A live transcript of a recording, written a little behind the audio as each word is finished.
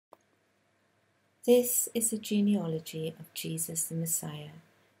This is the genealogy of Jesus the Messiah,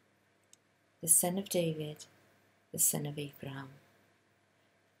 the son of David, the son of Abraham.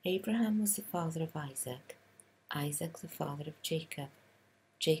 Abraham was the father of Isaac, Isaac the father of Jacob,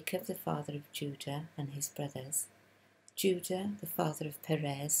 Jacob the father of Judah and his brothers, Judah the father of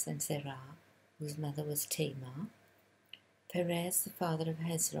Perez and Zerah, whose mother was Tamar, Perez the father of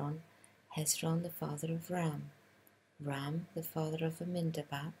Hezron, Hezron the father of Ram, Ram the father of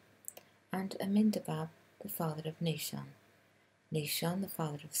Amminadab, and Amminadab the father of Nahshon, Nahshon the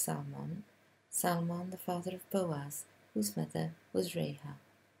father of Salmon, Salmon the father of Boaz, whose mother was Rahab,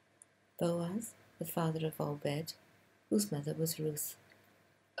 Boaz the father of Obed, whose mother was Ruth,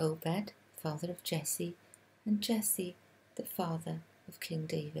 Obed father of Jesse, and Jesse the father of King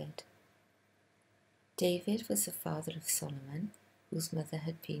David. David was the father of Solomon, whose mother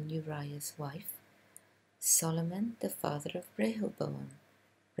had been Uriah's wife, Solomon the father of Rehoboam,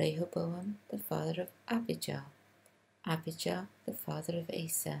 Rehoboam the father of Abijah, Abijah the father of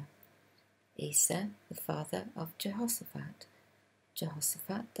Asa, Asa the father of Jehoshaphat,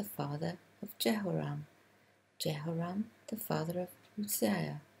 Jehoshaphat the father of Jehoram, Jehoram the father of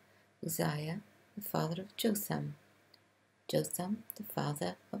Uzziah, Uzziah the father of Jotham, Jotham the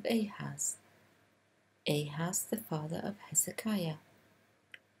father of Ahaz, Ahaz the father of Hezekiah,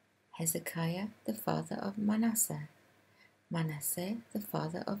 Hezekiah the father of Manasseh, Manasseh the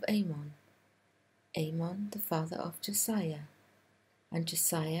father of Amon, Amon the father of Josiah, and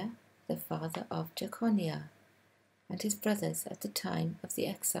Josiah the father of Jeconiah, and his brothers at the time of the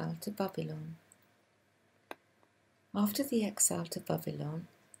exile to Babylon. After the exile to Babylon,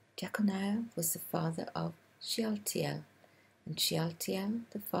 Jeconiah was the father of Shealtiel, and Shealtiel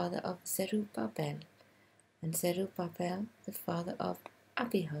the father of Zerubbabel, and Zerubbabel the father of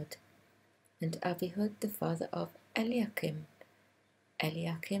Abihud, and Abihud the father of Eliakim,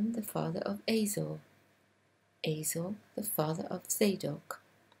 Eliakim the father of Azor, Azor the father of Zadok,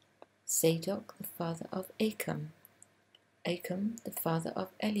 Zadok the father of Achim, Achim the father of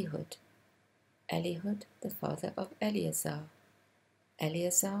Elihud, Elihud the father of Eleazar,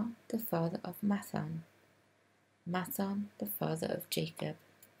 Eleazar the father of Mathan, Mathan the father of Jacob,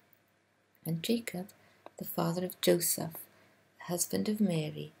 and Jacob the father of Joseph, the husband of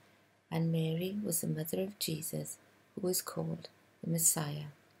Mary, and Mary was the mother of Jesus, who was called the Messiah.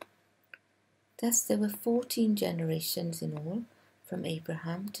 Thus there were 14 generations in all, from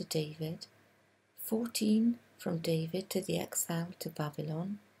Abraham to David, 14 from David to the exile to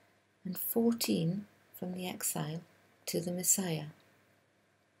Babylon, and 14 from the exile to the Messiah.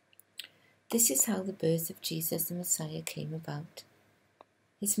 This is how the birth of Jesus the Messiah came about.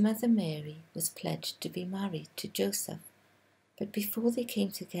 His mother Mary was pledged to be married to Joseph, but before they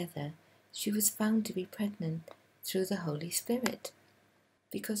came together, she was found to be pregnant through the Holy Spirit.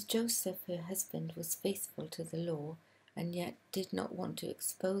 Because Joseph, her husband, was faithful to the law and yet did not want to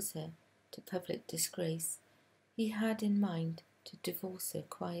expose her to public disgrace, he had in mind to divorce her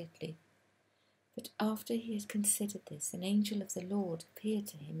quietly. But after he had considered this, an angel of the Lord appeared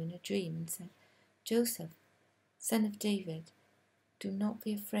to him in a dream and said, "Joseph, son of David, do not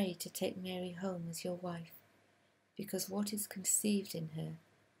be afraid to take Mary home as your wife, because what is conceived in her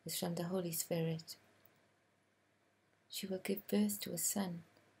is from the Holy Spirit. She will give birth to a son,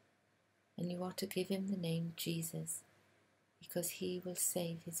 and you are to give him the name Jesus, because he will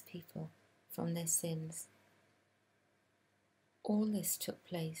save his people from their sins." All this took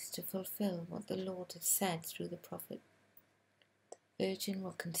place to fulfill what the Lord had said through the prophet. The virgin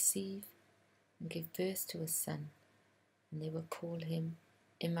will conceive and give birth to a son, and they will call him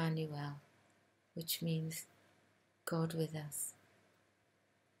Emmanuel, which means God with us.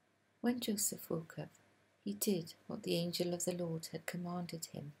 When Joseph woke up, he did what the angel of the Lord had commanded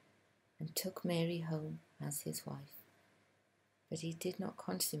him and took Mary home as his wife. But he did not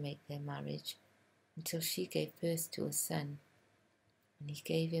consummate their marriage until she gave birth to a son, and he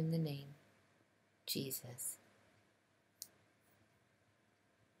gave him the name Jesus.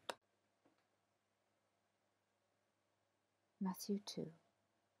 Matthew 2.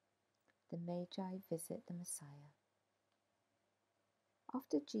 The Magi visit the Messiah.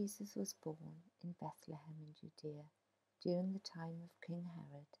 After Jesus was born in Bethlehem in Judea during the time of King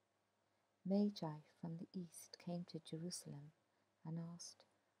Herod, Magi from the east came to Jerusalem and asked,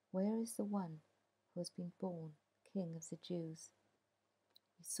 "Where is the one who has been born King of the Jews?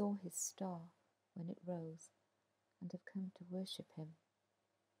 We saw his star when it rose and have come to worship him."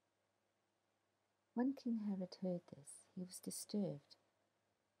 When King Herod heard this, he was disturbed,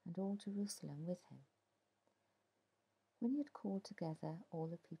 and all Jerusalem with him. When he had called together all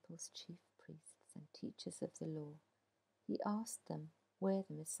the people's chief priests and teachers of the law, he asked them where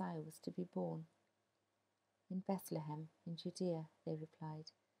the Messiah was to be born. "In Bethlehem, in Judea," they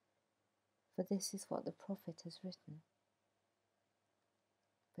replied, "for this is what the prophet has written.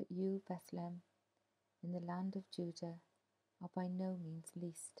 But you, Bethlehem, in the land of Judah, are by no means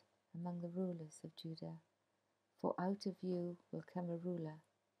least among the rulers of Judah, for out of you will come a ruler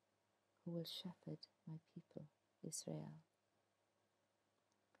who will shepherd my people Israel."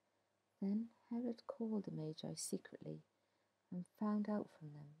 Then Herod called the Magi secretly and found out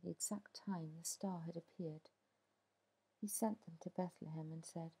from them the exact time the star had appeared. He sent them to Bethlehem and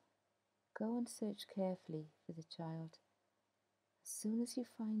said, "Go and search carefully for the child. As soon as you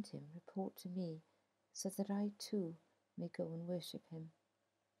find him, report to me, so that I too may go and worship him."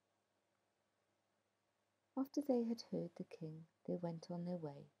 After they had heard the king, they went on their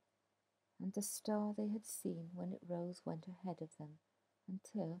way, and the star they had seen when it rose went ahead of them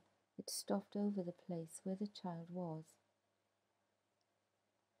until it stopped over the place where the child was.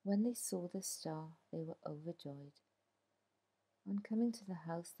 When they saw the star, they were overjoyed. On coming to the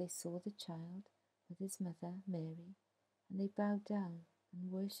house, they saw the child with his mother, Mary, and they bowed down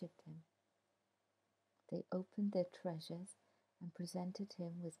and worshipped him. They opened their treasures and presented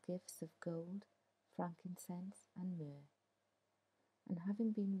him with gifts of gold, frankincense, and myrrh. And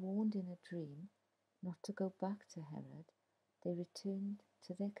having been warned in a dream not to go back to Herod, they returned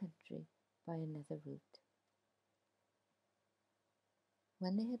to their country by another route.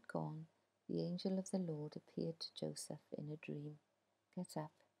 When they had gone, the angel of the Lord appeared to Joseph in a dream. "Get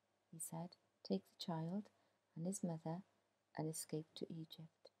up," he said, "take the child and his mother and escape to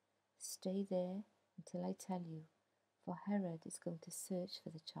Egypt. Stay there until I tell you, for Herod is going to search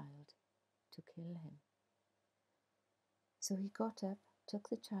for the child to kill him." So he got up, took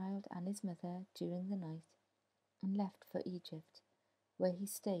the child and his mother during the night, and left for Egypt, where he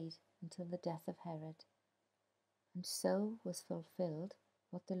stayed until the death of Herod. And so was fulfilled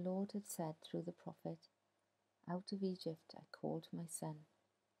what the Lord had said through the prophet, "Out of Egypt I called my son."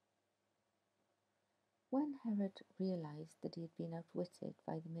 When Herod realized that he had been outwitted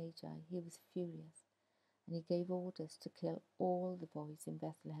by the Magi, he was furious, and he gave orders to kill all the boys in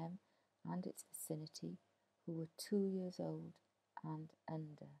Bethlehem and its vicinity who were 2 years old and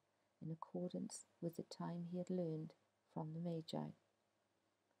under, in accordance with the time he had learned from the Magi.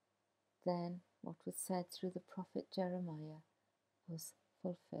 Then what was said through the prophet Jeremiah was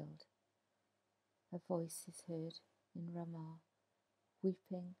fulfilled. "A voice is heard in Ramah,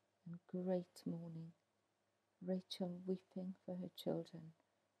 weeping and great mourning, Rachel weeping for her children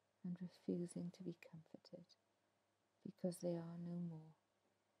and refusing to be comforted, because they are no more."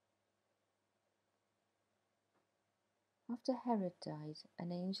 After Herod died,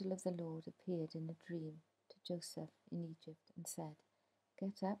 an angel of the Lord appeared in a dream to Joseph in Egypt and said,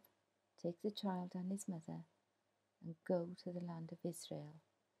 "Get up, take the child and his mother, and go to the land of Israel,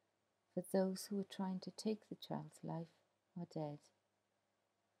 for those who were trying to take the child's life are dead."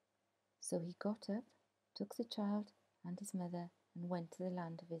 So he got up, took the child and his mother, and went to the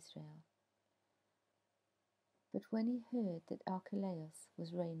land of Israel. But when he heard that Archelaus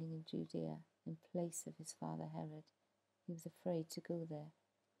was reigning in Judea in place of his father Herod, he was afraid to go there.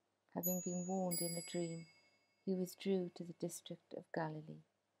 Having been warned in a dream, he withdrew to the district of Galilee,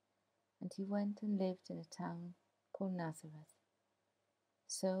 and he went and lived in a town called Nazareth.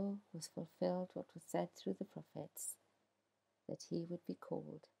 So was fulfilled what was said through the prophets, that he would be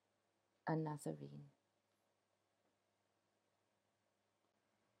called a Nazarene.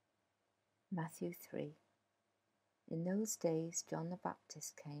 Matthew 3. In those days John the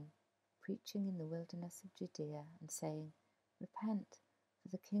Baptist came, preaching in the wilderness of Judea and saying, "Repent, for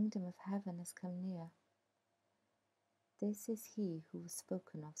the kingdom of heaven has come near." This is he who was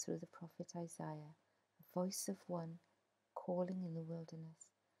spoken of through the prophet Isaiah, a voice of one calling in the wilderness,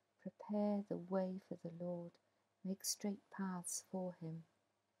 "Prepare the way for the Lord, make straight paths for him."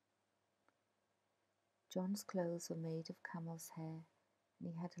 John's clothes were made of camel's hair, and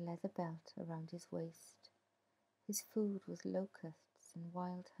he had a leather belt around his waist. His food was locusts and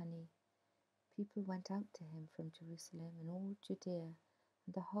wild honey. People went out to him from Jerusalem and all Judea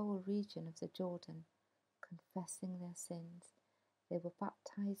and the whole region of the Jordan, confessing their sins. They were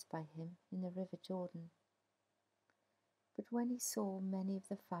baptized by him in the river Jordan. But when he saw many of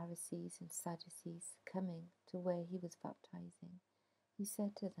the Pharisees and Sadducees coming to where he was baptizing, he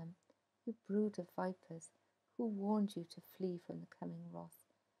said to them, "You brood of vipers, who warned you to flee from the coming wrath?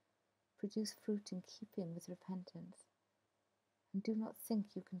 Produce fruit in keeping with repentance. And do not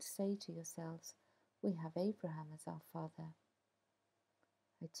think you can say to yourselves, 'We have Abraham as our father.'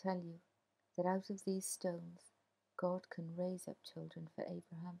 I tell you that out of these stones God can raise up children for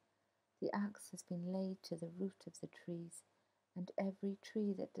Abraham. The axe has been laid to the root of the trees, and every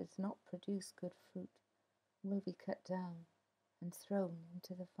tree that does not produce good fruit will be cut down and thrown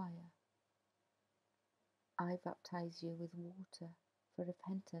into the fire. I baptize you with water for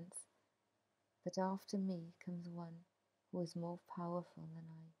repentance, but after me comes one who is more powerful than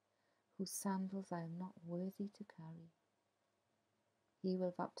I, whose sandals I am not worthy to carry. He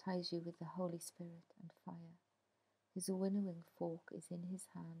will baptize you with the Holy Spirit and fire. His winnowing fork is in his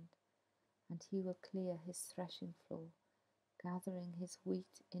hand, and he will clear his threshing floor, gathering his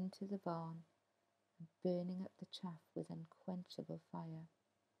wheat into the barn and burning up the chaff with unquenchable fire.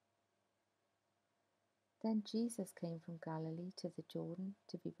 Then Jesus came from Galilee to the Jordan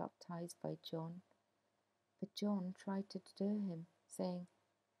to be baptized by John. But John tried to deter him, saying,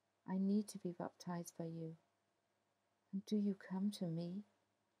 I need to be baptized by you, and do you come to me?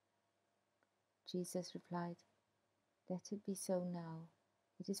 Jesus replied, Let it be so now.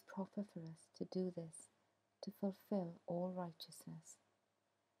 It is proper for us to do this, to fulfill all righteousness.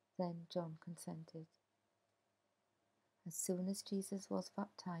 Then John consented. As soon as Jesus was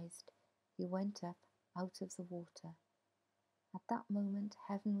baptized, he went up out of the water. At that moment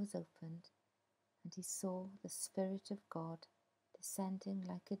heaven was opened, and he saw the Spirit of God descending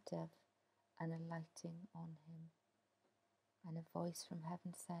like a dove and alighting on him. And a voice from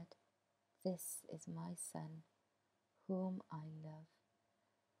heaven said, This is my Son, whom I love.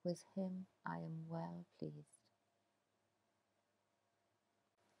 With him I am well pleased.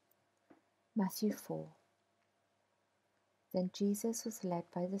 Matthew 4. Then Jesus was led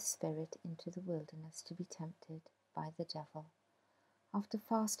by the Spirit into the wilderness to be tempted by the devil. After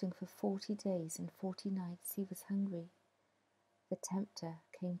fasting for 40 days and 40 nights, he was hungry. The tempter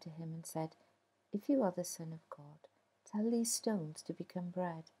came to him and said, If you are the Son of God, tell these stones to become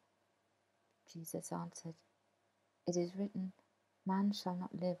bread. Jesus answered, It is written, Man shall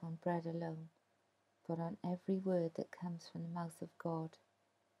not live on bread alone, but on every word that comes from the mouth of God.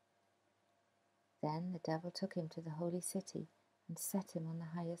 Then the devil took him to the holy city and set him on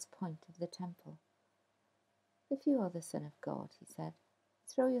the highest point of the temple. If you are the Son of God, he said,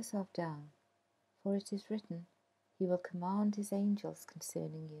 throw yourself down, for it is written, He will command His angels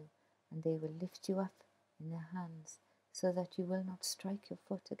concerning you, and they will lift you up in their hands, so that you will not strike your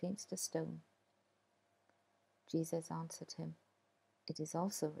foot against a stone. Jesus answered him, It is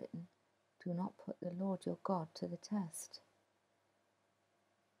also written, Do not put the Lord your God to the test.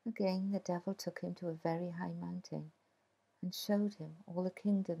 Again the devil took him to a very high mountain, and showed him all the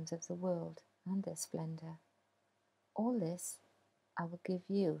kingdoms of the world and their splendor. All this I will give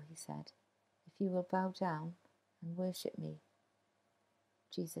you, he said, if you will bow down and worship me.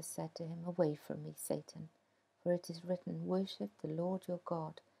 Jesus said to him, Away from me, Satan, for it is written, Worship the Lord your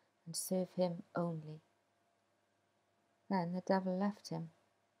God and serve him only. Then the devil left him,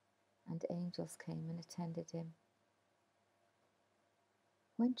 and angels came and attended him.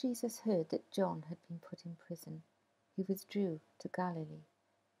 When Jesus heard that John had been put in prison, he withdrew to Galilee.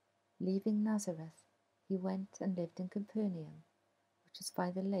 Leaving Nazareth, he went and lived in Capernaum, which is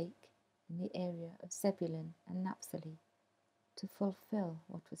by the lake in the area of Zebulun and Naphtali, to fulfill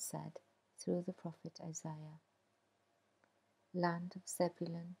what was said through the prophet Isaiah. Land of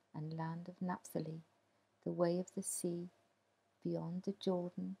Zebulun and land of Naphtali, the way of the sea, beyond the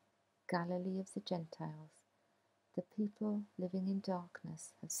Jordan, Galilee of the Gentiles. The people living in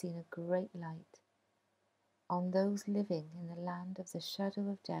darkness have seen a great light. On those living in the land of the shadow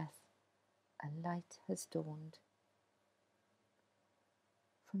of death, a light has dawned.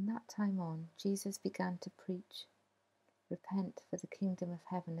 From that time on, Jesus began to preach, Repent, for the kingdom of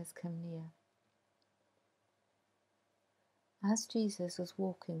heaven has come near. As Jesus was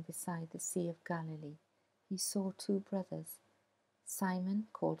walking beside the Sea of Galilee, he saw two brothers, Simon,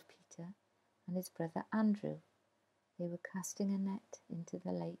 called Peter, and his brother Andrew. They were casting a net into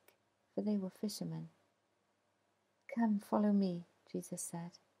the lake, for they were fishermen. Come, follow me, Jesus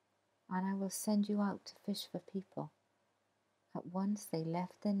said, and I will send you out to fish for people. At once they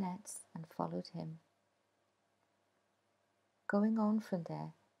left their nets and followed him. Going on from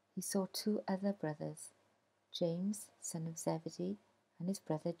there, he saw two other brothers, James, son of Zebedee, and his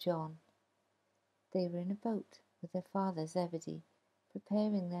brother John. They were in a boat with their father Zebedee,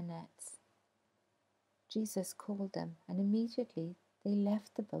 preparing their nets. Jesus called them, and immediately they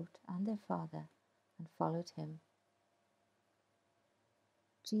left the boat and their father and followed him.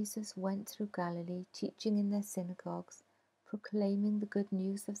 Jesus went through Galilee, teaching in their synagogues, proclaiming the good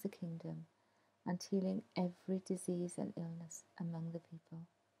news of the kingdom, and healing every disease and illness among the people.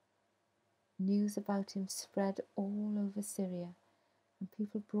 News about him spread all over Syria, and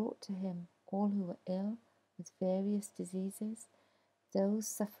people brought to him all who were ill with various diseases, those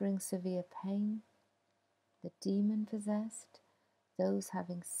suffering severe pain, the demon-possessed, those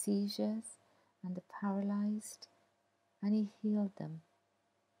having seizures, and the paralyzed, and he healed them.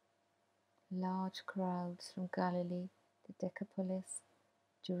 Large crowds from Galilee, the Decapolis,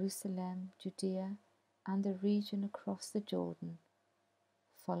 Jerusalem, Judea, and the region across the Jordan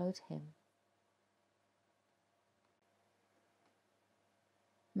followed him.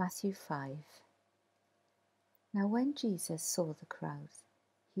 Matthew 5. Now when Jesus saw the crowds,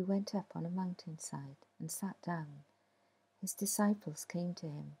 he went up on a mountainside and sat down. His disciples came to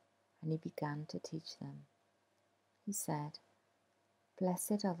him, and he began to teach them. He said,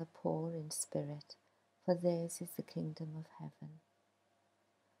 "Blessed are the poor in spirit, for theirs is the kingdom of heaven.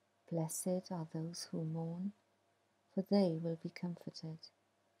 Blessed are those who mourn, for they will be comforted.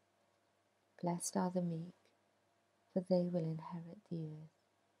 Blessed are the meek, for they will inherit the earth.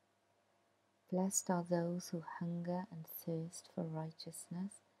 Blessed are those who hunger and thirst for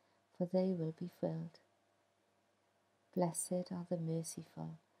righteousness, for they will be filled. Blessed are the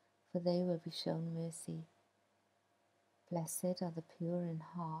merciful, for they will be shown mercy. Blessed are the pure in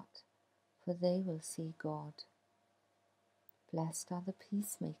heart, for they will see God. Blessed are the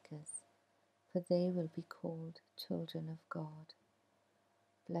peacemakers, for they will be called children of God.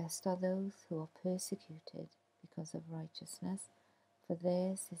 Blessed are those who are persecuted because of righteousness, for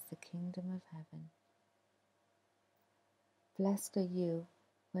theirs is the kingdom of heaven. Blessed are you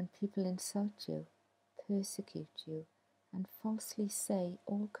when people insult you, persecute you, and falsely say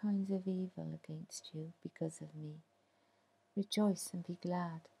all kinds of evil against you because of me. Rejoice and be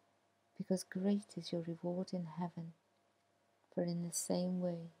glad, because great is your reward in heaven. For in the same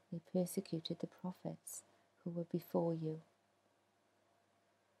way they persecuted the prophets who were before you.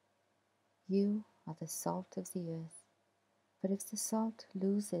 You are the salt of the earth, but if the salt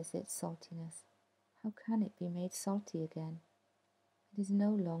loses its saltiness, how can it be made salty again? It is no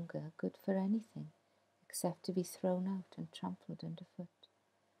longer good for anything except to be thrown out and trampled underfoot.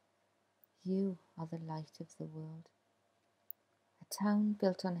 You are the light of the world. A town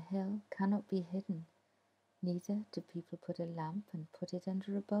built on a hill cannot be hidden, neither do people put a lamp and put it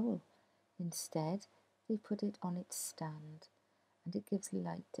under a bowl. Instead, they put it on its stand, and it gives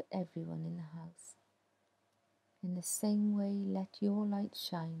light to everyone in the house. In the same way, let your light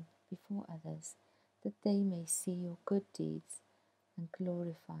shine before others, that they may see your good deeds and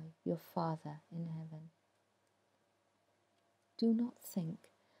glorify your Father in heaven. Do not think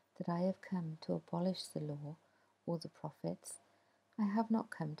that I have come to abolish the law or the prophets. I have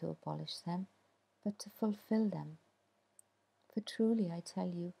not come to abolish them, but to fulfill them. For truly I tell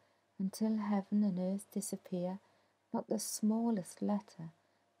you, until heaven and earth disappear, not the smallest letter,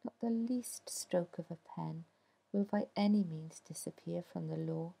 not the least stroke of a pen, will by any means disappear from the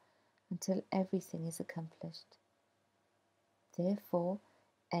law until everything is accomplished. Therefore,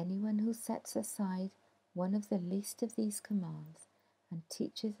 anyone who sets aside one of the least of these commands and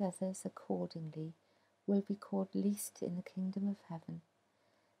teaches others accordingly will be called least in the kingdom of heaven.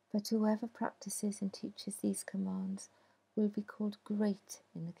 But whoever practices and teaches these commands will be called great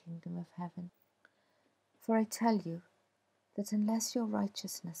in the kingdom of heaven. For I tell you that unless your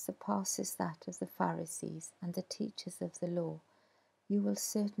righteousness surpasses that of the Pharisees and the teachers of the law, you will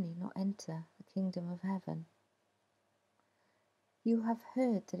certainly not enter the kingdom of heaven. You have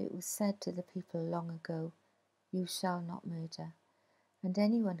heard that it was said to the people long ago, "You shall not murder," and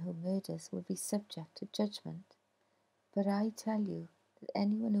anyone who murders will be subject to judgment. But I tell you that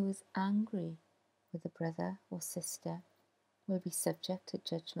anyone who is angry with a brother or sister will be subject to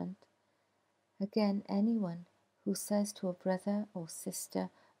judgment. Again, anyone who says to a brother or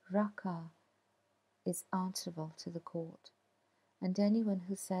sister, "Raca," is answerable to the court, and anyone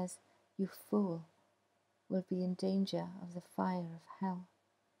who says, "You fool," will be in danger of the fire of hell.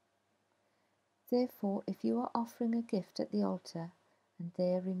 Therefore, if you are offering a gift at the altar, and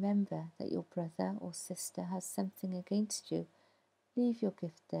there remember that your brother or sister has something against you, leave your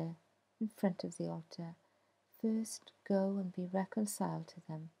gift there, in front of the altar. First go and be reconciled to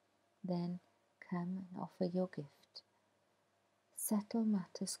them, then come and offer your gift. Settle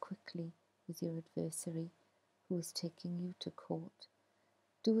matters quickly with your adversary who is taking you to court.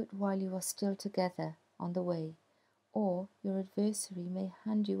 Do it while you are still together on the way, or your adversary may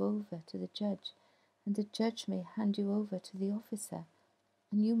hand you over to the judge, and the judge may hand you over to the officer,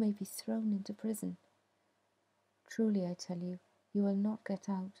 and you may be thrown into prison. Truly, I tell you, you will not get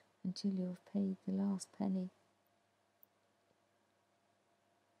out until you have paid the last penny.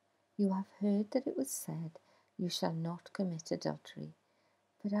 You have heard that it was said, "You shall not commit adultery."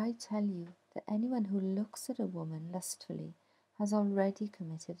 But I tell you that anyone who looks at a woman lustfully has already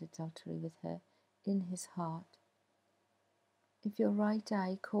committed adultery with her in his heart. If your right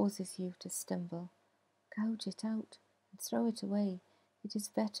eye causes you to stumble, gouge it out and throw it away. It is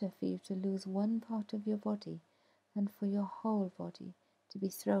better for you to lose one part of your body than for your whole body to be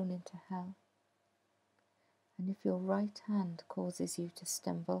thrown into hell. And if your right hand causes you to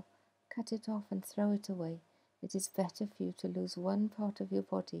stumble, cut it off and throw it away. It is better for you to lose one part of your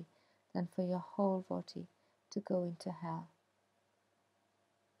body than for your whole body to go into hell.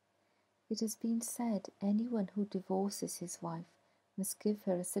 It has been said anyone who divorces his wife must give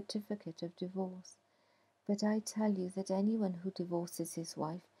her a certificate of divorce. But I tell you that anyone who divorces his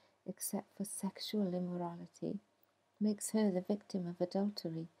wife, except for sexual immorality, makes her the victim of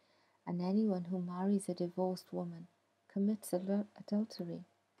adultery, and anyone who marries a divorced woman commits adultery.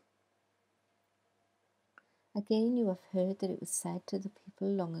 Again, you have heard that it was said to the people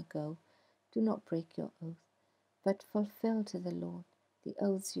long ago, "Do not break your oath, but fulfill to the Lord the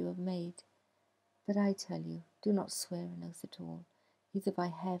oaths you have made." But I tell you, do not swear an oath at all, either by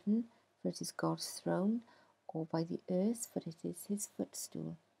heaven, for it is God's throne, or by the earth, for it is his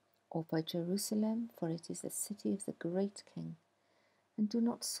footstool, or by Jerusalem, for it is the city of the great King. And do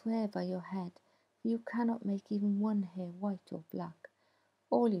not swear by your head, for you cannot make even one hair white or black.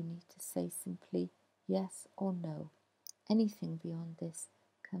 All you need to say simply yes or no. Anything beyond this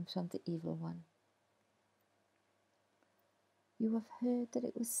comes from the evil one. You have heard that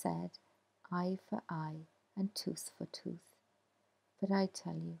it was said, eye for eye and tooth for tooth. But I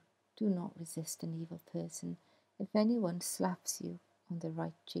tell you, do not resist an evil person. If anyone slaps you on the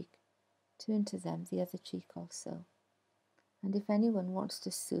right cheek, turn to them the other cheek also. And if anyone wants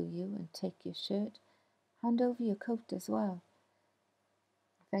to sue you and take your shirt, hand over your coat as well.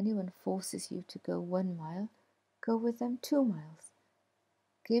 If anyone forces you to go 1 mile, go with them 2 miles.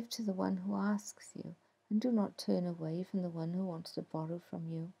 Give to the one who asks you, and do not turn away from the one who wants to borrow from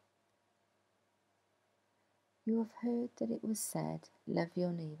you. You have heard that it was said, love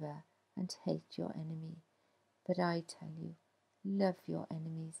your neighbour and hate your enemy. But I tell you, love your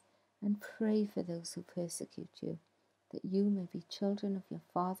enemies and pray for those who persecute you, that you may be children of your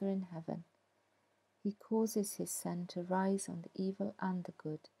Father in heaven. He causes his sun to rise on the evil and the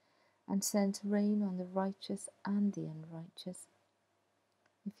good, and sends rain on the righteous and the unrighteous.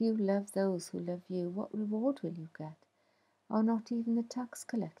 If you love those who love you, what reward will you get? Are not even the tax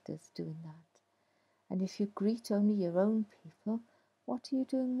collectors doing that? And if you greet only your own people, what are you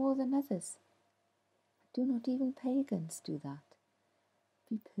doing more than others? Do not even pagans do that?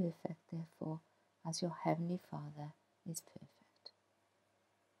 Be perfect, therefore, as your heavenly Father is perfect.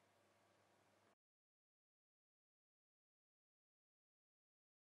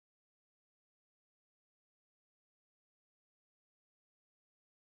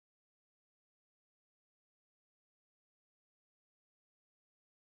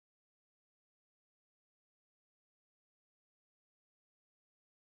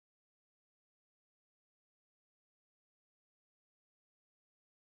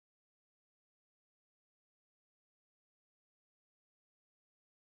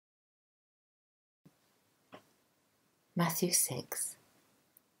 Matthew 6.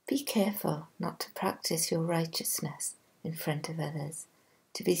 Be careful not to practice your righteousness in front of others,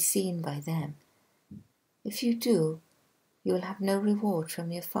 to be seen by them. If you do, you will have no reward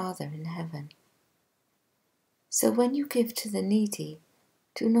from your Father in heaven. So when you give to the needy,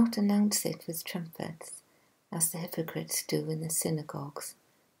 do not announce it with trumpets, as the hypocrites do in the synagogues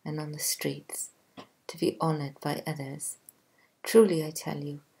and on the streets, to be honoured by others. Truly I tell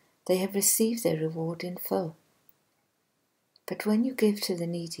you, they have received their reward in full. But when you give to the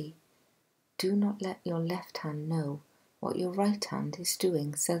needy, do not let your left hand know what your right hand is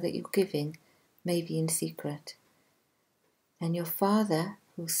doing, so that your giving may be in secret. And your Father,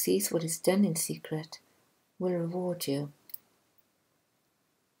 who sees what is done in secret, will reward you.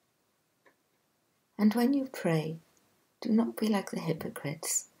 And when you pray, do not be like the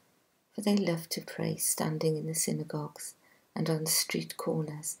hypocrites, for they love to pray standing in the synagogues and on the street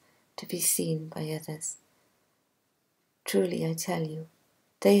corners to be seen by others. Truly I tell you,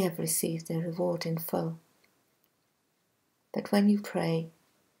 they have received their reward in full. But when you pray,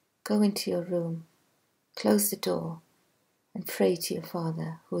 go into your room, close the door, and pray to your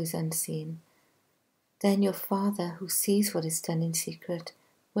Father who is unseen. Then your Father who sees what is done in secret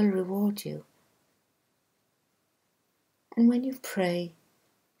will reward you. And when you pray,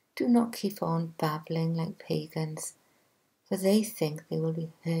 do not keep on babbling like pagans, for they think they will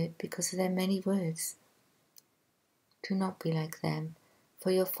be heard because of their many words. Do not be like them, for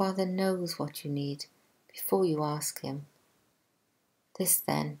your Father knows what you need before you ask him. This,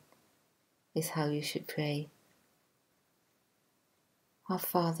 then, is how you should pray. Our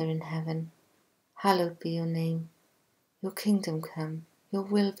Father in heaven, hallowed be your name. Your kingdom come, your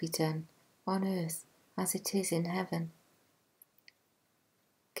will be done, on earth as it is in heaven.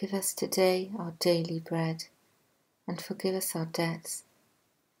 Give us today our daily bread, and forgive us our debts,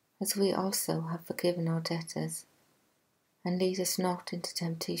 as we also have forgiven our debtors. And lead us not into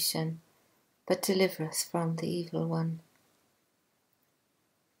temptation, but deliver us from the evil one.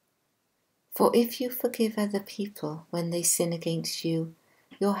 For if you forgive other people when they sin against you,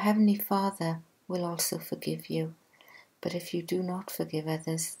 your heavenly Father will also forgive you. But if you do not forgive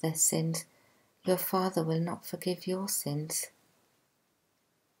others their sins, your Father will not forgive your sins.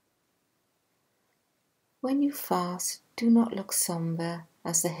 When you fast, do not look sombre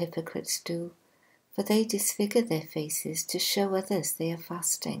as the hypocrites do, for they disfigure their faces to show others they are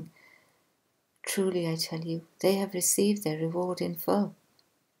fasting. Truly I tell you, they have received their reward in full.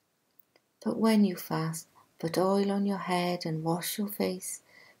 But when you fast, put oil on your head and wash your face,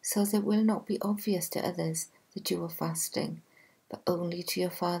 so that it will not be obvious to others that you are fasting, but only to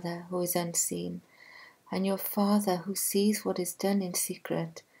your Father who is unseen. And your Father who sees what is done in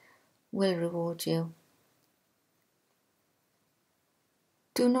secret will reward you.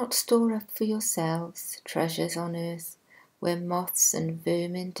 Do not store up for yourselves treasures on earth, where moths and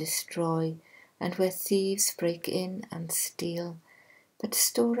vermin destroy, and where thieves break in and steal. But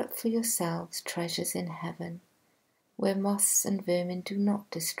store up for yourselves treasures in heaven, where moths and vermin do not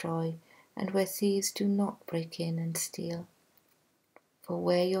destroy, and where thieves do not break in and steal. For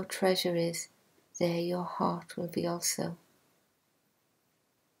where your treasure is, there your heart will be also.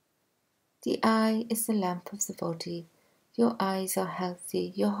 The eye is the lamp of the body. Your eyes are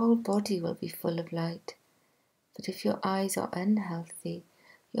healthy, your whole body will be full of light. But if your eyes are unhealthy,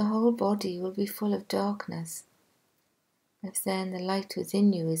 your whole body will be full of darkness. If then the light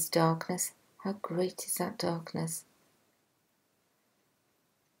within you is darkness, how great is that darkness?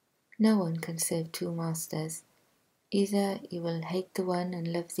 No one can serve two masters. Either you will hate the one and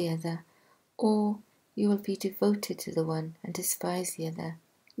love the other, or you will be devoted to the one and despise the other.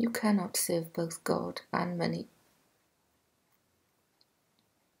 You cannot serve both God and money.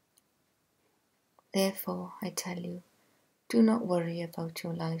 Therefore, I tell you, do not worry about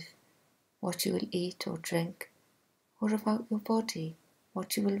your life, what you will eat or drink, or about your body,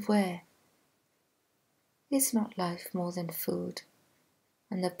 what you will wear. Is not life more than food,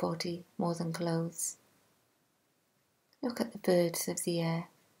 and the body more than clothes? Look at the birds of the air.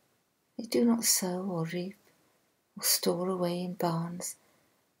 They do not sow or reap or store away in barns,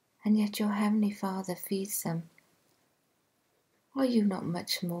 and yet your heavenly Father feeds them. Are you not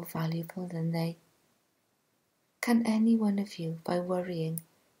much more valuable than they? Can any one of you, by worrying,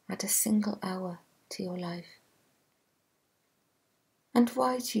 add a single hour to your life? And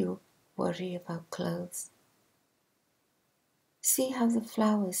why do you worry about clothes? See how the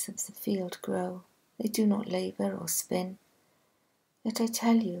flowers of the field grow. They do not labour or spin. Yet I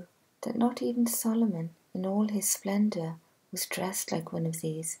tell you that not even Solomon in all his splendour was dressed like one of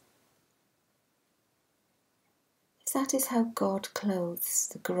these. If that is how God clothes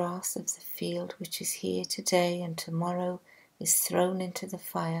the grass of the field, which is here today and tomorrow is thrown into the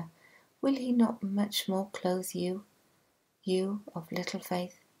fire, will he not much more clothe you, you of little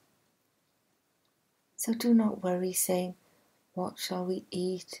faith? So do not worry, saying, what shall we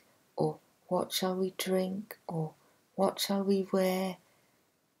eat, or what shall we drink, or what shall we wear?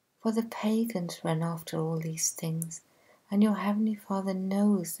 For the pagans run after all these things, and your heavenly Father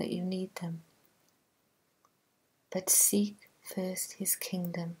knows that you need them. But seek first his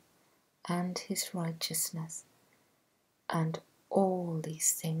kingdom and his righteousness, and all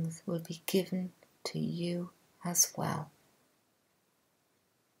these things will be given to you as well.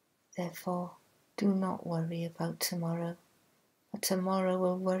 Therefore, do not worry about tomorrow, for tomorrow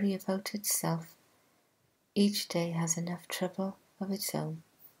will worry about itself. Each day has enough trouble of its own.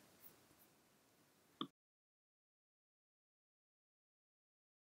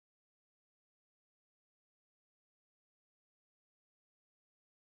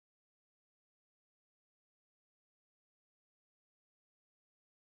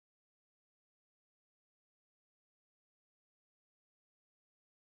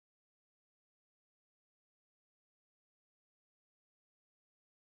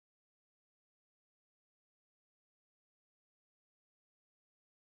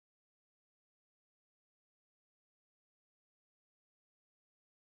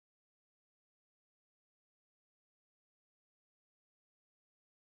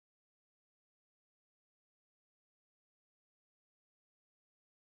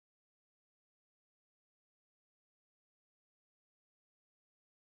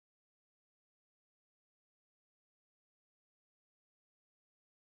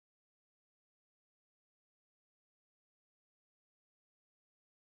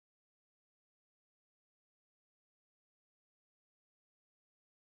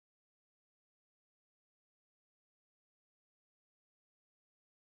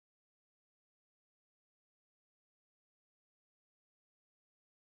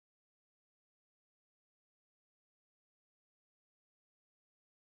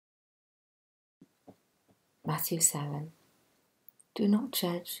 Matthew 7. Do not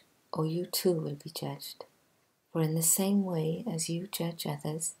judge, or you too will be judged. For in the same way as you judge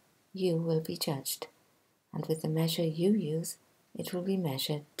others, you will be judged, and with the measure you use, it will be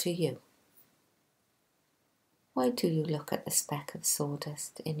measured to you. Why do you look at the speck of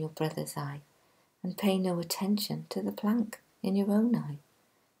sawdust in your brother's eye, and pay no attention to the plank in your own eye?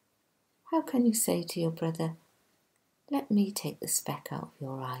 How can you say to your brother, "Let me take the speck out of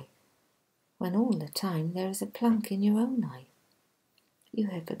your eye," when all the time there is a plank in your own eye? You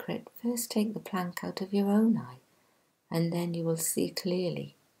hypocrite, first take the plank out of your own eye, and then you will see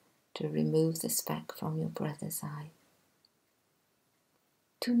clearly to remove the speck from your brother's eye.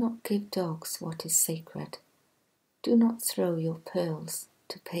 Do not give dogs what is sacred. Do not throw your pearls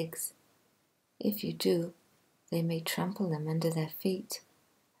to pigs. If you do, they may trample them under their feet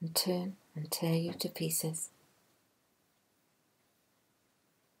and turn and tear you to pieces.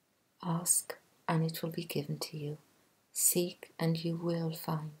 Ask, and it will be given to you. Seek, and you will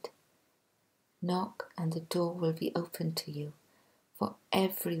find. Knock, and the door will be opened to you. For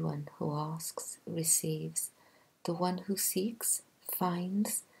everyone who asks receives, the one who seeks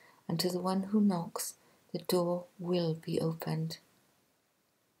finds, and to the one who knocks the door will be opened.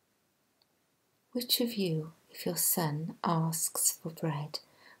 Which of you, if your son asks for bread,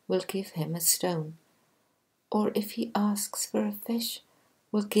 will give him a stone? Or if he asks for a fish,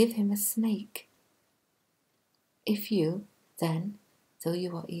 will give him a snake? If you, then, though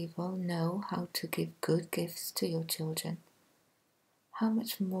you are evil, know how to give good gifts to your children, how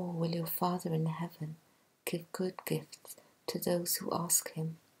much more will your Father in heaven give good gifts to those who ask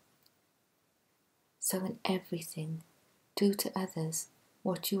him? So in everything, do to others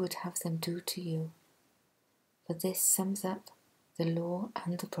what you would have them do to you. For this sums up the law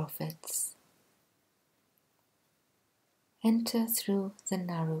and the prophets. Enter through the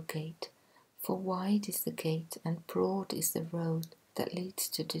narrow gate, for wide is the gate and broad is the road that leads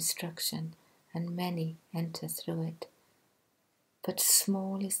to destruction, and many enter through it. But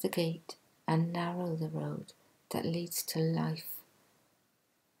small is the gate and narrow the road that leads to life,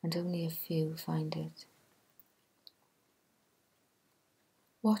 and only a few find it.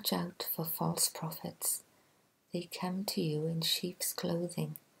 Watch out for false prophets. They come to you in sheep's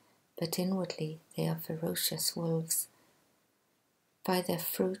clothing, but inwardly they are ferocious wolves. By their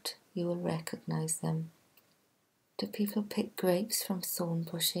fruit you will recognize them. Do people pick grapes from thorn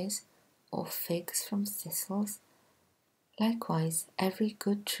bushes, or figs from thistles? Likewise, every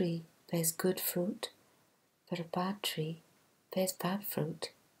good tree bears good fruit, but a bad tree bears bad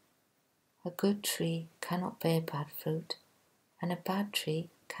fruit. A good tree cannot bear bad fruit, and a bad tree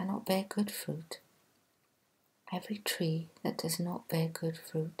cannot bear good fruit. Every tree that does not bear good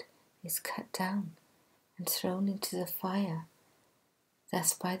fruit is cut down and thrown into the fire.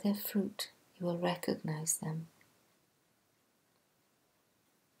 Thus by their fruit you will recognize them.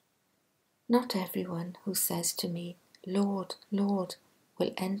 Not everyone who says to me, "Lord, Lord,"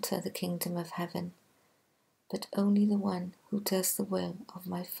 will enter the kingdom of heaven, but only the one who does the will of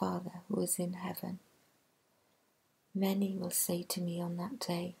my Father who is in heaven. Many will say to me on that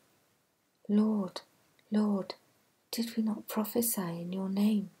day, "Lord, Lord, did we not prophesy in your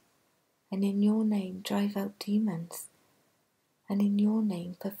name, and in your name drive out demons, and in your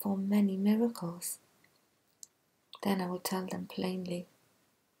name perform many miracles?" Then I will tell them plainly,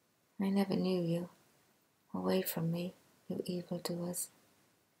 "I never knew you. Away from me, you evildoers."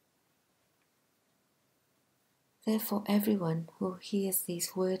 Therefore everyone who hears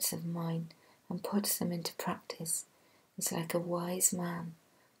these words of mine and puts them into practice is like a wise man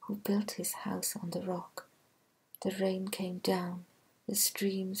who built his house on the rock. The rain came down, the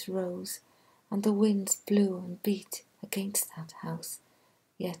streams rose, and the winds blew and beat against that house,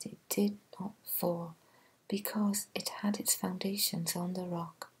 yet it did not fall, because it had its foundations on the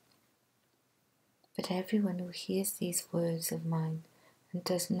rock. But everyone who hears these words of mine and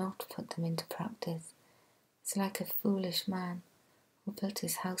does not put them into practice is like a foolish man who built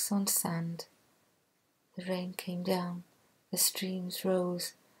his house on sand. The rain came down, the streams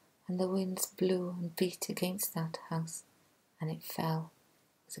rose, and the winds blew and beat against that house, and it fell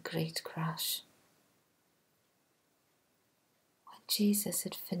with a great crash. When Jesus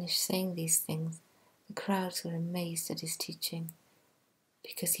had finished saying these things, the crowds were amazed at his teaching,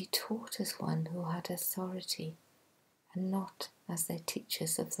 because he taught as one who had authority, and not as their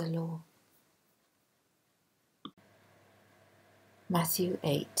teachers of the law. Matthew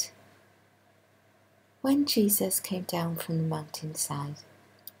 8. When Jesus came down from the mountainside,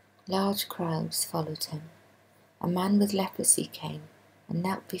 large crowds followed him. A man with leprosy came and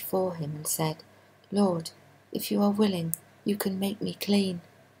knelt before him and said, "Lord, if you are willing, you can make me clean."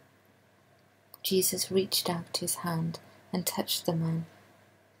 Jesus reached out his hand and touched the man.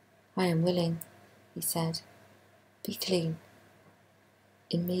 "I am willing," he said. "Be clean."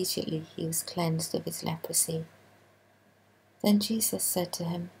 Immediately he was cleansed of his leprosy. Then Jesus said to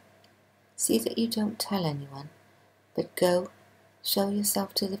him, "See that you don't tell anyone, but go, show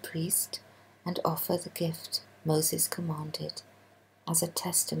yourself to the priest, and offer the gift Moses commanded as a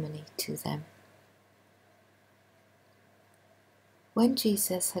testimony to them." When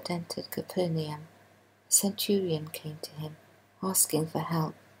Jesus had entered Capernaum, a centurion came to him, asking for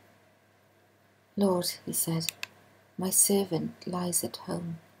help. "Lord," he said, "my servant lies at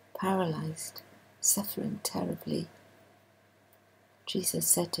home, paralyzed, suffering terribly." Jesus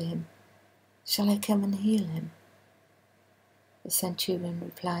said to him, "Shall I come and heal him?" The centurion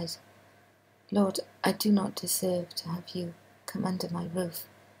replied, "Lord, I do not deserve to have you come under my roof,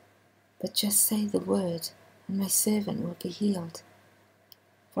 but just say the word, and my servant will be healed.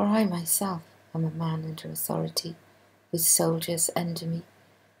 For I myself am a man under authority, with soldiers under me.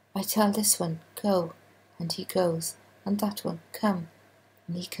 I tell this one, 'Go,' and he goes, and that one, 'Come,'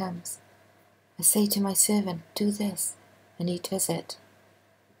 and he comes. I say to my servant, 'Do this,' and he does it."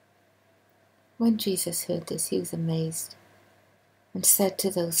 When Jesus heard this, he was amazed, and said to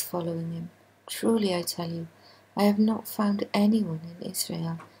those following him, "Truly I tell you, I have not found anyone in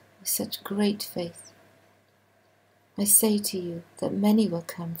Israel with such great faith. I say to you that many will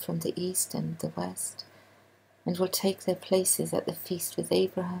come from the east and the west, and will take their places at the feast with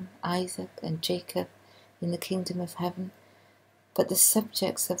Abraham, Isaac, and Jacob in the kingdom of heaven, but the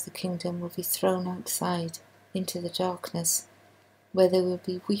subjects of the kingdom will be thrown outside into the darkness, where there will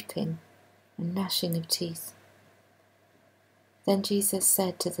be weeping and gnashing of teeth." Then Jesus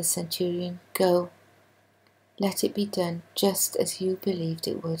said to the centurion, "Go, let it be done just as you believed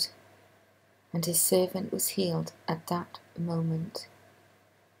it would." And his servant was healed at that moment.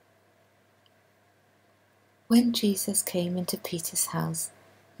 When Jesus came into Peter's house,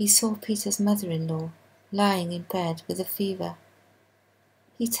 he saw Peter's mother-in-law lying in bed with a fever.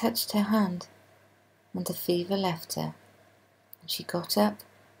 He touched her hand, and the fever left her, and she got up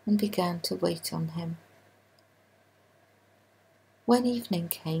and began to wait on him. When evening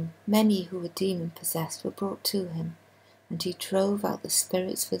came, many who were demon-possessed were brought to him, and he drove out the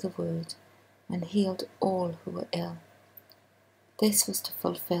spirits with a word, and healed all who were ill. This was to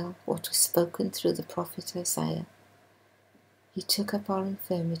fulfill what was spoken through the prophet Isaiah. He took up our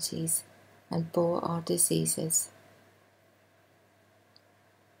infirmities and bore our diseases.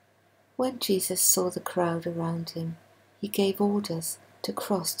 When Jesus saw the crowd around him, he gave orders to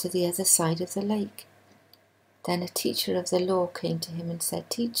cross to the other side of the lake. Then a teacher of the law came to him and said,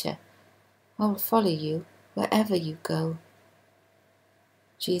 "Teacher, I will follow you wherever you go."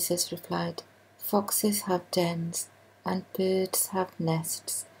 Jesus replied, "Foxes have dens, and birds have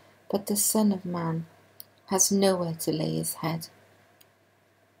nests, but the Son of Man has nowhere to lay his head."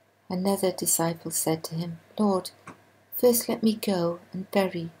 Another disciple said to him, "Lord, first let me go and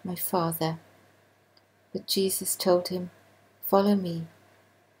bury my father." But Jesus told him, "Follow me,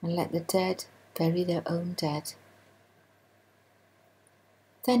 and let the dead bury their own dead."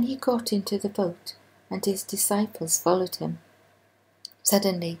 Then he got into the boat, and his disciples followed him.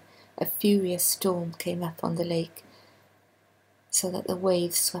 Suddenly, a furious storm came up on the lake, so that the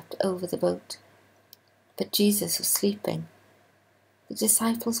waves swept over the boat. But Jesus was sleeping. The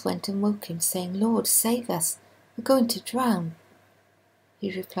disciples went and woke him, saying, "Lord, save us, we're going to drown."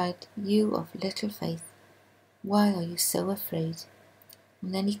 He replied, "You of little faith, why are you so afraid?"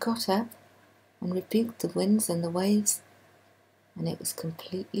 And then he got up and rebuked the winds and the waves, and it was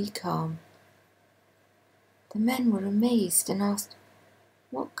completely calm. The men were amazed and asked,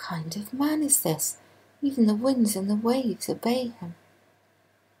 "What kind of man is this? Even the winds and the waves obey him."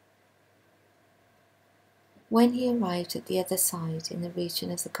 When he arrived at the other side, in the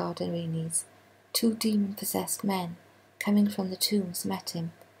region of the Gadarenes, 2 demon-possessed men, coming from the tombs, met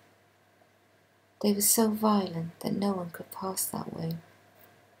him. They were so violent that no one could pass that way.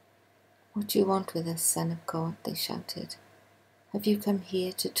 "What do you want with us, Son of God?" they shouted. "Have you come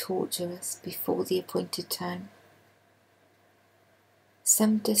here to torture us before the appointed time?"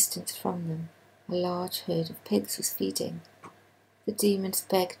 Some distance from them, a large herd of pigs was feeding. The demons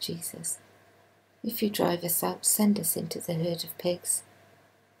begged Jesus, "If you drive us out, send us into the herd of pigs."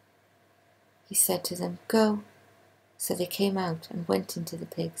 He said to them, "Go." So they came out and went into the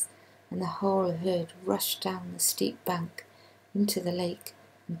pigs, and the whole herd rushed down the steep bank into the lake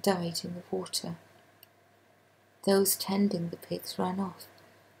and died in the water. Those tending the pigs ran off,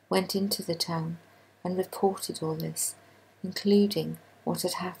 went into the town, and reported all this, including what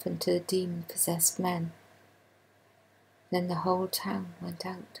had happened to the demon-possessed men. Then the whole town went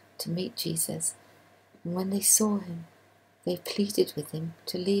out to meet Jesus, and when they saw him, they pleaded with him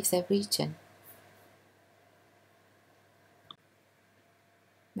to leave their region.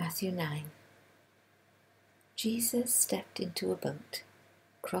 Matthew 9. Jesus stepped into a boat,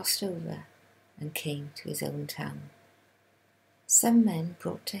 crossed over, and came to his own town. Some men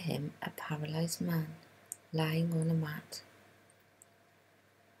brought to him a paralyzed man, lying on a mat.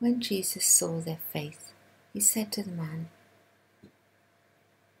 When Jesus saw their faith, he said to the man,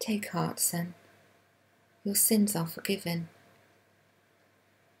 "Take heart, son, your sins are forgiven."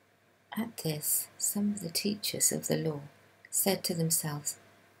 At this, some of the teachers of the law said to themselves,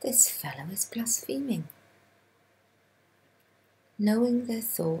 "This fellow is blaspheming." Knowing their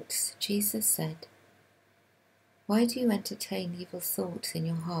thoughts, Jesus said, "Why do you entertain evil thoughts in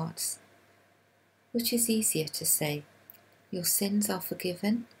your hearts? Which is easier to say, 'Your sins are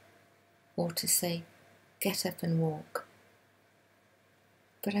forgiven,' or to say, 'Get up and walk'?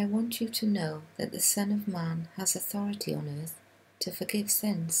 But I want you to know that the Son of Man has authority on earth to forgive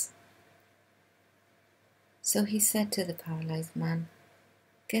sins." So he said to the paralyzed man,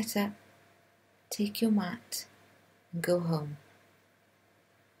 "Get up, take your mat, and go home."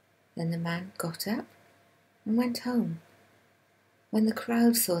 Then the man got up and went home. When the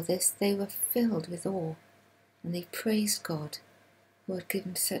crowd saw this, they were filled with awe, and they praised God, who had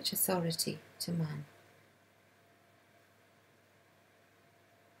given such authority to man.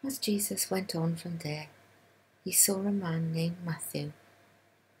 As Jesus went on from there, he saw a man named Matthew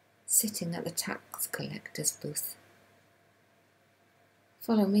sitting at the tax collector's booth.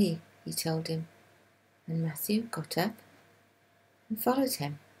 "Follow me," he told him, and Matthew got up and followed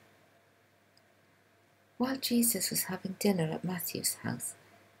him. While Jesus was having dinner at Matthew's house,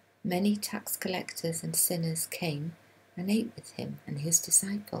 many tax collectors and sinners came and ate with him and his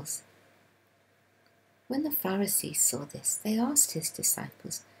disciples. When the Pharisees saw this, they asked his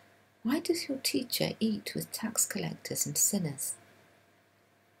disciples, "Why does your teacher eat with tax collectors and sinners?"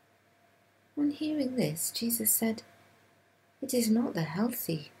 On hearing this, Jesus said, "It is not the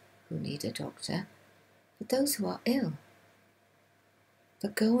healthy who need a doctor, but those who are ill.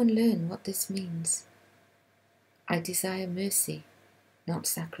 But go and learn what this means. I desire mercy, not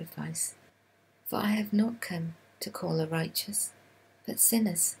sacrifice, for I have not come to call the righteous, but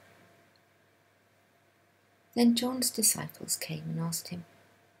sinners." Then John's disciples came and asked him,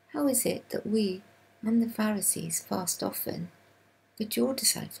 "How is it that we and the Pharisees fast often, but your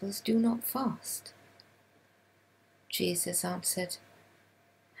disciples do not fast?" Jesus answered,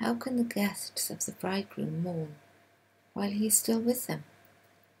 "How can the guests of the bridegroom mourn while he is still with them?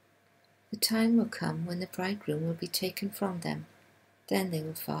 The time will come when the bridegroom will be taken from them, then they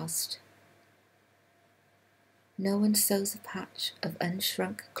will fast. No one sews a patch of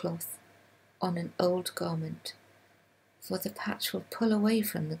unshrunk cloth on an old garment, for the patch will pull away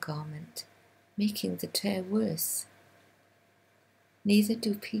from the garment, making the tear worse. Neither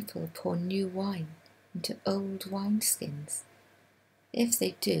do people pour new wine into old wineskins. If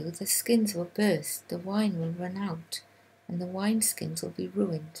they do, the skins will burst, the wine will run out, and the wineskins will be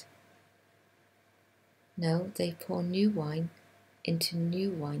ruined. No, they pour new wine into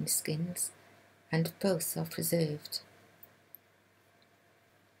new wineskins, and both are preserved."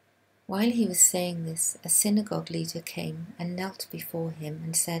 While he was saying this, a synagogue leader came and knelt before him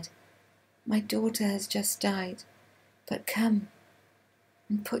and said, "My daughter has just died, but come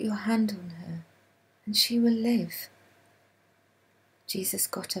and put your hand on her, and she will live." Jesus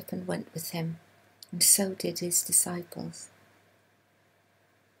got up and went with him, and so did his disciples.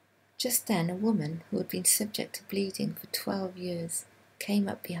 Just then a woman who had been subject to bleeding for 12 years came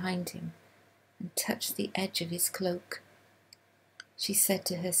up behind him and touched the edge of his cloak. She said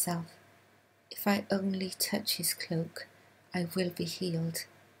to herself, "If I only touch his cloak, I will be healed."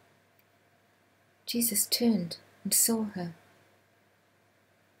 Jesus turned and saw her.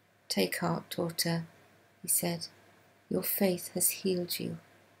 "Take heart, daughter," he said, "your faith has healed you."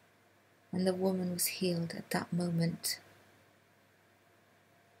 And the woman was healed at that moment.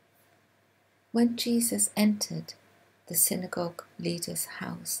 When Jesus entered the synagogue leader's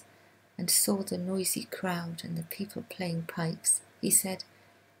house and saw the noisy crowd and the people playing pipes, he said,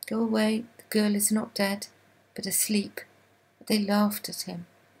 "Go away, the girl is not dead, but asleep." But they laughed at him.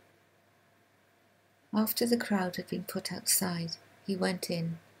 After the crowd had been put outside, he went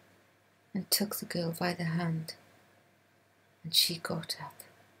in and took the girl by the hand, and she got up.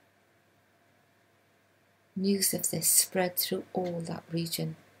 News of this spread through all that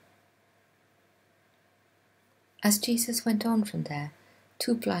region. As Jesus went on from there,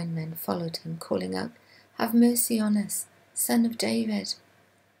 2 blind men followed him, calling out, "Have mercy on us, Son of David."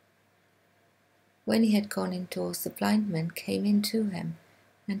 When he had gone indoors, the blind men came in to him,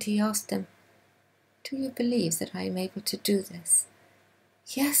 And he asked them, "Do you believe that I am able to do this?"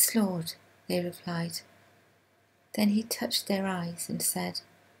 "Yes, Lord," they replied. Then he touched their eyes and said,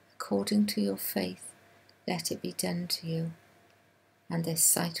 "According to your faith, let it be done to you." And their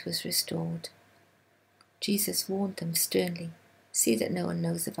sight was restored. Jesus warned them sternly, "See that no one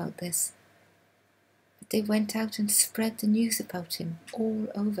knows about this." But they went out and spread the news about him all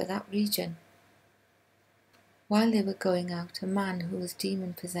over that region. While they were going out, a man who was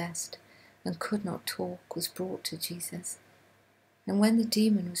demon-possessed and could not talk was brought to Jesus. And when the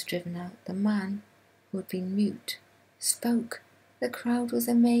demon was driven out, the man, who had been mute, spoke. The crowd was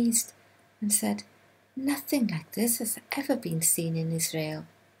amazed and said, "Nothing like this has ever been seen in Israel."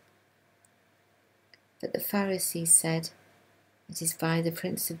 But the Pharisees said, "It is by the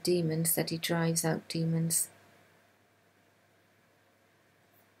prince of demons that he drives out demons."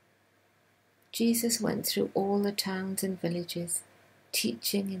 Jesus went through all the towns and villages,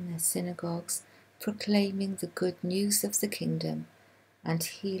 teaching in their synagogues, proclaiming the good news of the kingdom, and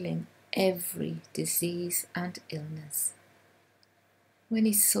healing every disease and illness. When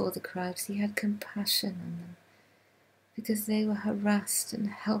he saw the crowds, he had compassion on them, because they were harassed and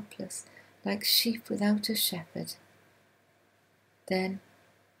helpless, like sheep without a shepherd. Then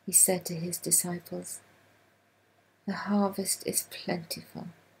he said to his disciples, "The harvest is plentiful,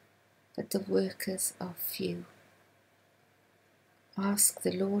 but the workers are few. Ask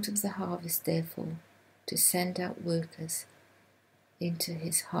the Lord of the harvest, therefore, to send out workers into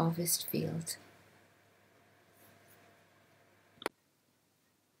his harvest field."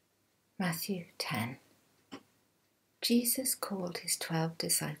 Matthew 10. Jesus called his 12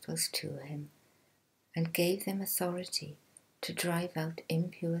 disciples to him and gave them authority to drive out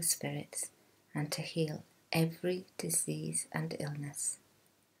impure spirits and to heal every disease and illness.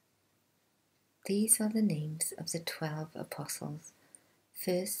 These are the names of the 12 apostles.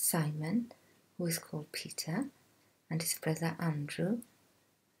 First, Simon, who is called Peter, and his brother Andrew,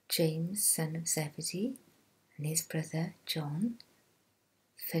 James, son of Zebedee, and his brother John,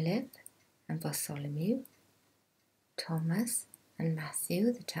 Philip and Bartholomew, Thomas and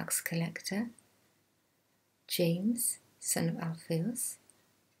Matthew, the tax collector, James, son of Alphaeus,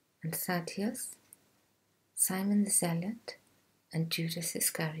 and Thaddeus, Simon the Zealot, and Judas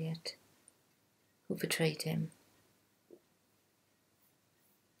Iscariot, who betrayed him.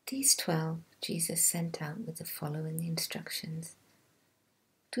 These 12 Jesus sent out with the following instructions: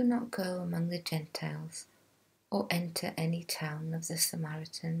 "Do not go among the Gentiles or enter any town of the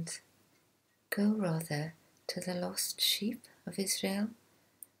Samaritans. Go rather to the lost sheep of Israel.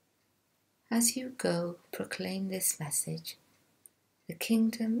 As you go, proclaim this message: the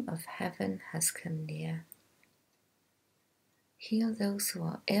kingdom of heaven has come near. Heal those who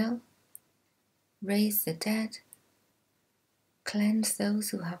are ill, raise the dead, cleanse those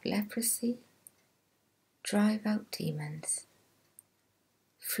who have leprosy, drive out demons.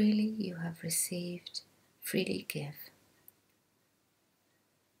 Freely you have received, freely give.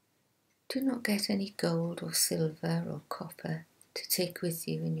 Do not get any gold or silver or copper to take with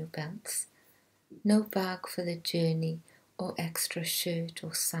you in your belts, no bag for the journey or extra shirt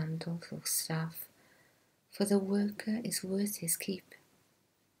or sandals or staff, for the worker is worth his keep.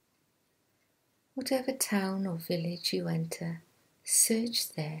 Whatever town or village you enter,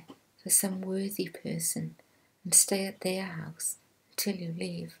 search there for some worthy person and stay at their house until you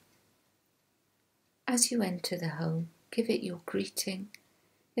leave. As you enter the home, give it your greeting.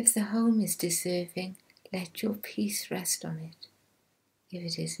 If the home is deserving, let your peace rest on it. If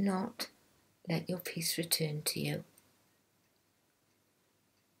it is not, let your peace return to you.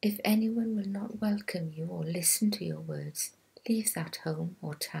 If anyone will not welcome you or listen to your words, leave that home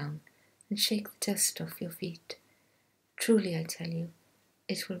or town and shake the dust off your feet. Truly, I tell you,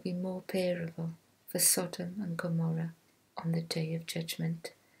 it will be more bearable for Sodom and Gomorrah on the day of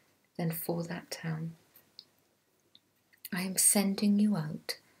judgment than for that town. I am sending you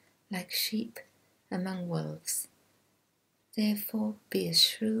out like sheep among wolves. Therefore be as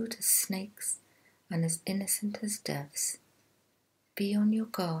shrewd as snakes and as innocent as doves. Be on your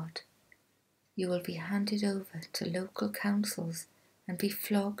guard. You will be handed over to local councils and be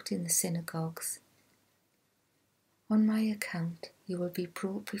flogged in the synagogues. On my account you will be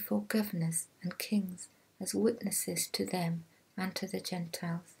brought before governors and kings as witnesses to them and to the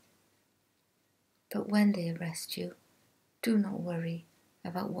Gentiles. But when they arrest you, do not worry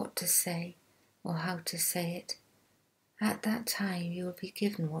about what to say or how to say it. At that time you will be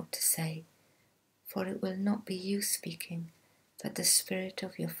given what to say, for it will not be you speaking, but the Spirit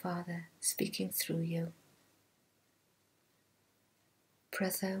of your Father speaking through you.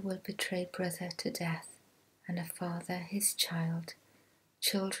 Brother will betray brother to death, and a father his child.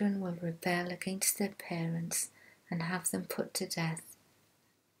 Children will rebel against their parents and have them put to death.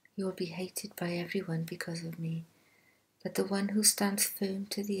 You will be hated by everyone because of me, but the one who stands firm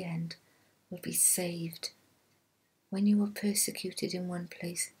to the end will be saved. When you are persecuted in one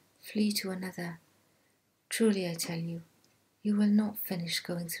place, flee to another. Truly I tell you, you will not finish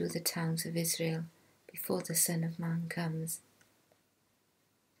going through the towns of Israel before the Son of Man comes.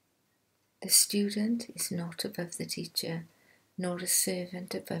 The student is not above the teacher, nor a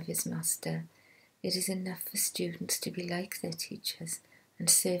servant above his master. It is enough for students to be like their teachers, and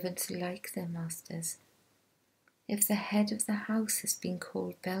servants like their masters. If the head of the house has been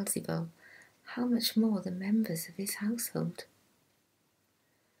called Beelzebul, how much more the members of his household?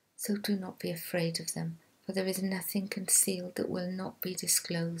 So do not be afraid of them, for there is nothing concealed that will not be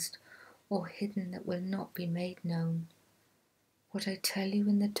disclosed, or hidden that will not be made known. What I tell you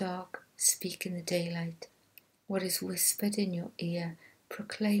in the dark, speak in the daylight. What is whispered in your ear,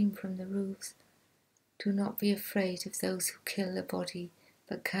 proclaim from the roofs. Do not be afraid of those who kill the body,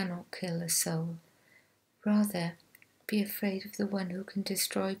 but cannot kill the soul. Rather, be afraid of the one who can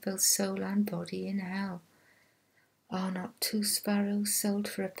destroy both soul and body in hell. Are not 2 sparrows sold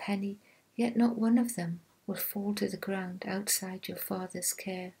for a penny, yet not one of them will fall to the ground outside your Father's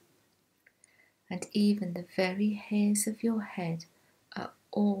care? And even the very hairs of your head are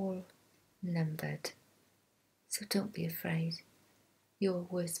all numbered. So don't be afraid. You are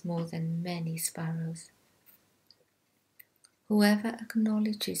worth more than many sparrows. Whoever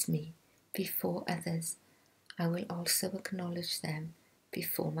acknowledges me before others, I will also acknowledge them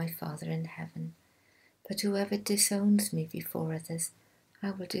before my Father in heaven. But whoever disowns me before others,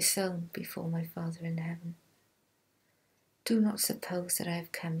 I will disown before my Father in heaven. Do not suppose that I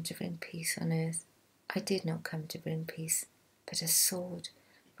have come to bring peace on earth. I did not come to bring peace, but a sword.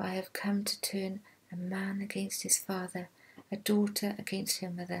 For I have come to turn a man against his father, a daughter against her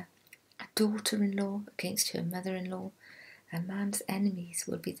mother, a daughter-in-law against her mother-in-law. A man's enemies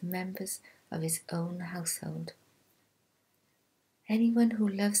will be the members of his own household. Anyone who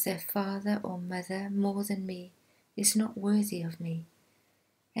loves their father or mother more than me is not worthy of me.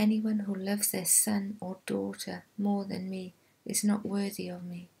 Anyone who loves their son or daughter more than me is not worthy of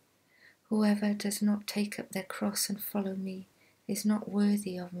me. Whoever does not take up their cross and follow me is not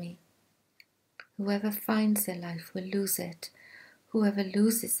worthy of me. Whoever finds their life will lose it. Whoever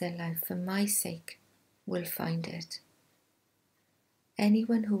loses their life for my sake will find it.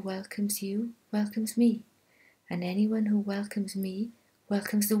 Anyone who welcomes you welcomes me, and anyone who welcomes me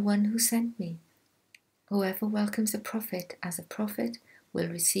welcomes the one who sent me. Whoever welcomes a prophet as a prophet will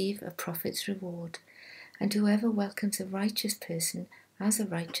receive a prophet's reward, and whoever welcomes a righteous person as a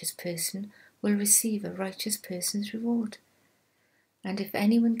righteous person will receive a righteous person's reward. And if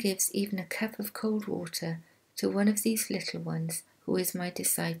anyone gives even a cup of cold water to one of these little ones who is my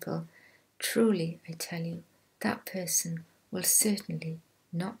disciple, truly I tell you, that person will certainly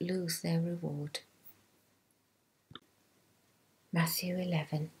not lose their reward. Matthew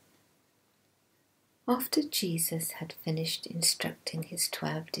 11. After Jesus had finished instructing his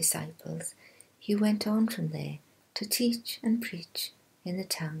 12 disciples, he went on from there to teach and preach in the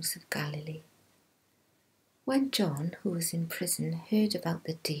towns of Galilee. When John, who was in prison, heard about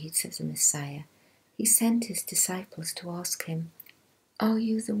the deeds of the Messiah, he sent his disciples to ask him, "Are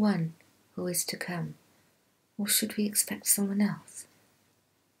you the one who is to come, or should we expect someone else?"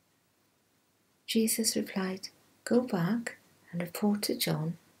 Jesus replied, "Go back and report to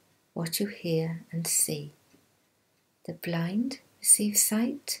John what you hear and see. The blind receive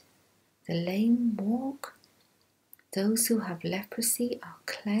sight, the lame walk, those who have leprosy are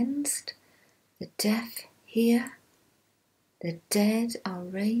cleansed, the deaf hear, the dead are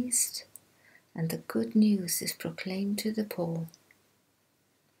raised, and the good news is proclaimed to the poor.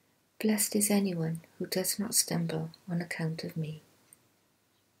 Blessed is anyone who does not stumble on account of me."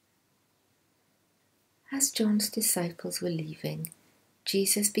 As John's disciples were leaving,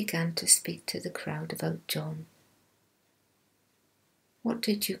 Jesus began to speak to the crowd about John. "What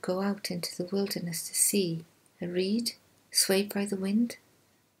did you go out into the wilderness to see? A reed swayed by the wind?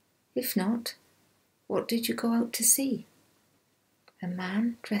 If not, what did you go out to see? A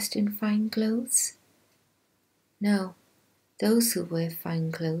man dressed in fine clothes? No, those who wear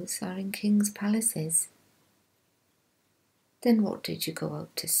fine clothes are in kings' palaces. Then what did you go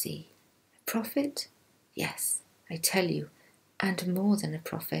out to see? A prophet? Yes, I tell you, and more than a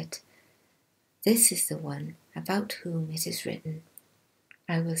prophet. This is the one about whom it is written,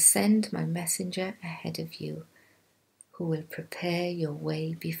 'I will send my messenger ahead of you, who will prepare your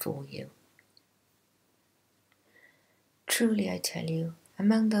way before you.' Truly I tell you,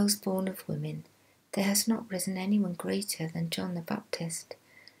 among those born of women, There has not risen anyone greater than John the Baptist,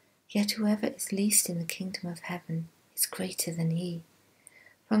 yet whoever is least in the kingdom of heaven is greater than he.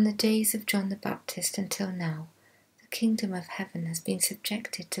 From the days of John the Baptist until now, the kingdom of heaven has been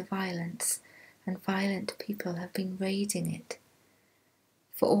subjected to violence, and violent people have been raiding it.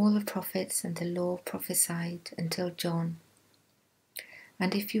 For all the prophets and the law prophesied until John.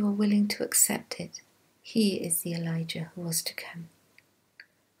 And if you are willing to accept it, he is the Elijah who was to come.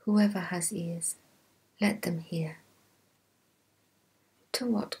 Whoever has ears, let them hear. To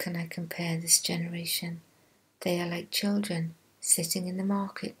what can I compare this generation? They are like children sitting in the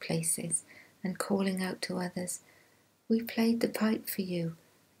marketplaces and calling out to others, "We played the pipe for you,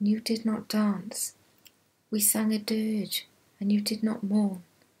 and you did not dance. We sang a dirge, and you did not mourn."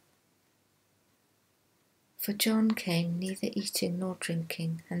 For John came neither eating nor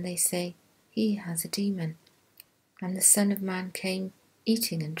drinking, and they say, "He has a demon." And the Son of Man came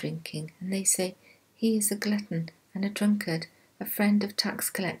eating and drinking, and they say, "He is a glutton and a drunkard, a friend of tax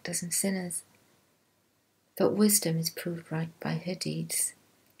collectors and sinners." But wisdom is proved right by her deeds.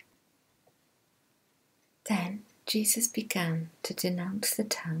 Then Jesus began to denounce the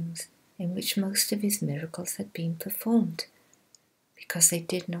towns in which most of his miracles had been performed, because they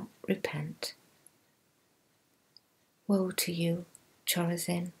did not repent. Woe to you,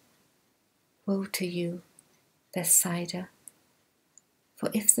 Chorazin! Woe to you, Bethsaida! For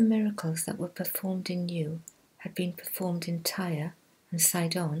if the miracles that were performed in you had been performed in Tyre and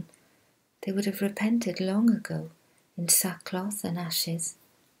Sidon, they would have repented long ago in sackcloth and ashes.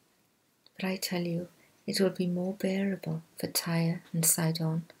 But I tell you, it will be more bearable for Tyre and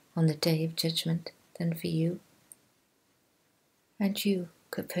Sidon on the day of judgment than for you. And you,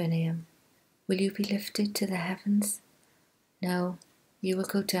 Capernaum, will you be lifted to the heavens? No, you will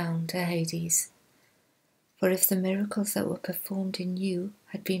go down to Hades. For if the miracles that were performed in you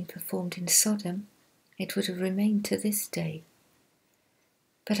had been performed in Sodom, it would have remained to this day.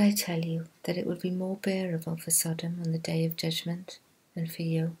 But I tell you that it will be more bearable for Sodom on the day of judgment than for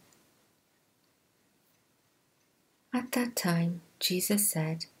you. At that time Jesus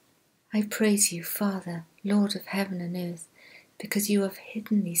said, "I praise you, Father, Lord of heaven and earth, because you have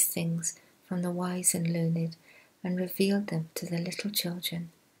hidden these things from the wise and learned and revealed them to the little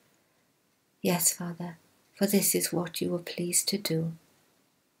children. Yes, Father, for this is what you were pleased to do.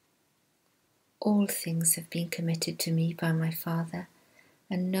 All things have been committed to me by my Father,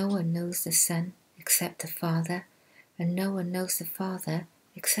 and no one knows the Son except the Father, and no one knows the Father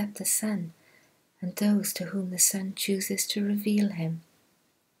except the Son, and those to whom the Son chooses to reveal him.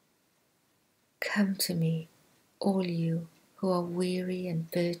 Come to me, all you who are weary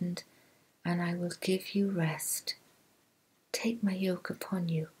and burdened, and I will give you rest. Take my yoke upon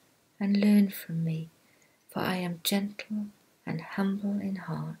you and learn from me, for I am gentle and humble in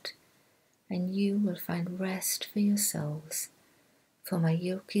heart, and you will find rest for your souls. For my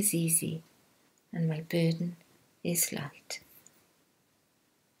yoke is easy and my burden is light."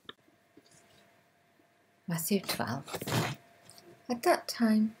 Matthew 12. At that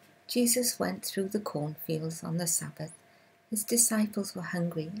time, Jesus went through the cornfields on the Sabbath. His disciples were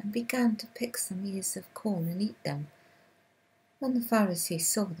hungry and began to pick some ears of corn and eat them. When the Pharisees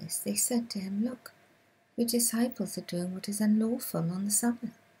saw this, they said to him, "Look, your disciples are doing what is unlawful on the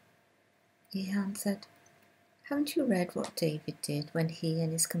Sabbath." He answered, "Haven't you read what David did when he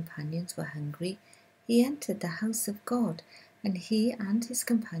and his companions were hungry? He entered the house of God, and he and his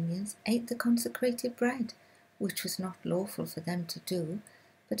companions ate the consecrated bread, which was not lawful for them to do,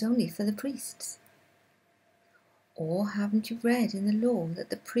 but only for the priests. Or haven't you read in the law that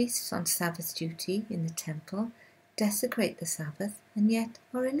the priests on Sabbath duty in the temple desecrate the Sabbath and yet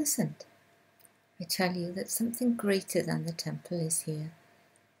are innocent? I tell you that something greater than the temple is here.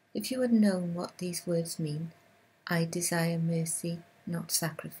 If you had known what these words mean, 'I desire mercy, not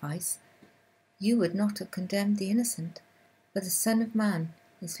sacrifice,' you would not have condemned the innocent, for the Son of Man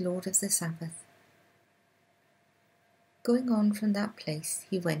is Lord of the Sabbath." Going on from that place,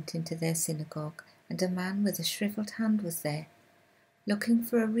 he went into their synagogue, and a man with a shriveled hand was there. Looking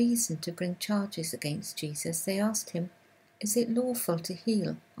for a reason to bring charges against Jesus, they asked him, "Is it lawful to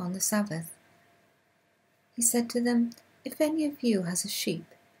heal on the Sabbath?" He said to them, "If any of you has a sheep,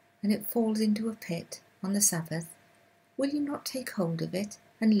 and it falls into a pit on the Sabbath, will you not take hold of it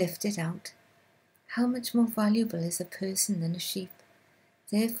and lift it out? How much more valuable is a person than a sheep?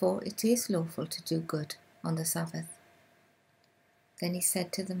 Therefore it is lawful to do good on the Sabbath." Then he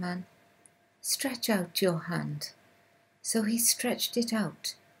said to the man, "Stretch out your hand." So he stretched it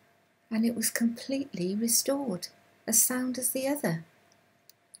out, and it was completely restored, as sound as the other.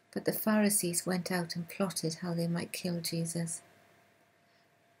 But the Pharisees went out and plotted how they might kill Jesus.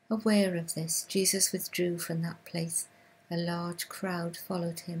 Aware of this, Jesus withdrew from that place. A large crowd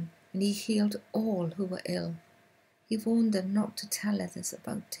followed him, and he healed all who were ill. He warned them not to tell others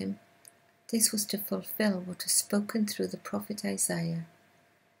about him. This was to fulfill what was spoken through the prophet Isaiah.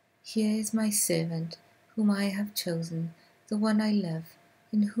 Here is my servant, whom I have chosen, the one I love,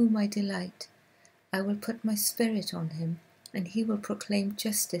 in whom I delight. I will put my spirit on him, and he will proclaim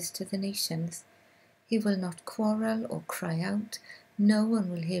justice to the nations. He will not quarrel or cry out. No one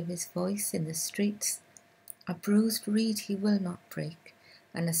will hear his voice in the streets. A bruised reed he will not break,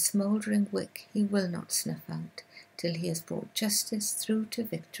 and a smouldering wick he will not snuff out, till he has brought justice through to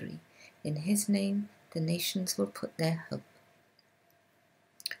victory. In his name the nations will put their hope.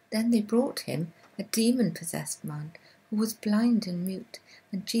 Then they brought him a demon-possessed man who was blind and mute,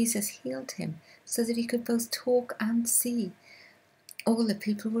 and Jesus healed him so that he could both talk and see. All the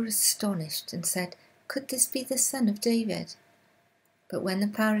people were astonished and said, "Could this be the son of David?" But when the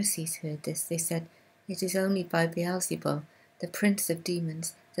Pharisees heard this, they said, "It is only by Beelzebul, the prince of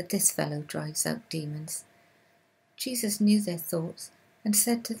demons, that this fellow drives out demons." Jesus knew their thoughts and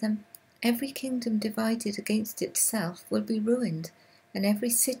said to them, "Every kingdom divided against itself will be ruined, and every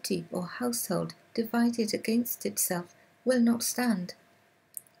city or household divided against itself will not stand.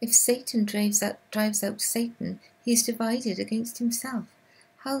 If Satan drives out Satan, he is divided against himself.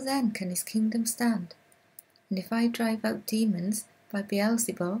 How then can his kingdom stand? And if I drive out demons by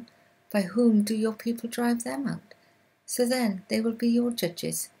Beelzebul, by whom do your people drive them out? So then they will be your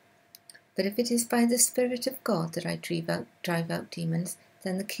judges. But if it is by the Spirit of God that I drive out demons,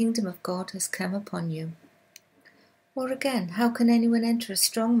 then the kingdom of God has come upon you. Or again, how can anyone enter a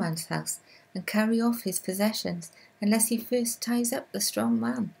strong man's house and carry off his possessions unless he first ties up the strong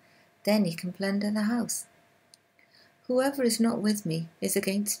man? Then he can plunder the house. Whoever is not with me is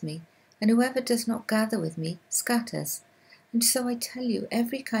against me, and whoever does not gather with me scatters. And so I tell you,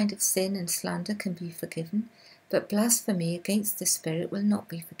 every kind of sin and slander can be forgiven, but blasphemy against the Spirit will not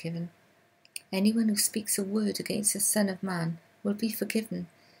be forgiven. Anyone who speaks a word against the Son of Man will be forgiven,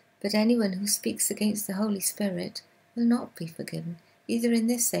 but anyone who speaks against the Holy Spirit will not be forgiven, either in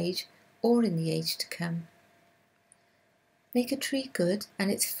this age or in the age to come. Make a tree good,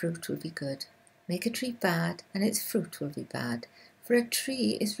 and its fruit will be good. Make a tree bad, and its fruit will be bad, for a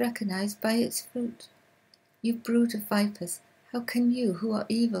tree is recognized by its fruit. You brood of vipers, how can you, who are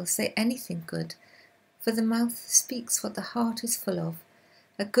evil, say anything good? For the mouth speaks what the heart is full of.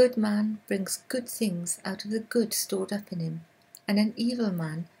 A good man brings good things out of the good stored up in him, and an evil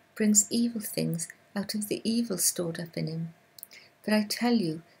man brings evil things out of the evil stored up in him. But I tell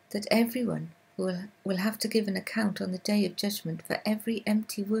you that everyone will have to give an account on the day of judgment for every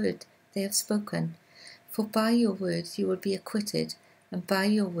empty word they have spoken. For by your words you will be acquitted, and by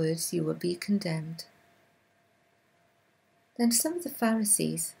your words you will be condemned. Then some of the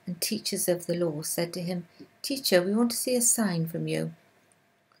Pharisees and teachers of the law said to him, "Teacher, we want to see a sign from you."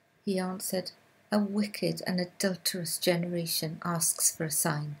 He answered, "A wicked and adulterous generation asks for a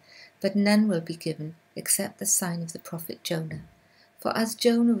sign, but none will be given except the sign of the prophet Jonah. For as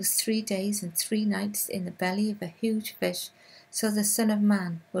Jonah was 3 days and 3 nights in the belly of a huge fish, so the Son of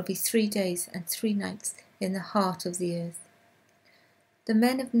Man will be 3 days and 3 nights in the heart of the earth. The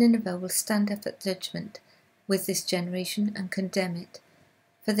men of Nineveh will stand up at judgment with this generation and condemn it,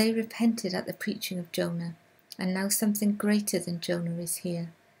 for they repented at the preaching of Jonah, and now something greater than Jonah is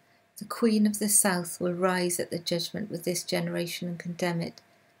here. The Queen of the South will rise at the judgment with this generation and condemn it,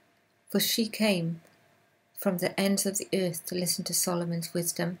 for she came from the ends of the earth to listen to Solomon's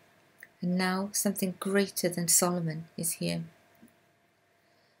wisdom, and now something greater than Solomon is here.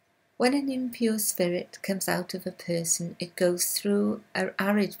 When an impure spirit comes out of a person, it goes through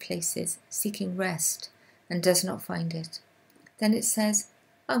arid places seeking rest and does not find it. Then it says,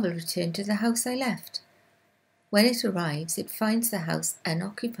 'I will return to the house I left.' When it arrives, it finds the house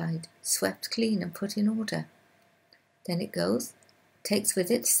unoccupied, swept clean and put in order. Then it goes, takes with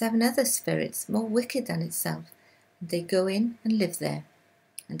it 7 other spirits more wicked than itself, and they go in and live there.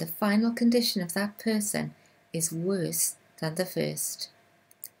 And the final condition of that person is worse than the first.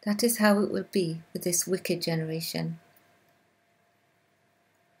 That is how it will be with this wicked generation."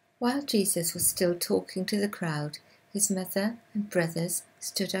 While Jesus was still talking to the crowd, his mother and brothers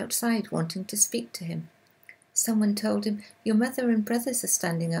stood outside wanting to speak to him. Someone told him, "Your mother and brothers are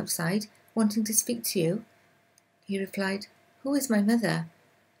standing outside wanting to speak to you." He replied, "Who is my mother,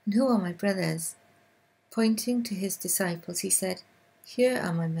 and who are my brothers?" Pointing to his disciples, he said, "Here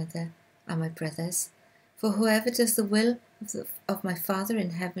are my mother and my brothers. For whoever does the will of my Father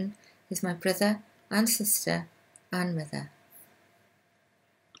in heaven is my brother and sister and mother."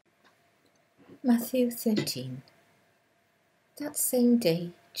 Matthew 13. That same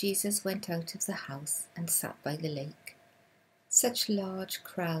day, Jesus went out of the house and sat by the lake. Such large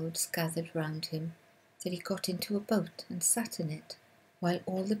crowds gathered round him that he got into a boat and sat in it, while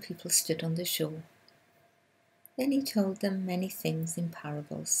all the people stood on the shore. Then he told them many things in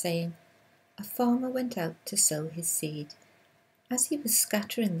parables, saying, "A farmer went out to sow his seed. As he was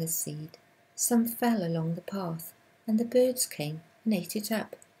scattering the seed, some fell along the path, and the birds came and ate it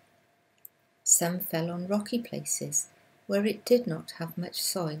up. Some fell on rocky places, where it did not have much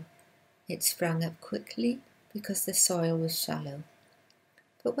soil. It sprang up quickly because the soil was shallow.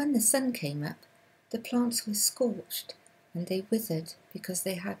 But when the sun came up, the plants were scorched, and they withered because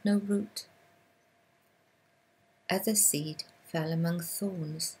they had no root. Other seed fell among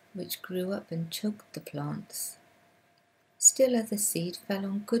thorns, which grew up and choked the plants. Still other seed fell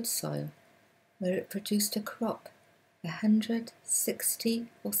on good soil, where it produced a crop 100, 60,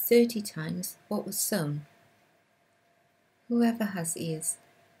 or 30 times what was sown. Whoever has ears,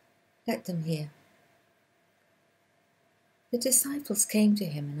 let them hear." The disciples came to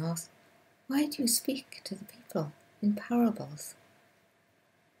him and asked, "Why do you speak to the people in parables?"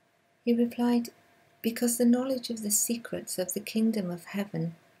 He replied, "Because the knowledge of the secrets of the kingdom of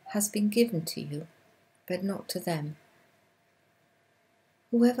heaven has been given to you, but not to them.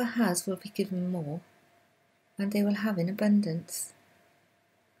 Whoever has will be given more, and they will have in abundance.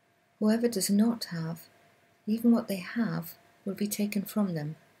 Whoever does not have, even what they have, will be taken from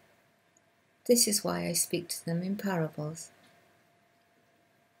them. This is why I speak to them in parables.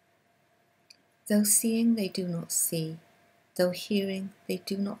 Though seeing they do not see, though hearing they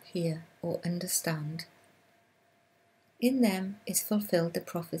do not hear or understand. In them is fulfilled the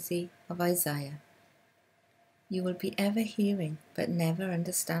prophecy of Isaiah. You will be ever hearing, but never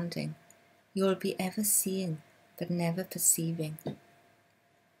understanding. You will be ever seeing, but never perceiving.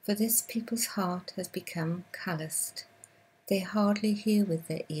 For this people's heart has become calloused. They hardly hear with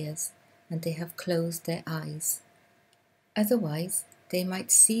their ears, and they have closed their eyes. Otherwise they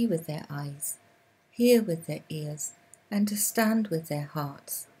might see with their eyes, hear with their ears, understand with their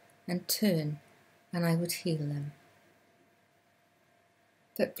hearts, and turn, and I would heal them.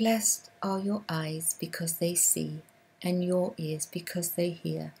 But blessed are your eyes because they see, and your ears because they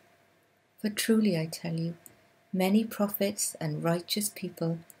hear. For truly I tell you, many prophets and righteous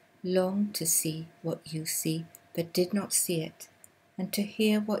people longed to see what you see, but did not see it, and to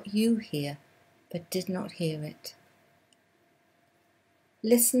hear what you hear, but did not hear it.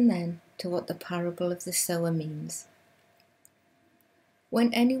 Listen then to what the parable of the sower means.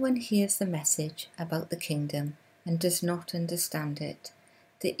 When anyone hears the message about the kingdom and does not understand it,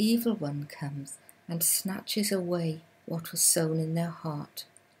 the evil one comes and snatches away what was sown in their heart.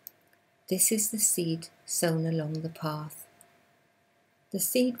 This is the seed sown along the path. The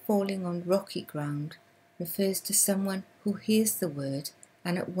seed falling on rocky ground refers to someone who hears the word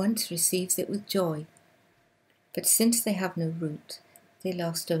and at once receives it with joy. But since they have no root, they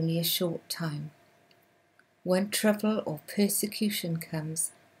last only a short time. When trouble or persecution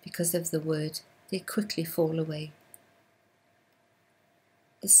comes because of the word, they quickly fall away.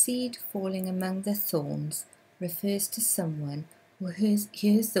 The seed falling among the thorns refers to someone who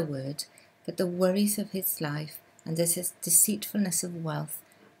hears the word, but the worries of his life and the deceitfulness of wealth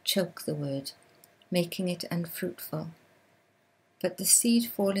choke the word, making it unfruitful. But the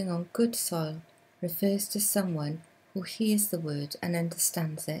seed falling on good soil refers to someone who hears the word and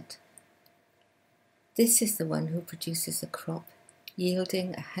understands it. This is the one who produces a crop,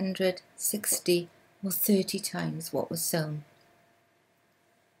 yielding 100, 60, or 30 times what was sown.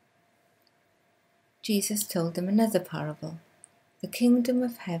 Jesus told them another parable. The kingdom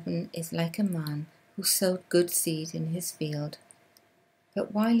of heaven is like a man who sowed good seed in his field.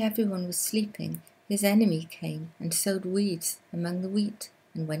 But while everyone was sleeping, his enemy came and sowed weeds among the wheat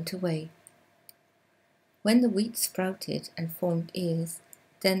and went away. When the wheat sprouted and formed ears,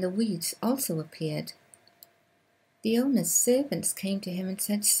 then the weeds also appeared. The owner's servants came to him and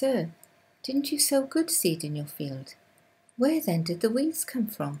said, "Sir, didn't you sow good seed in your field? Where then did the weeds come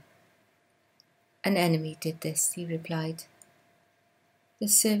from?" "An enemy did this," he replied. The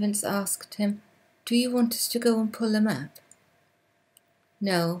servants asked him, "Do you want us to go and pull them up?"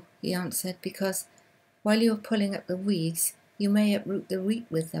 "No," he answered, "because while you are pulling up the weeds, you may uproot the wheat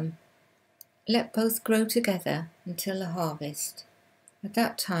with them. Let both grow together until the harvest. At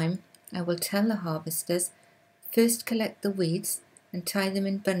that time I will tell the harvesters, first collect the weeds and tie them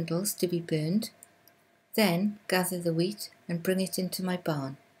in bundles to be burned, then gather the wheat and bring it into my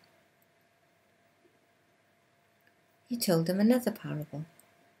barn." He told them another parable.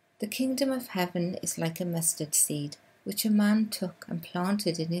 The kingdom of heaven is like a mustard seed, which a man took and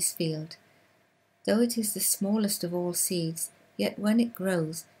planted in his field. Though it is the smallest of all seeds, yet when it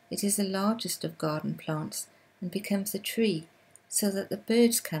grows, it is the largest of garden plants and becomes a tree, so that the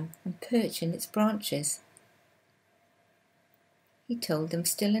birds come and perch in its branches. He told them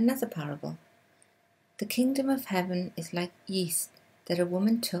still another parable. The kingdom of heaven is like yeast that a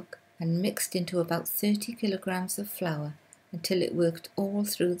woman took and mixed into about 30 kilograms of flour until it worked all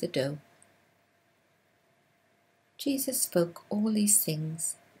through the dough. Jesus spoke all these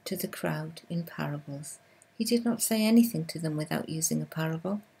things to the crowd in parables. He did not say anything to them without using a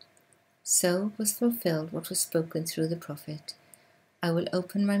parable. So was fulfilled what was spoken through the prophet. I will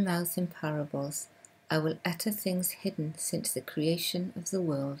open my mouth in parables. I will utter things hidden since the creation of the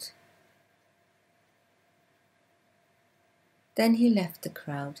world. Then he left the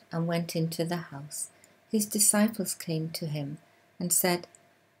crowd and went into the house. His disciples came to him and said,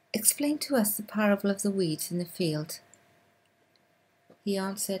 "Explain to us the parable of the weeds in the field." He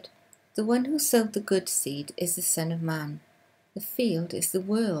answered, "The one who sowed the good seed is the Son of Man. The field is the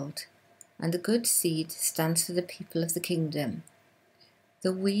world, and the good seed stands for the people of the kingdom.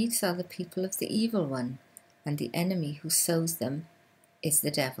 The weeds are the people of the evil one, and the enemy who sows them is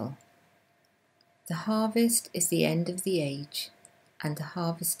the devil. The harvest is the end of the age, and the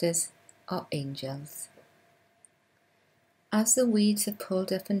harvesters are angels. As the weeds are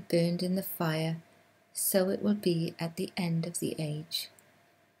pulled up and burned in the fire, so it will be at the end of the age.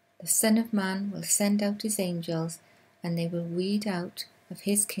 The Son of Man will send out his angels, and they will weed out of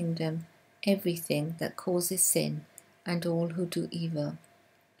his kingdom everything that causes sin and all who do evil.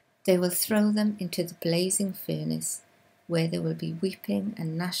 They will throw them into the blazing furnace, where there will be weeping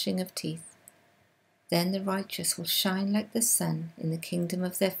and gnashing of teeth. Then the righteous will shine like the sun in the kingdom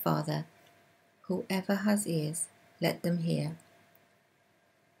of their Father. Whoever has ears, let them hear.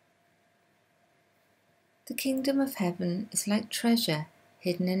 The kingdom of heaven is like treasure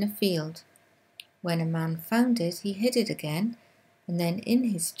hidden in a field. When a man found it, he hid it again, and then in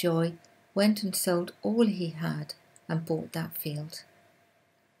his joy went and sold all he had and bought that field.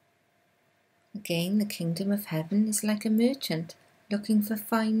 Again, the kingdom of heaven is like a merchant looking for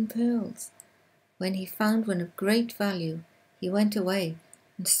fine pearls. When he found one of great value, he went away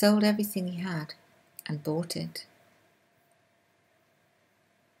and sold everything he had and bought it.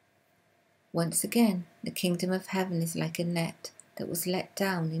 Once again, the kingdom of heaven is like a net that was let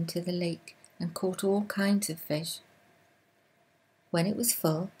down into the lake and caught all kinds of fish. When it was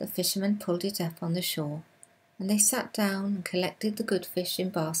full, the fishermen pulled it up on the shore, and they sat down and collected the good fish in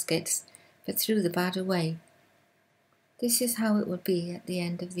baskets, but threw the bad away. This is how it will be at the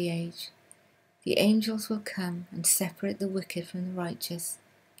end of the age. The angels will come and separate the wicked from the righteous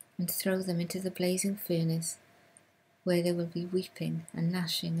and throw them into the blazing furnace, where there will be weeping and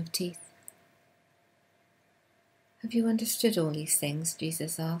gnashing of teeth. Have you understood all these things?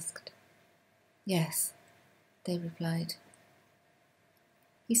 Jesus asked. Yes, they replied.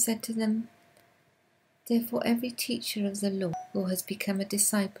 He said to them, Therefore every teacher of the law who has become a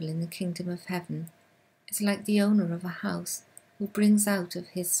disciple in the kingdom of heaven is like the owner of a house who brings out of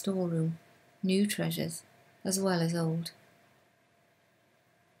his storeroom new treasures as well as old.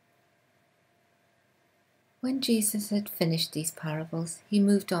 When Jesus had finished these parables, he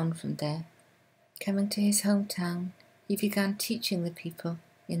moved on from there. Coming to his hometown, he began teaching the people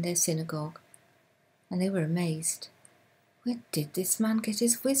in their synagogue, and they were amazed. Where did this man get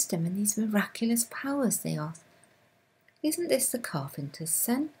his wisdom and these miraculous powers? They asked. Isn't this the carpenter's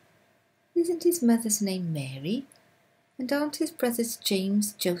son? Isn't his mother's name Mary? And aren't his brothers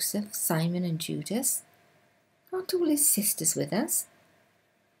James, Joseph, Simon and Judas? Aren't all his sisters with us?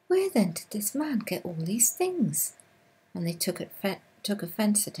 Where then did this man get all these things? And they took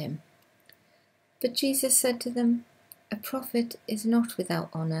offence at him. But Jesus said to them, A prophet is not without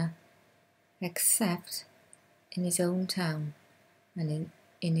honour, except in his own town and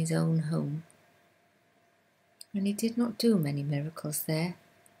in his own home. And he did not do many miracles there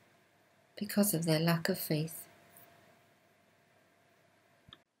because of their lack of faith.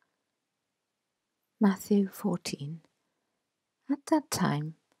 Matthew 14. At that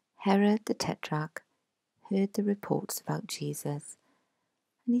time, Herod the Tetrarch heard the reports about Jesus,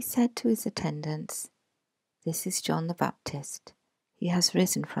 and he said to his attendants, This is John the Baptist. He has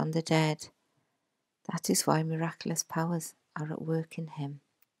risen from the dead. That is why miraculous powers are at work in him.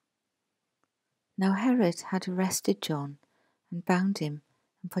 Now Herod had arrested John and bound him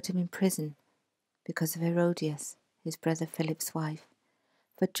and put him in prison because of Herodias, his brother Philip's wife.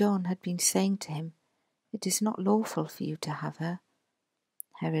 For John had been saying to him, It is not lawful for you to have her.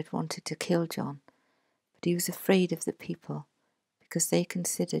 Herod wanted to kill John, but he was afraid of the people because they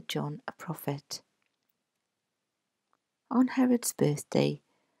considered John a prophet. On Herod's birthday,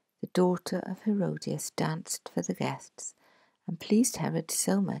 the daughter of Herodias danced for the guests, and pleased Herod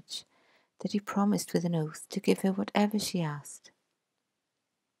so much that he promised with an oath to give her whatever she asked.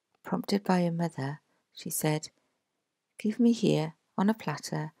 Prompted by her mother, she said, "Give me here, on a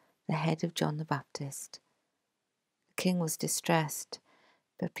platter, the head of John the Baptist." The king was distressed,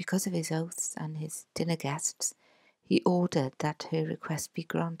 but because of his oaths and his dinner guests, he ordered that her request be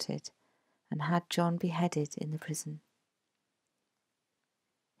granted, and had John beheaded in the prison.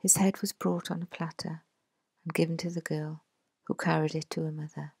 His head was brought on a platter and given to the girl, who carried it to her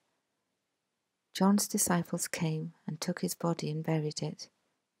mother. John's disciples came and took his body and buried it.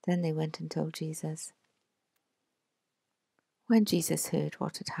 Then they went and told Jesus. When Jesus heard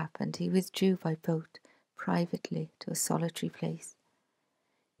what had happened, he withdrew by boat privately to a solitary place.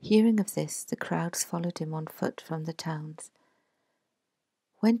 Hearing of this, the crowds followed him on foot from the towns.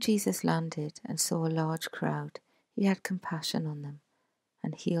 When Jesus landed and saw a large crowd, he had compassion on them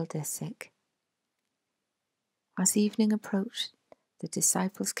and healed their sick. As evening approached, the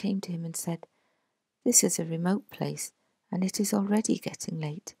disciples came to him and said, "This is a remote place, and it is already getting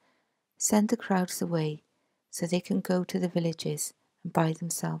late. Send the crowds away so they can go to the villages and buy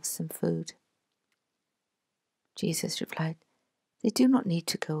themselves some food." Jesus replied, "They do not need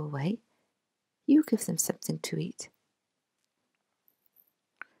to go away. You give them something to eat."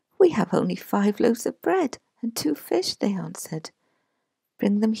 "We have only 5 loaves of bread and 2 fish," they answered.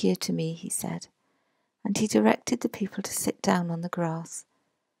 "Bring them here to me," he said, and he directed the people to sit down on the grass.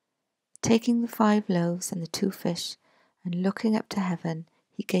 Taking the 5 loaves and the 2 fish, and looking up to heaven,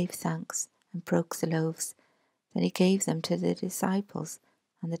 he gave thanks and broke the loaves. Then he gave them to the disciples,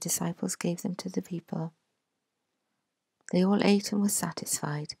 and the disciples gave them to the people. They all ate and were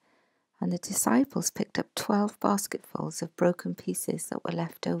satisfied, and the disciples picked up 12 basketfuls of broken pieces that were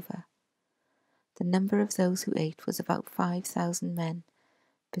left over. The number of those who ate was about 5,000 men,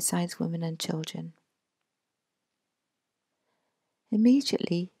 besides women and children.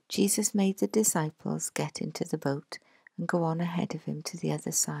 Immediately Jesus made the disciples get into the boat and go on ahead of him to the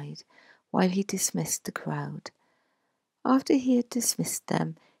other side, while he dismissed the crowd. After he had dismissed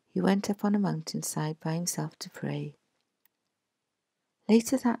them, he went up on a mountainside by himself to pray.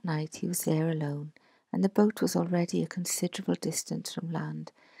 Later that night he was there alone, and the boat was already a considerable distance from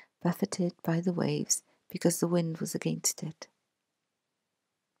land, buffeted by the waves because the wind was against it.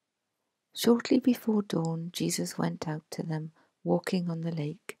 Shortly before dawn, Jesus went out to them, walking on the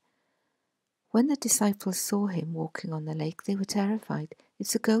lake. When the disciples saw him walking on the lake, they were terrified.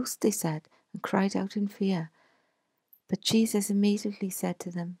 "It's a ghost," they said, and cried out in fear. But Jesus immediately said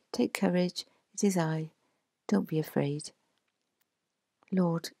to them, "Take courage, it is I. Don't be afraid."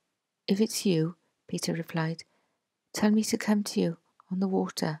 "Lord, if it's you," Peter replied, "tell me to come to you on the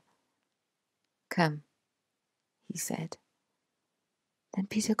water." "Come," he said. Then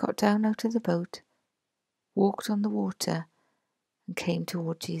Peter got down out of the boat, walked on the water, and came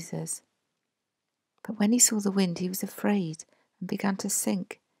toward Jesus. But when he saw the wind, he was afraid and began to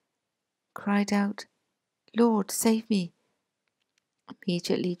sink. Cried out, "Lord, save me."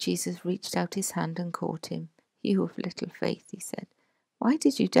 Immediately Jesus reached out his hand and caught him. "You of little faith," he said, "why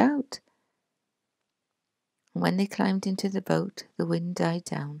did you doubt?" And when they climbed into the boat, the wind died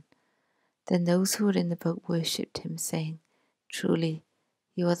down. Then those who were in the boat worshipped him, saying, "Truly,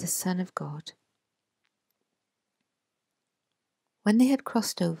 you are the Son of God." When they had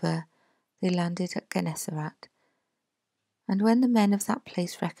crossed over, they landed at Gennesaret. And when the men of that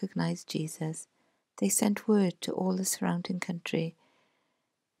place recognized Jesus, they sent word to all the surrounding country.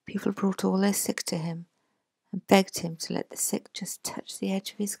 People brought all their sick to him and begged him to let the sick just touch the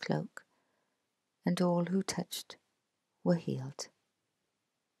edge of his cloak, and all who touched were healed.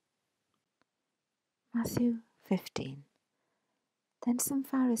 Matthew 15. Then some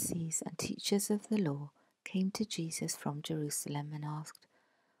Pharisees and teachers of the law came to Jesus from Jerusalem and asked,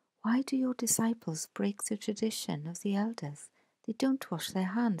 "Why do your disciples break the tradition of the elders? They don't wash their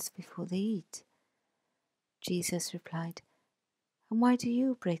hands before they eat." Jesus replied, "And why do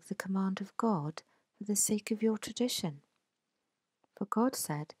you break the command of God for the sake of your tradition? For God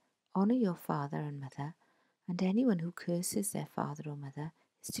said, 'Honor your father and mother,' and anyone who curses their father or mother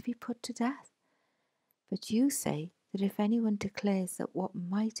is to be put to death. But you say that if anyone declares that what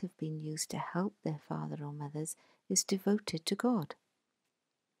might have been used to help their father or mothers is devoted to God,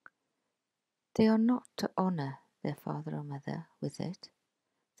 they are not to honor their father or mother with it.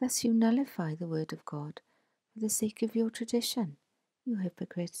 Thus you nullify the word of God for the sake of your tradition. You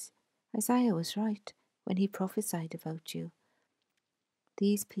hypocrites, Isaiah was right when he prophesied about you.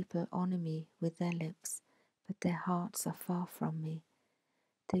 These people honor me with their lips, but their hearts are far from me.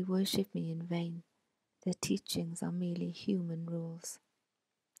 They worship me in vain. Their teachings are merely human rules."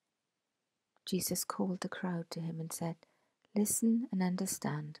 Jesus called the crowd to him and said, Listen and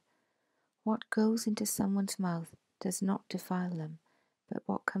understand. What goes into someone's mouth does not defile them, but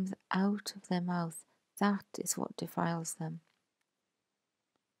what comes out of their mouth, that is what defiles them."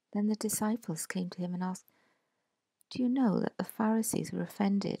 Then the disciples came to him and asked, "Do you know that the Pharisees were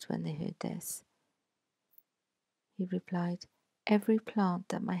offended when they heard this?" He replied, "Every plant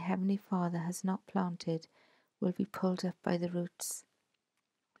that my heavenly Father has not planted will be pulled up by the roots.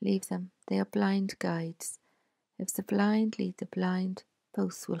 Leave them, they are blind guides. If the blind lead the blind,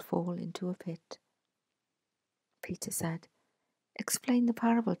 both will fall into a pit." Peter said, "Explain the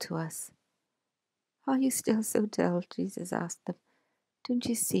parable to us." "Are you still so dull?" Jesus asked them. "Don't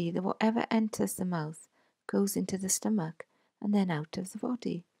you see that whatever enters the mouth goes into the stomach and then out of the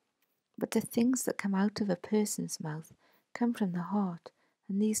body? But the things that come out of a person's mouth come from the heart,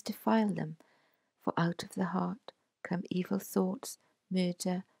 and these defile them. For out of the heart come evil thoughts,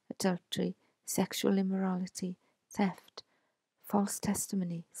 murder, adultery, sexual immorality, theft, false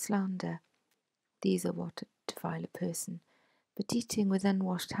testimony, slander. These are what defile a person, but eating with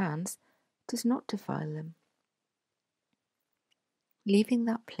unwashed hands does not defile them." Leaving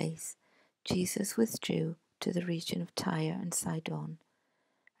that place, Jesus withdrew to the region of Tyre and Sidon.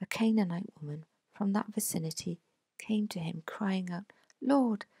 A Canaanite woman from that vicinity came to him, crying out,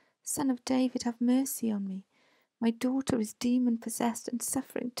 "Lord, Son of David, have mercy on me. My daughter is demon-possessed and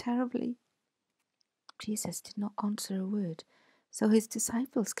suffering terribly." Jesus did not answer a word, so his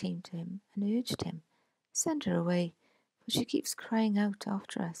disciples came to him and urged him, "Send her away, for she keeps crying out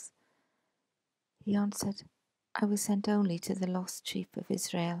after us." He answered, "I was sent only to the lost sheep of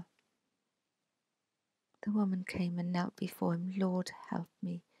Israel." The woman came and knelt before him. "Lord, help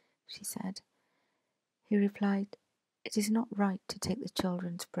me," she said. He replied, "It is not right to take the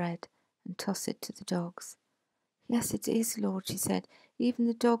children's bread and toss it to the dogs." "Yes, it is, Lord," she said. "Even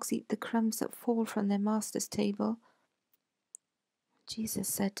the dogs eat the crumbs that fall from their master's table."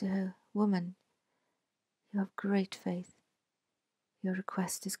 Jesus said to her, "Woman, you have great faith. Your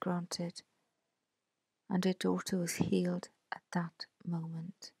request is granted." And her daughter was healed at that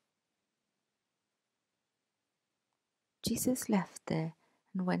moment. Jesus left there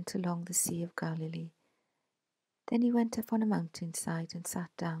and went along the Sea of Galilee. Then he went up on a mountainside and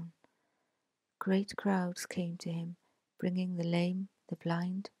sat down. Great crowds came to him, bringing the lame, the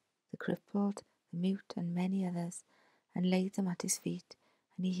blind, the crippled, the mute, and many others, and laid them at his feet,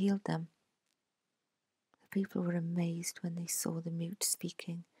 and he healed them. The people were amazed when they saw the mute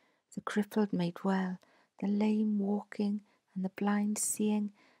speaking, the crippled made well, the lame walking, and the blind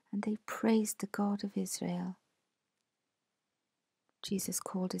seeing, and they praised the God of Israel. Jesus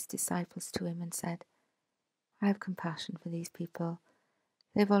called his disciples to him and said, "I have compassion for these people.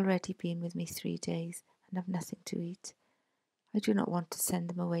 They have already been with me 3 days and have nothing to eat. I do not want to send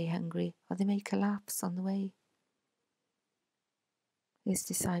them away hungry, or they may collapse on the way." His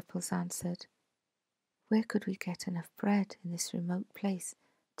disciples answered, "Where could we get enough bread in this remote place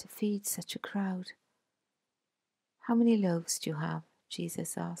to feed such a crowd?" "How many loaves do you have?"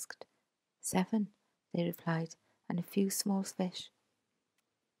 Jesus asked. "7," they replied, "and a few small fish."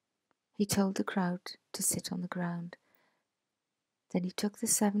 He told the crowd to sit on the ground. Then he took the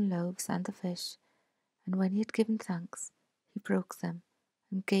 7 loaves and the fish, and when he had given thanks, he broke them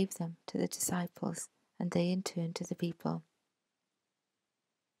and gave them to the disciples, and they in turn to the people.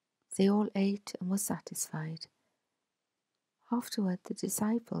 They all ate and were satisfied. Afterward, the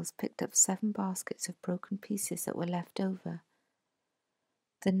disciples picked up 7 baskets of broken pieces that were left over.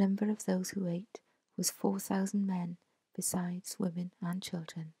 The number of those who ate was 4,000 men, besides women and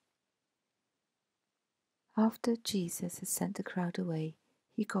children. After Jesus had sent the crowd away,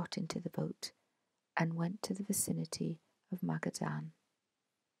 he got into the boat and went to the vicinity of Magadan.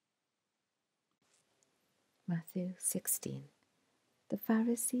 Matthew 16. The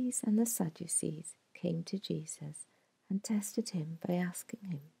Pharisees and the Sadducees came to Jesus and tested him by asking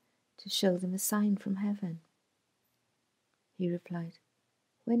him to show them a sign from heaven. He replied,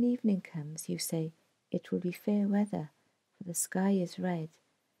 "When evening comes, you say, 'It will be fair weather, for the sky is red,'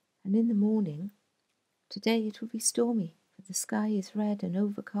 and in the morning, 'Today it will be stormy, for the sky is red and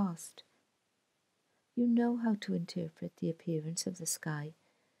overcast.' You know how to interpret the appearance of the sky,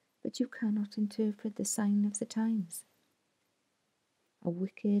 but you cannot interpret the sign of the times. A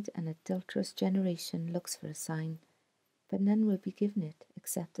wicked and adulterous generation looks for a sign, but none will be given it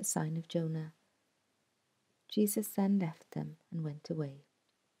except the sign of Jonah." Jesus then left them and went away.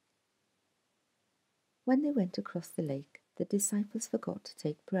 When they went across the lake, the disciples forgot to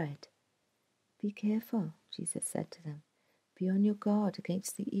take bread. "Be careful," Jesus said to them. "Be on your guard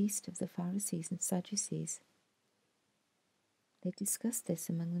against the yeast of the Pharisees and Sadducees." They discussed this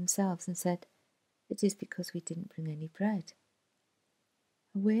among themselves and said, "It is because we didn't bring any bread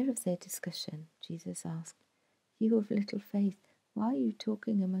Aware of their discussion, Jesus asked, "You of little faith, why are you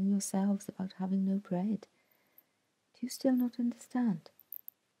talking among yourselves about having no bread? Do you still not understand?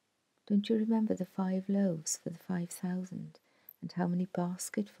 Don't you remember the 5 loaves for the 5,000 and how many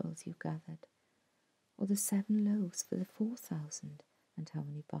basketfuls you gathered? Or the 7 loaves for the 4,000 and how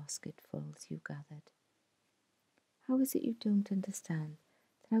many basketfuls you gathered? How is it you don't understand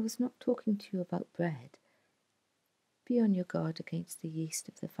that I was not talking to you about bread? Be on your guard against the yeast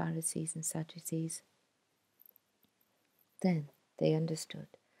of the Pharisees and Sadducees." Then they understood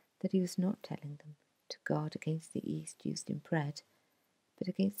that he was not telling them to guard against the yeast used in bread, but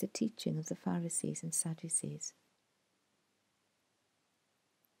against the teaching of the Pharisees and Sadducees.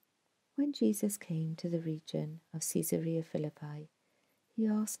 When Jesus came to the region of Caesarea Philippi, he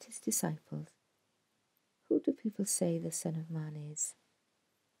asked his disciples, "Who do people say the Son of Man is?"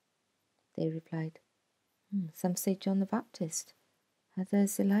 They replied, "Some say John the Baptist,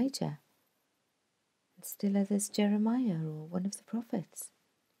 others Elijah, and still others Jeremiah or one of the prophets."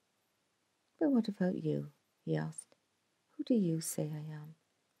 "But what about you?" he asked. "Who do you say I am?"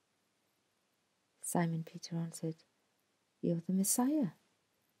 Simon Peter answered, "You're the Messiah,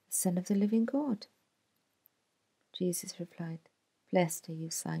 the Son of the living God." Jesus replied, "Blessed are you,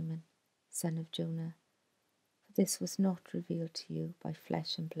 Simon, son of Jonah, for this was not revealed to you by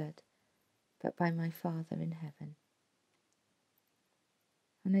flesh and blood, but by my Father in heaven.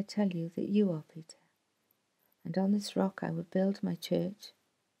 And I tell you that you are Peter, and on this rock I will build my church,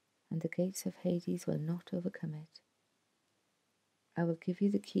 and the gates of Hades will not overcome it. I will give you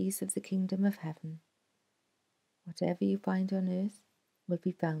the keys of the kingdom of heaven. Whatever you bind on earth will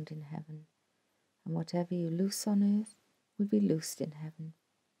be bound in heaven, and whatever you loose on earth will be loosed in heaven."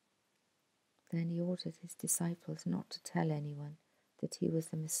 Then he ordered his disciples not to tell anyone that he was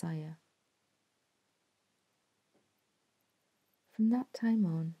the Messiah. From that time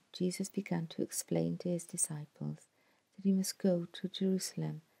on, Jesus began to explain to his disciples that he must go to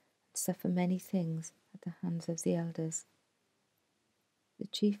Jerusalem and suffer many things at the hands of the elders, the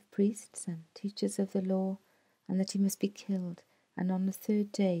chief priests and teachers of the law, and that he must be killed and on the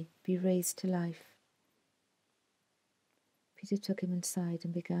 3rd day be raised to life. Peter took him inside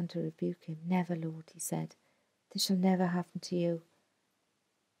and began to rebuke him. "Never, Lord," he said. "This shall never happen to you."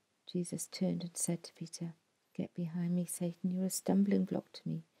 Jesus turned and said to Peter, "Get behind me, Satan, you're a stumbling block to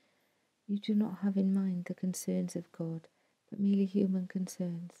me. You do not have in mind the concerns of God, but merely human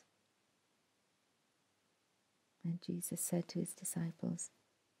concerns." Then Jesus said to his disciples,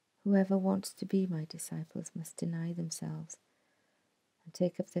 "Whoever wants to be my disciples must deny themselves and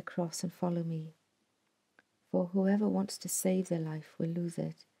take up their cross and follow me. For whoever wants to save their life will lose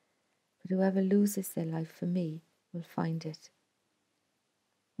it, but whoever loses their life for me will find it.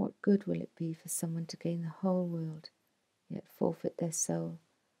 What good will it be for someone to gain the whole world, yet forfeit their soul?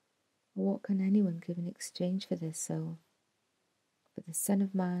 Or what can anyone give in exchange for their soul? But the Son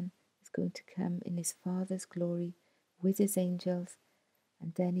of Man is going to come in his Father's glory with his angels,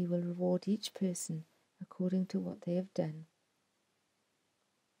 and then he will reward each person according to what they have done.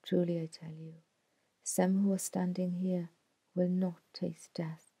 Truly I tell you, some who are standing here will not taste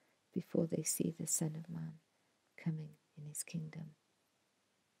death before they see the Son of Man coming in his kingdom."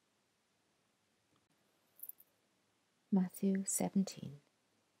 Matthew 17.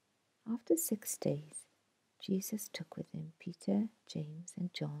 After 6 days, Jesus took with him Peter, James,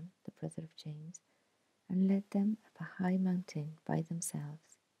 and John, the brother of James, and led them up a high mountain by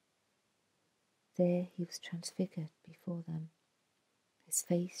themselves. There he was transfigured before them. His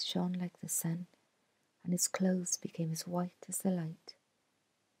face shone like the sun, and his clothes became as white as the light.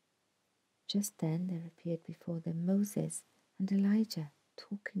 Just then there appeared before them Moses and Elijah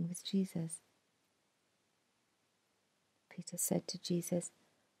talking with Jesus. Peter said to Jesus,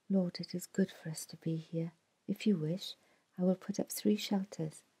 "Lord, it is good for us to be here. If you wish, I will put up 3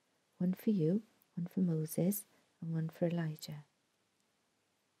 shelters, one for you, one for Moses, and one for Elijah."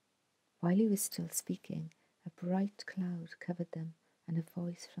 While he was still speaking, a bright cloud covered them, and a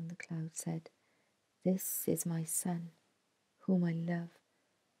voice from the cloud said, "This is my Son, whom I love.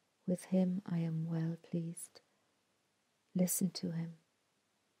 With him I am well pleased. Listen to him."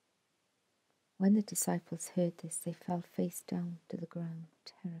 When the disciples heard this, they fell face down to the ground,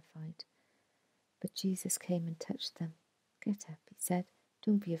 terrified. But Jesus came and touched them. "Get up," he said.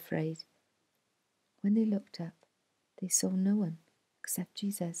 "Don't be afraid." When they looked up, they saw no one except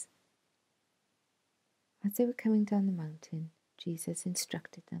Jesus. As they were coming down the mountain, Jesus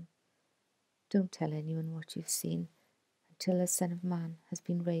instructed them, "Don't tell anyone what you've seen until the Son of Man has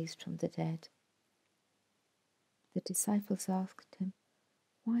been raised from the dead." The disciples asked him,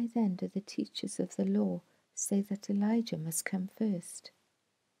 "Why then do the teachers of the law say that Elijah must come first?"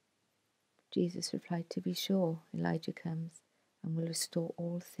 Jesus replied, "To be sure, Elijah comes and will restore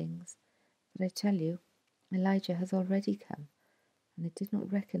all things. But I tell you, Elijah has already come, and they did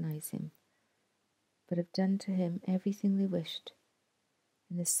not recognize him, but have done to him everything they wished.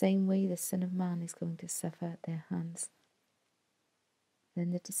 In the same way the Son of Man is going to suffer at their hands."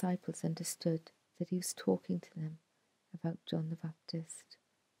 Then the disciples understood that he was talking to them about John the Baptist.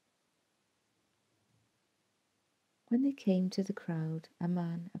 When they came to the crowd, a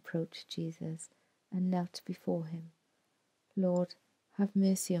man approached Jesus and knelt before him. "Lord, have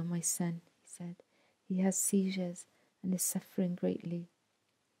mercy on my son," he said. "He has seizures and is suffering greatly.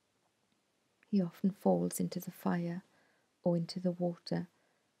 He often falls into the fire or into the water.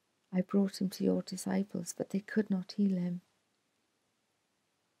 I brought him to your disciples, but they could not heal him."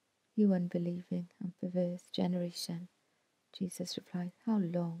 "You unbelieving and perverse generation," Jesus replied, "how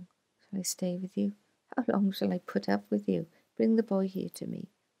long shall I stay with you? How long shall I put up with you? Bring the boy here to me."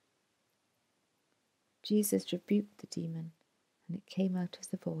 Jesus rebuked the demon, and it came out of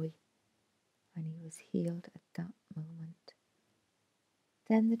the boy, and he was healed at that moment.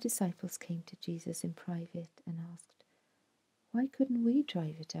 Then the disciples came to Jesus in private and asked, "Why couldn't we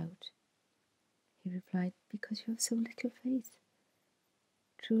drive it out?" He replied, "Because you have so little faith.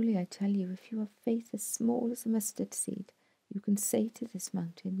 Truly I tell you, if you have faith as small as a mustard seed, you can say to this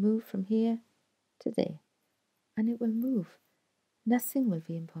mountain, 'Move from here to there,' and it will move. Nothing will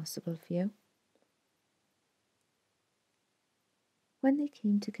be impossible for you." When they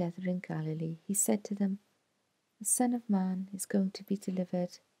came together in Galilee, he said to them, "The Son of Man is going to be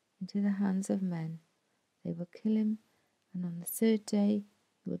delivered into the hands of men. They will kill him, and on the third day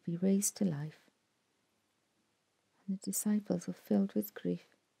he will be raised to life." And the disciples were filled with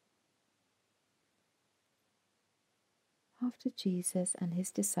grief. After Jesus and his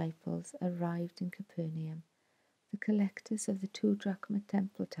disciples arrived in Capernaum, the collectors of the 2 drachma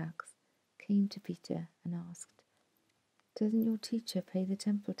temple tax came to Peter and asked, "Doesn't your teacher pay the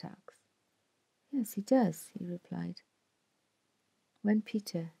temple tax?" "Yes, he does," he replied. When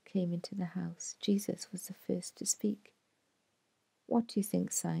Peter came into the house, Jesus was the first to speak. "What do you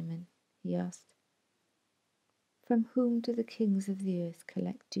think, Simon?" he asked. "From whom do the kings of the earth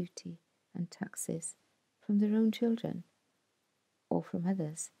collect duty and taxes? From their own children, or from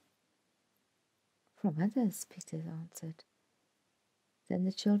others?" "From others," Peter answered. "Then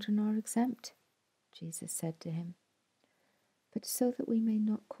the children are exempt," Jesus said to him. "But so that we may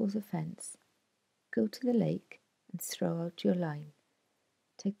not cause offence, go to the lake and throw out your line.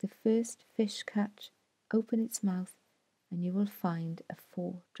 Take the first fish catch, open its mouth, and you will find a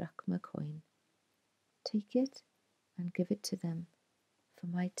 4 drachma coin. Take it and give it to them for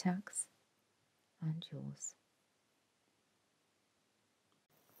my tax and yours."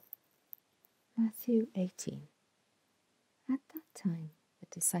 Matthew 18. At that time the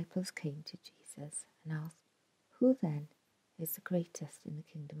disciples came to Jesus and asked, "Who then is the greatest in the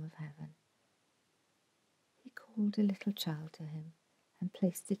kingdom of heaven?" He called a little child to him and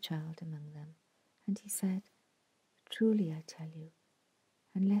placed the child among them. And he said, "Truly I tell you,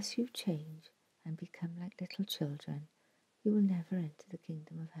 unless you change and become like little children, you will never enter the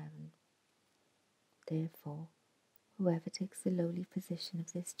kingdom of heaven. Therefore, whoever takes the lowly position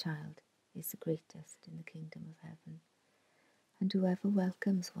of this child is the greatest in the kingdom of heaven. And whoever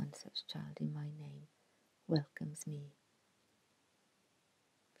welcomes one such child in my name welcomes me.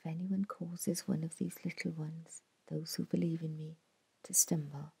 If anyone causes one of these little ones, those who believe in me, to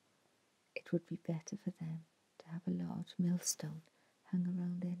stumble, it would be better for them to have a large millstone hung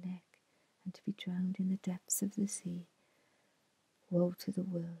around their neck and to be drowned in the depths of the sea. Woe to the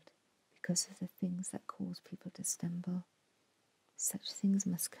world because of the things that cause people to stumble. Such things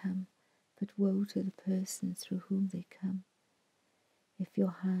must come, but woe to the person through whom they come. If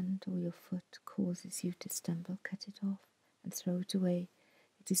your hand or your foot causes you to stumble, cut it off and throw it away.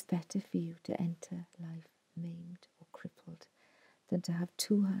 It is better for you to enter life maimed or crippled than to have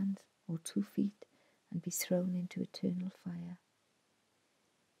 2 hands or 2 feet and be thrown into eternal fire.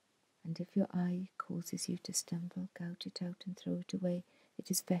 And if your eye causes you to stumble, gouge it out and throw it away.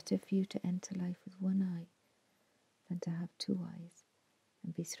 It is better for you to enter life with 1 eye than to have 2 eyes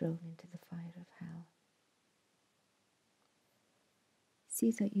and be thrown into the fire of hell.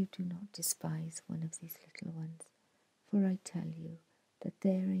 See that you do not despise one of these little ones, for I tell you that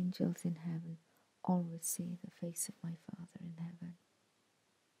their angels in heaven always see the face of my Father in heaven.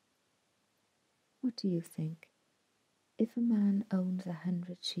 What do you think? If a man owns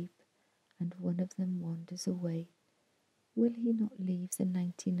 100 sheep and one of them wanders away, will he not leave the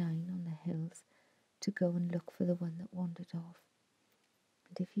 99 on the hills to go and look for the one that wandered off?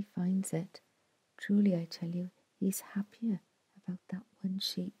 And if he finds it, truly I tell you, he is happier about that one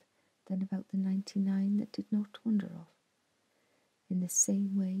sheep than about the 99 that did not wander off. In the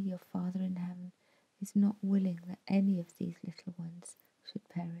same way, your Father in heaven is not willing that any of these little ones should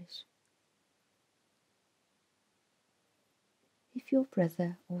perish. If your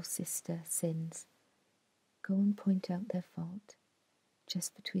brother or sister sins, go and point out their fault,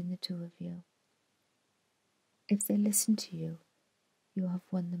 just between the two of you. If they listen to you, you have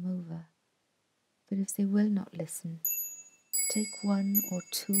won them over. But if they will not listen, take 1 or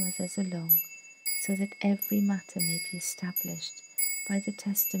 2 others along, so that every matter may be established by the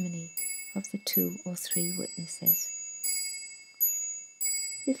testimony of the 2 or 3 witnesses.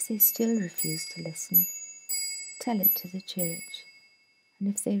 If they still refuse to listen, tell it to the church. And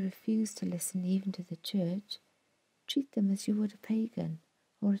if they refuse to listen even to the church, treat them as you would a pagan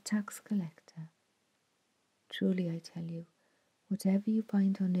or a tax collector. Truly I tell you, whatever you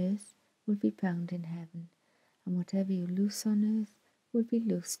bind on earth will be bound in heaven, and whatever you loose on earth will be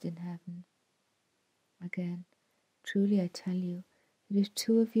loosed in heaven. Again, truly I tell you, that if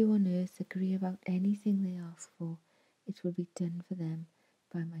 2 of you on earth agree about anything they ask for, it will be done for them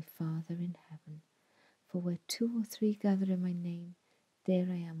by my Father in heaven. For where 2 or 3 gather in my name, there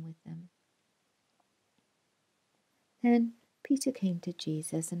I am with them. Then Peter came to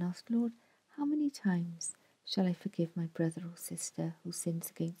Jesus and asked, Lord, how many times shall I forgive my brother or sister who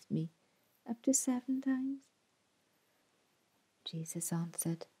sins against me? Up to 7 times? Jesus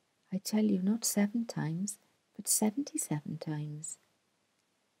answered, I tell you, not 7 times, but 77 times.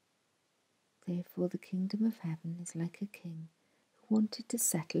 Therefore the kingdom of heaven is like a king who wanted to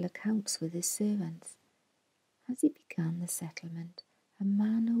settle accounts with his servants. As he began the settlement, a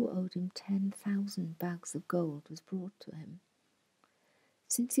man who owed him 10,000 bags of gold was brought to him.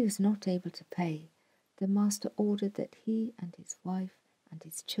 Since he was not able to pay, the master ordered that he and his wife and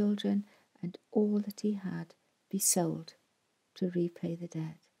his children and all that he had be sold to repay the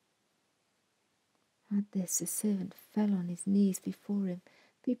debt. At this, the servant fell on his knees before him.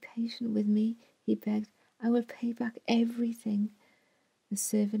 Be patient with me, he begged. I will pay back everything. The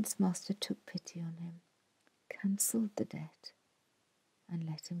servant's master took pity on him, cancelled the debt, and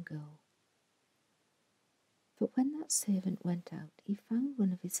let him go. But when that servant went out, he found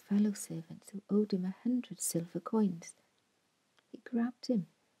one of his fellow servants who owed him 100 silver coins. He grabbed him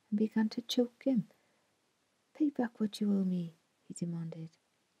and began to choke him. Pay back what you owe me, he demanded.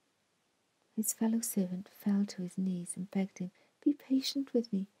 His fellow servant fell to his knees and begged him, Be patient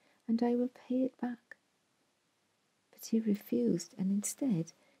with me, and I will pay it back. But he refused, and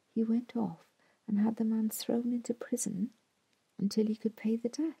instead he went off and had the man thrown into prison until he could pay the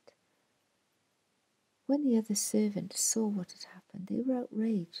debt. When the other servants saw what had happened, they were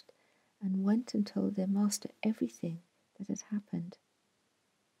outraged and went and told their master everything that had happened.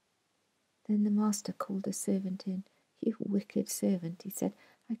 Then the master called the servant in. You wicked servant, he said,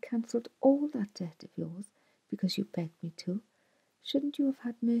 I cancelled all that debt of yours because you begged me to. Shouldn't you have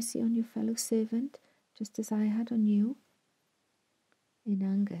had mercy on your fellow servant, just as I had on you? In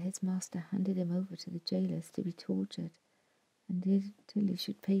anger, his master handed him over to the jailers to be tortured, and did till he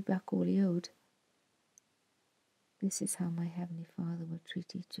should pay back all he owed. This is how my heavenly Father will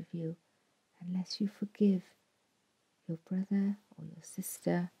treat each of you, unless you forgive your brother or your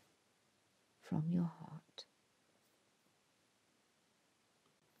sister from your heart.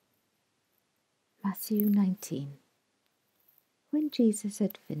 Matthew 19. When Jesus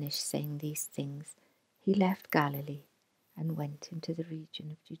had finished saying these things, he left Galilee and went into the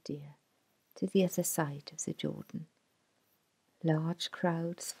region of Judea, to the other side of the Jordan. Large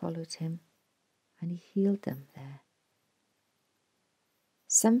crowds followed him, and he healed them there.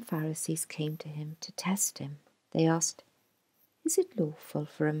 Some Pharisees came to him to test him. They asked, Is it lawful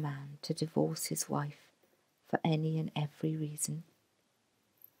for a man to divorce his wife for any and every reason?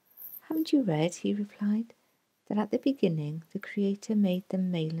 Haven't you read, he replied, that at the beginning the Creator made them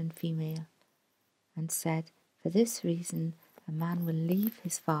male and female, and said, For this reason a man will leave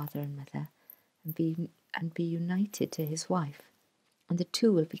his father and mother and be united to his wife, and the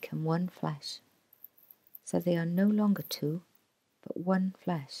 2 will become one flesh. So they are no longer 2, but one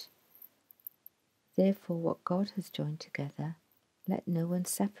flesh. Therefore what God has joined together, let no one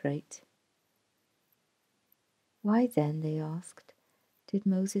separate. Why then, they asked, did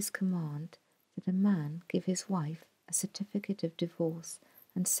Moses command that a man give his wife a certificate of divorce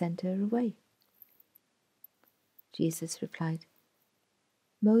and send her away? Jesus replied,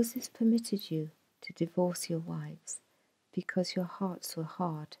 Moses permitted you to divorce your wives because your hearts were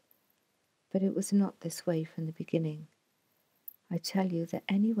hard, but it was not this way from the beginning. I tell you that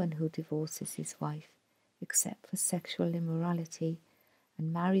anyone who divorces his wife, except for sexual immorality,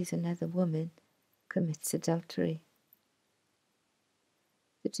 and marries another woman, commits adultery.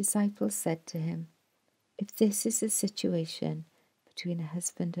 The disciples said to him, "If this is the situation between a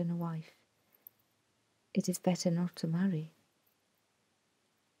husband and a wife, it is better not to marry."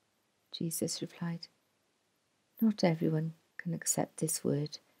 Jesus replied, "Not everyone can accept this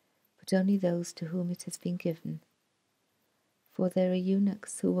word, but only those to whom it has been given. For there are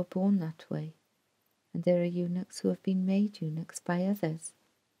eunuchs who were born that way, and there are eunuchs who have been made eunuchs by others,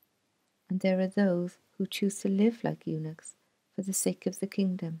 and there are those who choose to live like eunuchs for the sake of the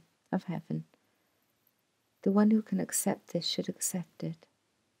kingdom of heaven. The one who can accept this should accept it."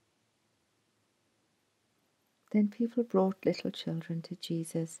 Then people brought little children to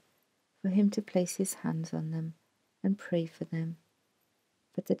Jesus for him to place his hands on them and pray for them.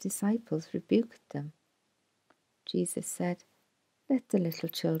 But the disciples rebuked them. Jesus said, "Let the little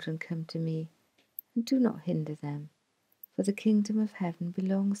children come to me, and do not hinder them, for the kingdom of heaven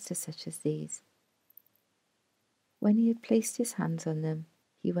belongs to such as these." When he had placed his hands on them,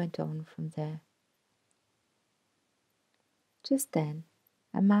 he went on from there. Just then,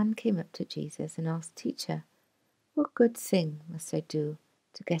 a man came up to Jesus and asked, "Teacher, what good thing must I do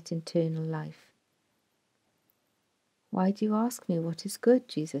to get eternal life?" "Why do you ask me what is good?"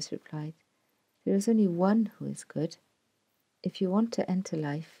 Jesus replied. "There is only one who is good. If you want to enter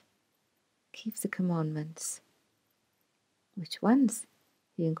life, keep the commandments." "Which ones?"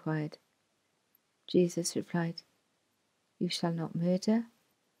 he inquired. Jesus replied, "You shall not murder,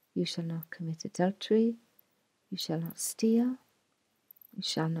 you shall not commit adultery, you shall not steal, you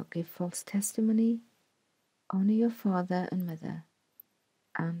shall not give false testimony, honor your father and mother,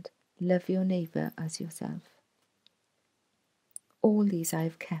 and love your neighbor as yourself." "All these I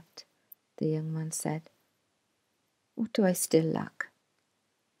have kept," the young man said. "What do I still lack?"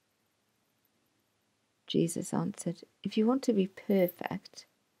 Jesus answered, "If you want to be perfect,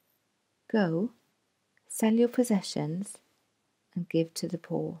 go, sell your possessions and give to the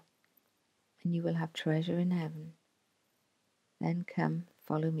poor, and you will have treasure in heaven. Then come,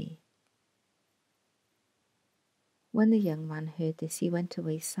 follow me." When the young man heard this, he went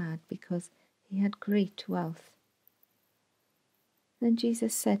away sad because he had great wealth. Then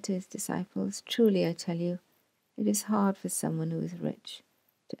Jesus said to his disciples, "Truly I tell you, it is hard for someone who is rich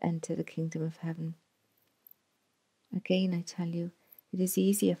to enter the kingdom of heaven. Again I tell you, it is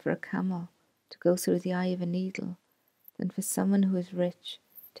easier for a camel to go through the eye of a needle than for someone who is rich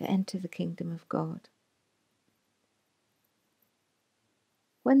to enter the kingdom of God."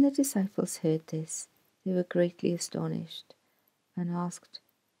 When the disciples heard this, they were greatly astonished and asked,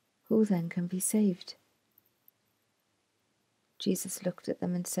 "Who then can be saved?" Jesus looked at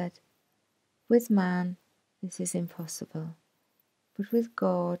them and said, "With man this is impossible, but with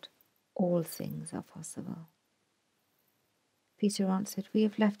God all things are possible." Peter answered, "We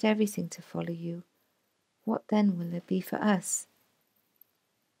have left everything to follow you. What then will there be for us?"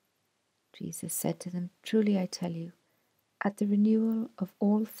 Jesus said to them, "Truly I tell you, at the renewal of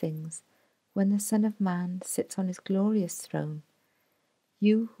all things, when the Son of Man sits on his glorious throne,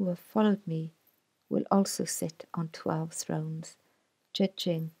 you who have followed me will also sit on 12 thrones,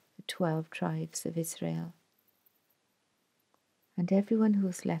 judging the 12 tribes of Israel. And everyone who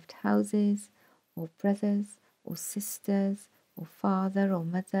has left houses, or brothers, or sisters, or father, or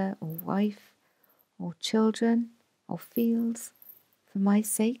mother, or wife, or children, or fields, for my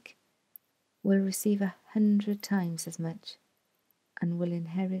sake, will receive 100 times as much, and will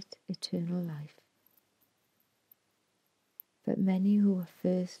inherit eternal life. But many who are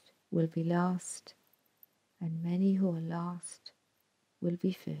first will be last, and many who are last will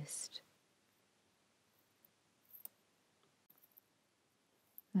be first."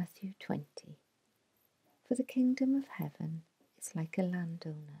 Matthew 20. For the kingdom of heaven is like a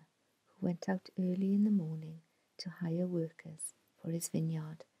landowner who went out early in the morning to hire workers for his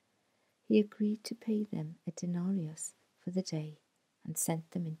vineyard. He agreed to pay them a denarius for the day and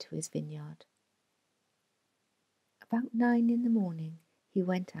sent them into his vineyard. About 9 in the morning he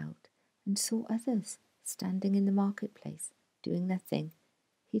went out and saw others standing in the marketplace doing nothing.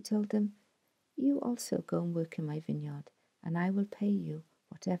 He told them, "You also go and work in my vineyard, and I will pay you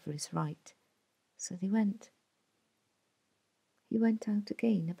whatever is right." So they went. He went out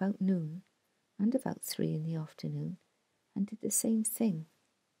again about noon and about 3 in the afternoon and did the same thing.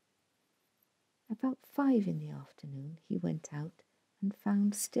 About 5 in the afternoon he went out and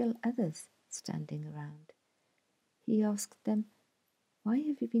found still others standing around. He asked them, "Why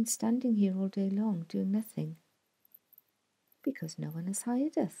have you been standing here all day long doing nothing?" "Because no one has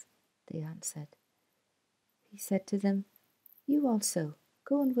hired us," they answered. He said to them, "You also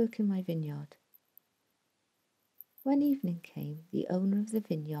go and work in my vineyard." When evening came, the owner of the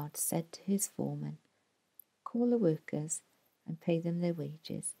vineyard said to his foreman, "Call the workers and pay them their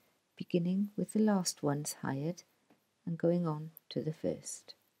wages, beginning with the last ones hired and going on to the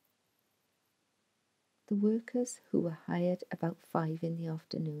first. The workers who were hired about 5 in the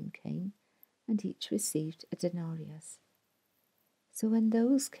afternoon came, and each received a denarius. So when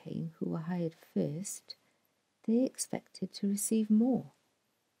those came who were hired first, they expected to receive more,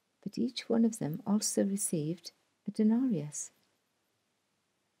 but each one of them also received a denarius.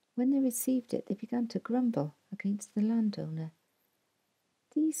 When they received it, they began to grumble against the landowner.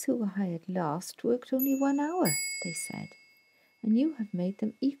 "These who were hired last worked only 1 hour," they said, "and you have made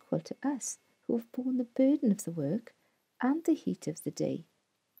them equal to us, who have borne the burden of the work and the heat of the day."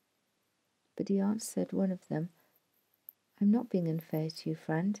 But he answered one of them, "I'm not being unfair to you,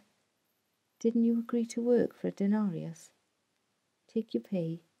 friend. Didn't you agree to work for a denarius? Take your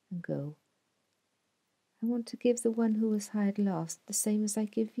pay and go. I want to give the one who was hired last the same as I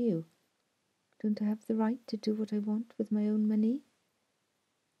give you. Don't I have the right to do what I want with my own money?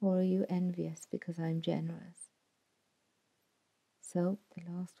 Or are you envious because I am generous?" So the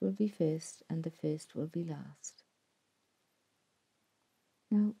last will be first, and the first will be last.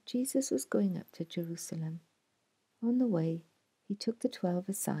 Now Jesus was going up to Jerusalem. On the way, he took the 12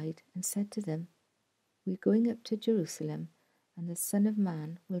 aside and said to them, "We're going up to Jerusalem, and the Son of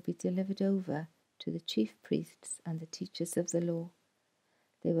Man will be delivered over to the chief priests and the teachers of the law.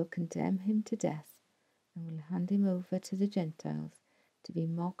 They will condemn him to death and will hand him over to the Gentiles to be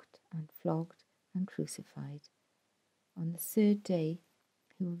mocked and flogged and crucified. On the 3rd day,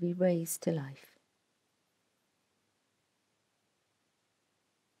 he will be raised to life."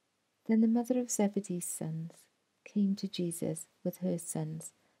 Then the mother of Zebedee's sons came to Jesus with her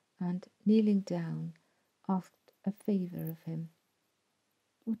sons, and, kneeling down, asked a favour of him.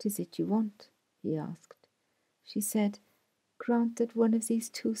 "What is it you want?" he asked. She said, "Grant that one of these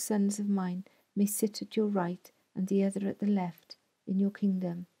 2 sons of mine may sit at your right and the other at the left in your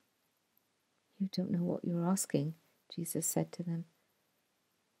kingdom." "You don't know what you're asking," Jesus said to them.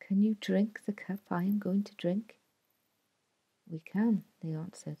 "Can you drink the cup I am going to drink?" "We can," they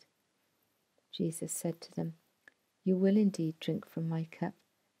answered. Jesus said to them, "You will indeed drink from my cup,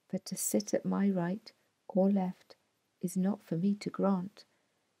 but to sit at my right or left is not for me to grant.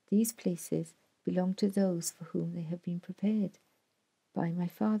 These places belong to those for whom they have been prepared by my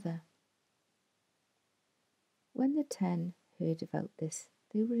Father." When the 10 heard about this,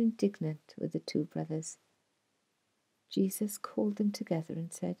 they were indignant with the 2 brothers. Jesus called them together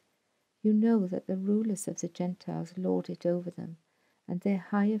and said, "You know that the rulers of the Gentiles lord it over them, and their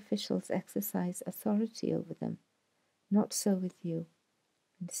high officials exercise authority over them. Not so with you.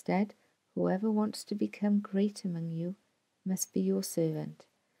 Instead, whoever wants to become great among you must be your servant,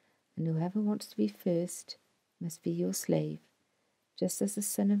 and whoever wants to be first must be your slave, just as the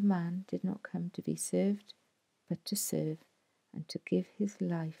Son of Man did not come to be served, but to serve, and to give his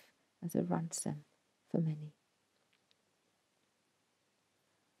life as a ransom for many."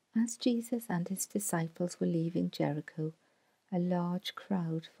 As Jesus and his disciples were leaving Jericho, a large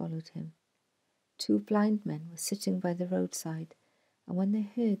crowd followed him. 2 blind men were sitting by the roadside, and when they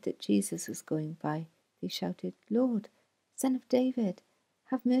heard that Jesus was going by, they shouted, "Lord, Son of David,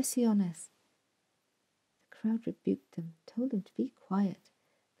 have mercy on us." The crowd rebuked them, told them to be quiet,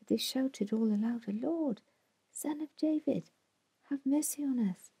 but they shouted all the louder, "Lord, Son of David, have mercy on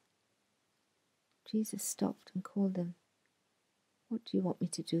us." Jesus stopped and called them. "What do you want me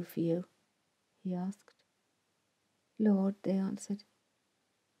to do for you?" he asked. "Lord," they answered,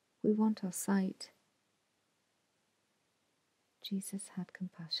 "we want our sight." Jesus had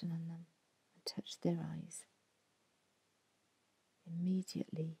compassion on them and touched their eyes.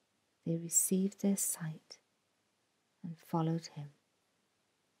 Immediately they received their sight and followed him.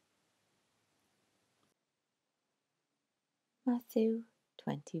 Matthew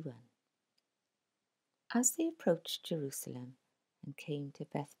 21. As they approached Jerusalem and came to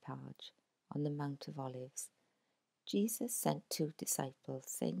Bethphage on the Mount of Olives, Jesus sent 2 disciples,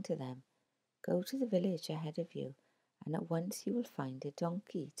 saying to them, "Go to the village ahead of you, and at once you will find a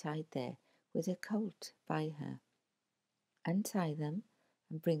donkey tied there with a colt by her. Untie them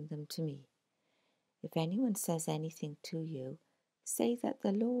and bring them to me. If anyone says anything to you, say that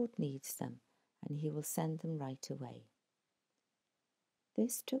the Lord needs them, and he will send them right away."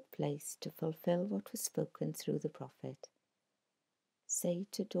 This took place to fulfill what was spoken through the prophet. "Say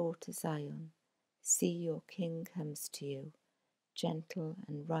to daughter Zion, see your king comes to you, gentle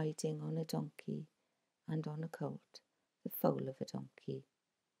and riding on a donkey and on a colt, the foal of a donkey."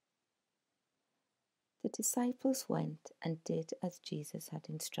 The disciples went and did as Jesus had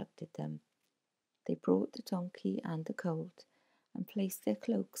instructed them. They brought the donkey and the colt and placed their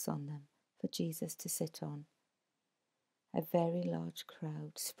cloaks on them for Jesus to sit on. A very large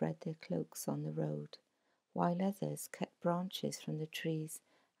crowd spread their cloaks on the road, while others cut branches from the trees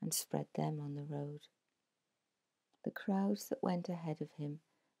and spread them on the road. The crowds that went ahead of him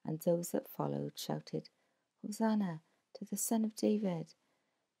and those that followed shouted, "Hosanna to the Son of David!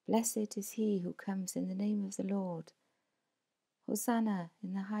 Blessed is he who comes in the name of the Lord! Hosanna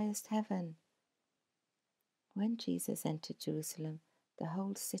in the highest heaven!" When Jesus entered Jerusalem, the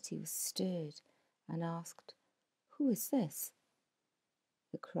whole city was stirred and asked, "Who is this?"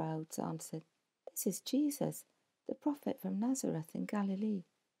 The crowds answered, "This is Jesus, the prophet from Nazareth in Galilee."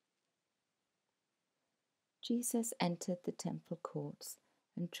 Jesus entered the temple courts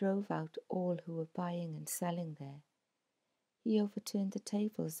and drove out all who were buying and selling there. He overturned the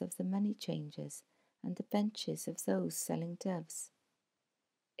tables of the money changers and the benches of those selling doves.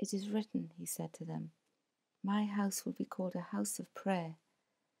 "It is written," he said to them, "My house will be called a house of prayer,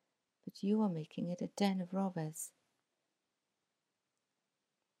 but you are making it a den of robbers."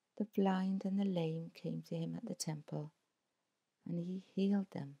 The blind and the lame came to him at the temple, and he healed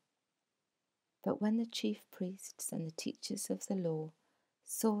them. But when the chief priests and the teachers of the law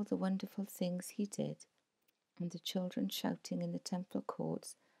saw the wonderful things he did, and the children shouting in the temple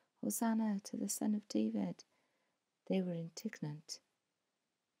courts, "Hosanna to the Son of David," they were indignant.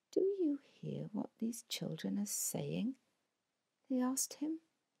 "Do you hear what these children are saying?" they asked him.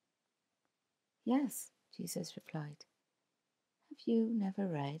 "Yes," Jesus replied. "Have you never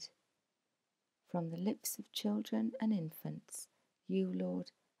read, 'From the lips of children and infants, you,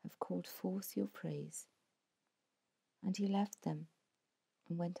 Lord, have called forth your praise'?" And he left them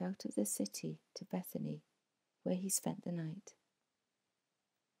and went out of the city to Bethany, where he spent the night.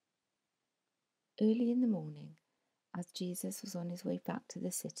 Early in the morning, as Jesus was on his way back to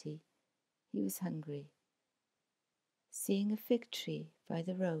the city, he was hungry. Seeing a fig tree by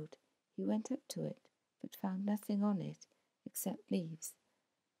the road, he went up to it, but found nothing on it except leaves.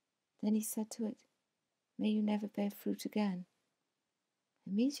 Then he said to it, "May you never bear fruit again."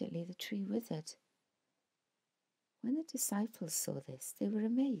 Immediately the tree withered. When the disciples saw this, they were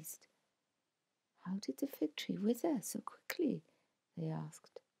amazed. "How did the fig tree wither so quickly?" they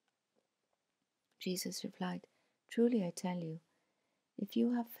asked. Jesus replied, "Truly I tell you, if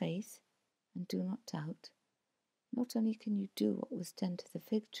you have faith and do not doubt, not only can you do what was done to the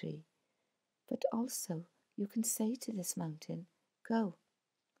fig tree, but also you can say to this mountain, 'Go,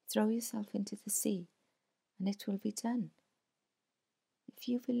 throw yourself into the sea,' and it will be done. If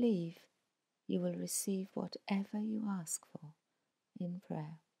you believe, you will receive whatever you ask for in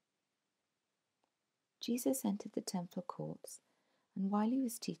prayer." Jesus entered the temple courts, and while he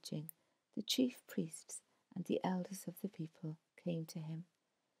was teaching, the chief priests and the elders of the people came to him.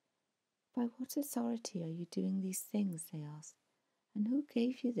 "By what authority are you doing these things?" they asked. "And who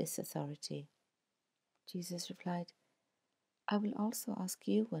gave you this authority?" Jesus replied, "I will also ask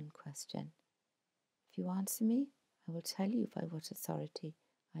you one question. If you answer me, I will tell you by what authority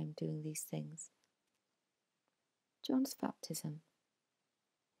I am doing these things. John's baptism,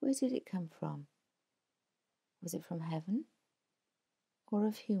 where did it come from? Was it from heaven or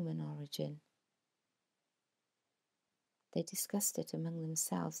of human origin?" They discussed it among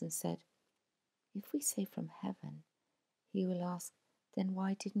themselves and said, "If we say from heaven, he will ask, 'Then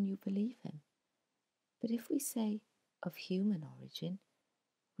why didn't you believe him?' But if we say of human origin,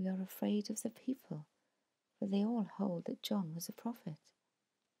 we are afraid of the people, for they all hold that John was a prophet."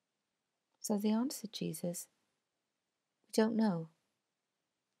 So they answered Jesus, "We don't know."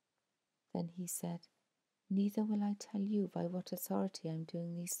 Then he said, "Neither will I tell you by what authority I am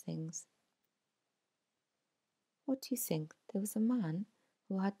doing these things. What do you think? There was a man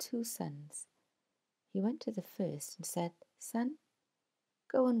who had 2 sons. He went to the first and said, 'Son,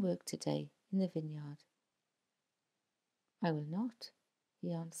 go and work today in the vineyard.' 'I will not,'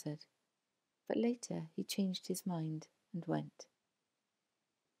 he answered. But later he changed his mind and went.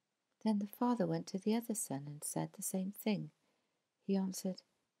 Then the father went to the other son and said the same thing. He answered,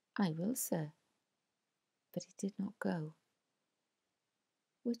 'I will, sir.' But he did not go.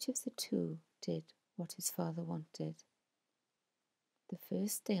 Which of the 2 did what his father wanted?" "The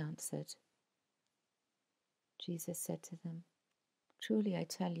first," they answered. Jesus said to them, "Truly I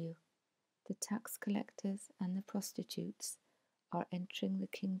tell you, the tax collectors and the prostitutes are entering the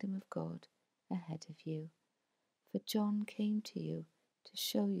kingdom of God ahead of you. For John came to you to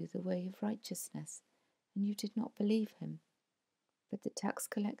show you the way of righteousness, and you did not believe him. But the tax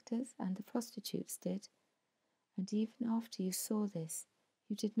collectors and the prostitutes did. And even after you saw this,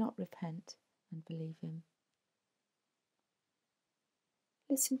 you did not repent and believe him."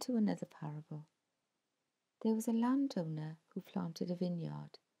 Listen to another parable. There was a landowner who planted a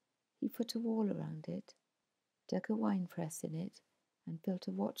vineyard. He put a wall around it, dug a winepress in it, and built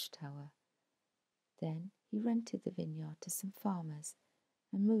a watchtower. Then he rented the vineyard to some farmers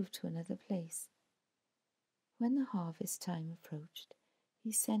and moved to another place. When the harvest time approached,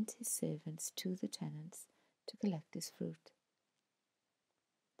 he sent his servants to the tenants to collect his fruit.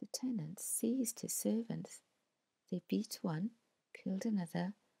 The tenants seized his servants. They beat one, killed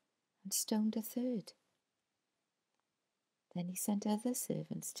another, and stoned a third. Then he sent other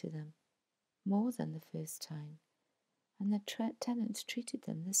servants to them, more than the first time, and the tenants treated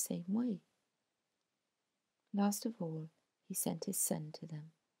them the same way. Last of all, he sent his son to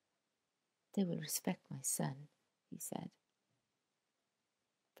them. "They will respect my son," he said.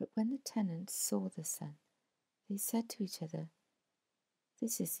 But when the tenants saw the son, they said to each other,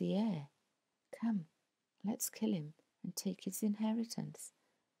 "This is the heir. Come, let's kill him and take his inheritance."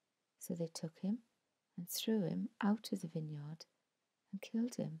 So they took him and threw him out of the vineyard and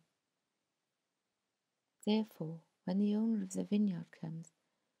killed him. Therefore, when the owner of the vineyard comes,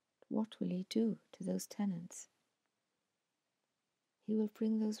 what will he do to those tenants? "He will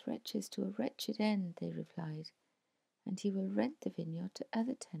bring those wretches to a wretched end," they replied, "and he will rent the vineyard to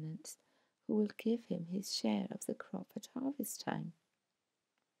other tenants who will give him his share of the crop at harvest time."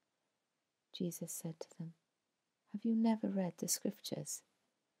 Jesus said to them, "Have you never read the scriptures?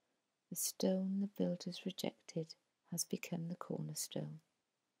 The stone the builders rejected has become the cornerstone.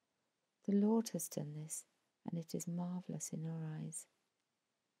 The Lord has done this, and it is marvelous in our eyes.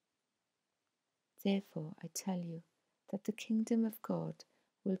 Therefore I tell you that the kingdom of God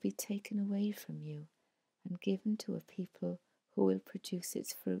will be taken away from you and given to a people who will produce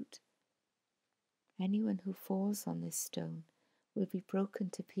its fruit. Anyone who falls on this stone will be broken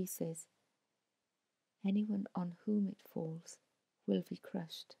to pieces. Anyone on whom it falls will be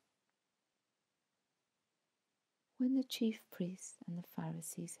crushed." When the chief priests and the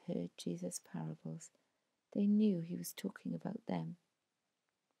Pharisees heard Jesus' parables, they knew he was talking about them.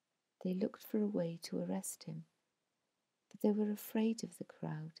 They looked for a way to arrest him, but they were afraid of the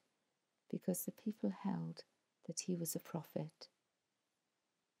crowd because the people held that he was a prophet.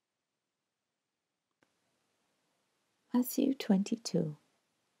 Matthew 22.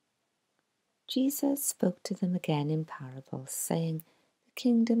 Jesus spoke to them again in parables, saying, "The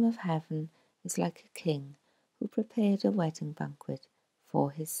kingdom of heaven is like a king who prepared a wedding banquet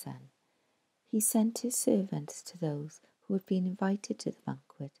for his son. He sent his servants to those who had been invited to the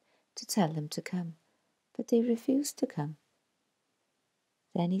banquet to tell them to come, but they refused to come.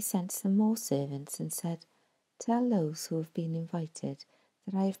 Then he sent some more servants and said, 'Tell those who have been invited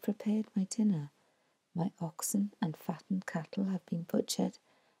that I have prepared my dinner. My oxen and fattened cattle have been butchered,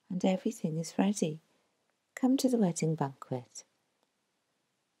 and everything is ready. Come to the wedding banquet.'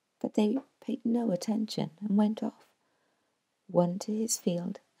 But they paid no attention and went off, one to his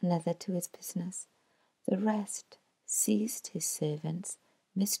field, another to his business. The rest seized his servants,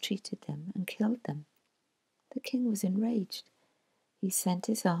 mistreated them, and killed them. The king was enraged. He sent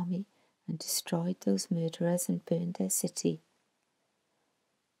his army and destroyed those murderers and burned their city.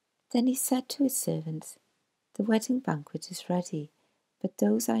 Then he said to his servants, 'The wedding banquet is ready, but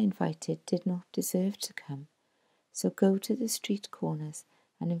those I invited did not deserve to come. So go to the street corners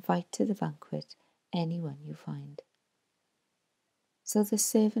and invite to the banquet anyone you find.' So the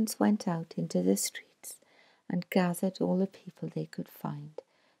servants went out into the streets and gathered all the people they could find,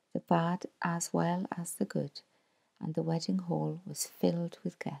 the bad as well as the good, and the wedding hall was filled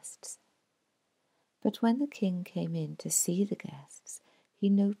with guests. But when the king came in to see the guests, he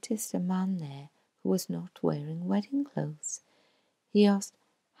noticed a man there who was not wearing wedding clothes. He asked,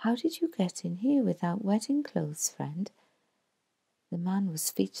 'How did you get in here without wedding clothes, friend?' The man was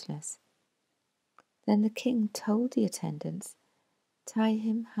speechless. Then the king told the attendants, 'Tie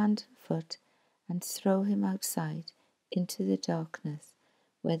him hand and foot and throw him outside into the darkness,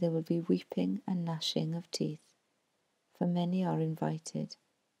 where there will be weeping and gnashing of teeth. For many are invited,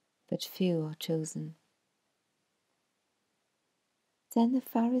 but few are chosen.' Then the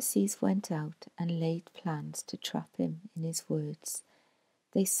Pharisees went out and laid plans to trap him in his words.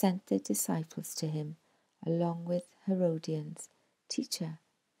 They sent their disciples to him, along with Herodians. 'Teacher,'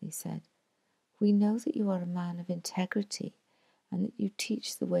 they said, 'we know that you are a man of integrity and that you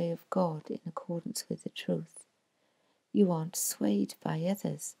teach the way of God in accordance with the truth. You aren't swayed by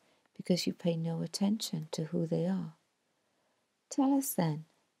others because you pay no attention to who they are. Tell us then,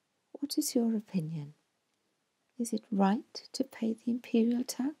 what is your opinion? Is it right to pay the imperial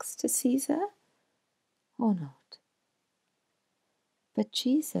tax to Caesar or not?' But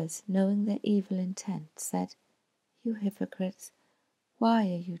Jesus, knowing their evil intent, said, 'You hypocrites, why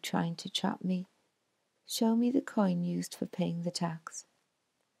are you trying to trap me? Show me the coin used for paying the tax.'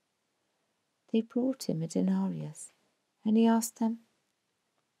 They brought him a denarius, and he asked them,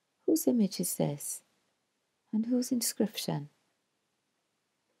 "Whose image is this, and whose inscription?"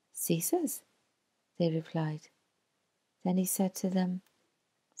 "Caesar's," they replied. Then he said to them,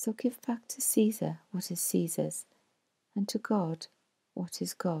 "So give back to Caesar what is Caesar's, and to God what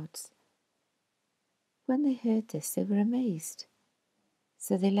is God's." When they heard this, they were amazed.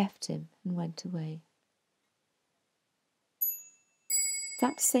 So they left him and went away.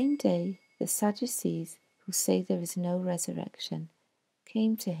 That same day, the Sadducees, who say there is no resurrection,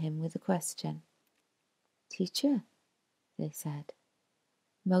 came to him with a question. "Teacher," they said,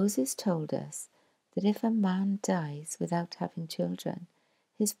 "Moses told us that if a man dies without having children,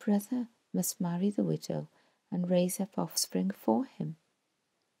 his brother must marry the widow and raise up offspring for him.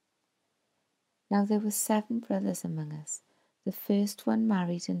 Now there were 7 brothers among us. The first one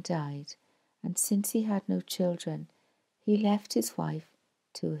married and died, and since he had no children, he left his wife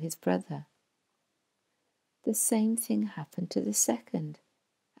to his brother. The same thing happened to the second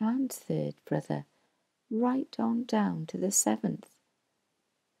and third brother, right on down to the 7th.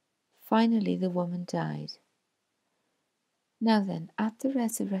 Finally, the woman died. Now then, at the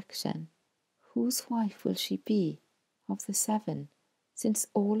resurrection, whose wife will she be of the 7, since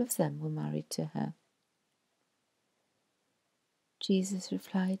all of them were married to her?" Jesus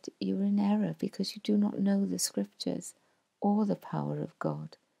replied, "You are in error because you do not know the Scriptures or the power of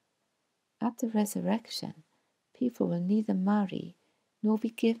God. At the resurrection, people will neither marry nor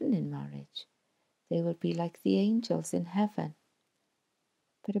be given in marriage. They will be like the angels in heaven.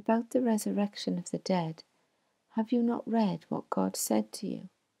 But about the resurrection of the dead, have you not read what God said to you?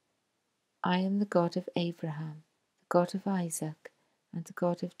 'I am the God of Abraham, the God of Isaac, and the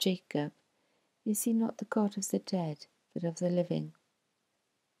God of Jacob.' Is he not the God of the dead, but of the living?"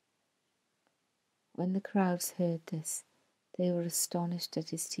 When the crowds heard this, they were astonished at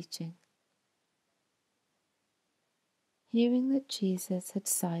his teaching. Hearing that Jesus had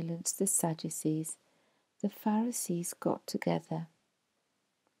silenced the Sadducees, the Pharisees got together.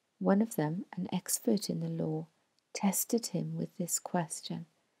 One of them, an expert in the law, tested him with this question: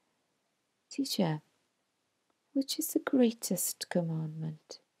 "Teacher, which is the greatest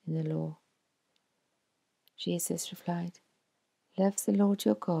commandment in the law?" Jesus replied, "Love the Lord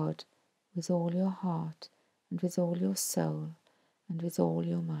your God with all your heart and with all your soul and with all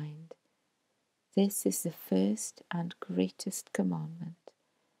your mind. This is the first and greatest commandment.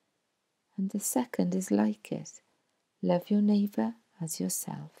 And the second is like it: love your neighbour as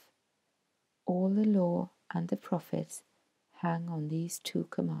yourself. All the law and the prophets hang on these 2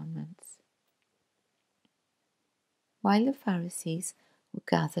 commandments." While the Pharisees were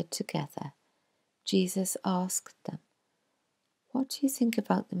gathered together, Jesus asked them, "What do you think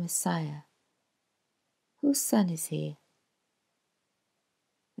about the Messiah? Whose son is he?"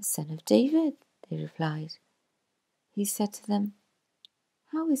 "The son of David," they replied. He said to them,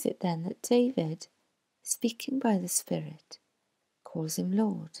 "How is it then that David, speaking by the Spirit, calls him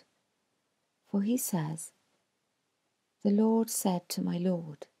Lord? For he says, 'The Lord said to my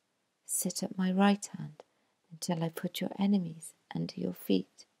Lord, sit at my right hand until I put your enemies under your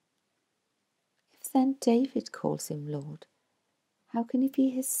feet.' If then David calls him Lord, how can he be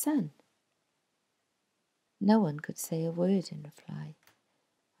his son?" No one could say a word in reply,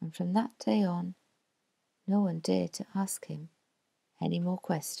 and from that day on, no one dared to ask him any more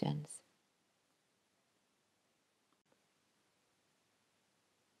questions.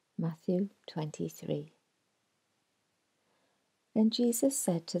 Matthew 23. Then Jesus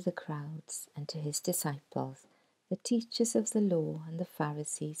said to the crowds and to his disciples, "The teachers of the law and the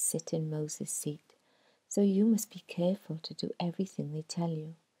Pharisees sit in Moses' seat, so you must be careful to do everything they tell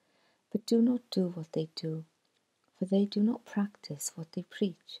you. But do not do what they do, for they do not practice what they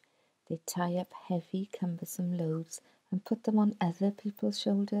preach. They tie up heavy, cumbersome loads and put them on other people's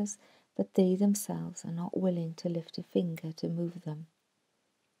shoulders, but they themselves are not willing to lift a finger to move them.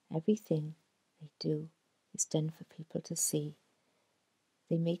 Everything they do is done for people to see.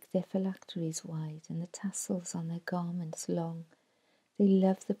 They make their phylacteries wide and the tassels on their garments long. They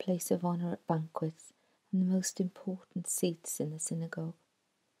love the place of honour at banquets and the most important seats in the synagogue.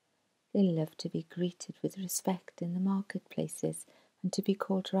 They love to be greeted with respect in the marketplaces and to be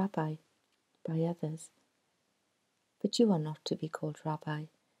called Rabbi by others. But you are not to be called Rabbi,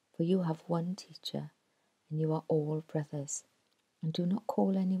 for you have one teacher, and you are all brothers. And do not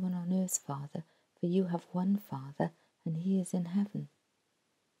call anyone on earth Father, for you have one Father, and he is in heaven.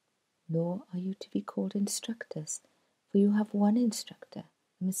 Nor are you to be called instructors, for you have one instructor,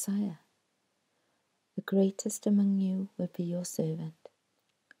 the Messiah. The greatest among you will be your servant.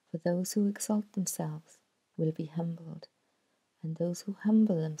 For those who exalt themselves will be humbled, and those who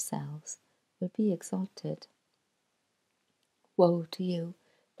humble themselves will be exalted. Woe to you,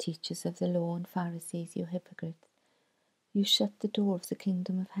 teachers of the law and Pharisees, you hypocrites! You shut the door of the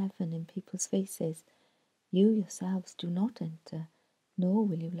kingdom of heaven in people's faces. You yourselves do not enter, nor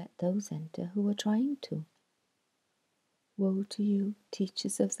will you let those enter who are trying to. Woe to you,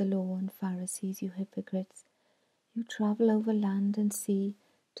 teachers of the law and Pharisees, you hypocrites! You travel over land and sea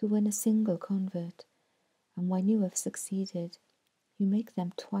to win a single convert, and when you have succeeded, you make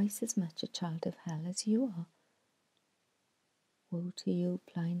them twice as much a child of hell as you are. Woe to you,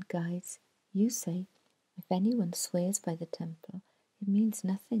 blind guides! You say, if anyone swears by the temple, it means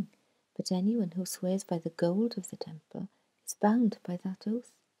nothing, but anyone who swears by the gold of the temple is bound by that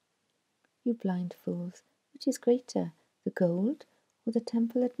oath. You blind fools, which is greater, the gold or the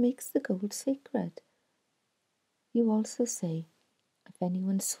temple that makes the gold sacred? You also say, if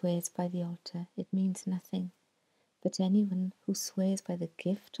anyone swears by the altar, it means nothing, but anyone who swears by the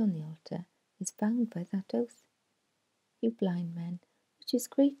gift on the altar is bound by that oath. You blind men, which is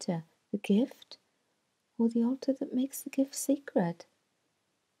greater, the gift or the altar that makes the gift sacred?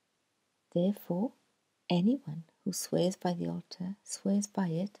 Therefore, anyone who swears by the altar swears by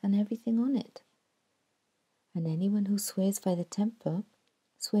it and everything on it. And anyone who swears by the temple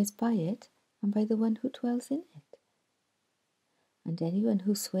swears by it and by the one who dwells in it. And anyone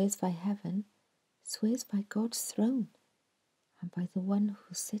who swears by heaven swears by God's throne and by the one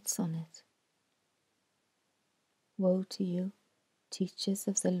who sits on it. Woe to you, teachers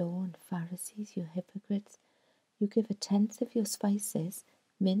of the law and Pharisees, you hypocrites! You give 1/10 of your spices,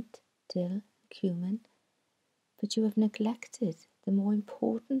 mint, dill, and cumin, but you have neglected the more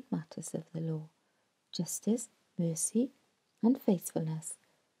important matters of the law, justice, mercy, and faithfulness.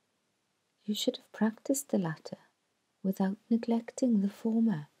 You should have practiced the latter without neglecting the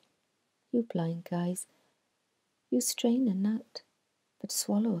former. You blind guys, you strain a gnat, but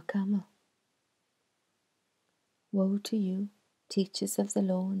swallow a camel. Woe to you, teachers of the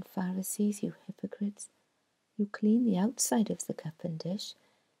law and Pharisees, you hypocrites! You clean the outside of the cup and dish,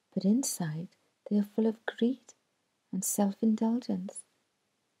 but inside they are full of greed and self-indulgence.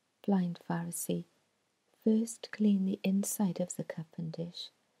 Blind Pharisee, first clean the inside of the cup and dish,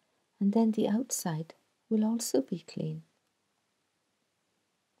 and then the outside will also be clean.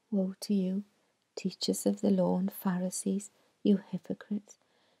 Woe to you, teachers of the law and Pharisees, you hypocrites!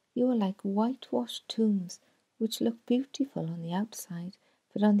 You are like whitewashed tombs, which look beautiful on the outside,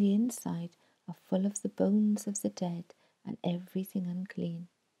 but on the inside are full of the bones of the dead and everything unclean.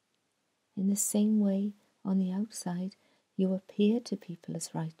 In the same way, on the outside, you appear to people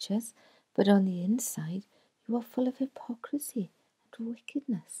as righteous, but on the inside, you are full of hypocrisy and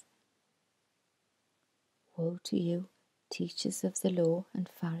wickedness. Woe to you, teachers of the law and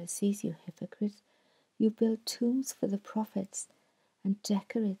Pharisees, you hypocrites! You build tombs for the prophets and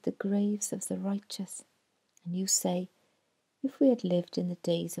decorate the graves of the righteous. And you say, if we had lived in the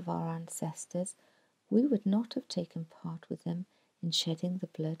days of our ancestors, we would not have taken part with them in shedding the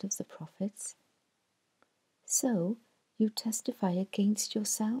blood of the prophets. So you testify against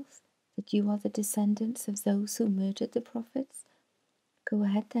yourselves that you are the descendants of those who murdered the prophets? Go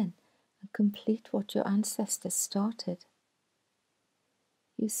ahead then and complete what your ancestors started.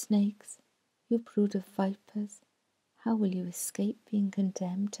 You snakes, you brood of vipers, how will you escape being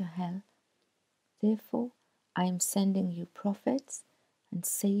condemned to hell? Therefore, I am sending you prophets and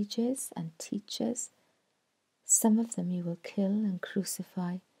sages and teachers. Some of them you will kill and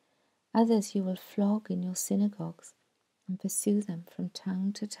crucify, others you will flog in your synagogues and pursue them from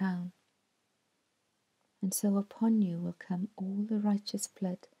town to town. And so upon you will come all the righteous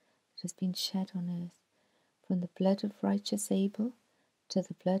blood that has been shed on earth, from the blood of righteous Abel to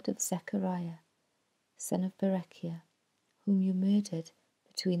the blood of Zechariah, son of Berechiah, whom you murdered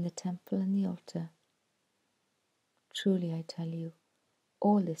between the temple and the altar. Truly I tell you,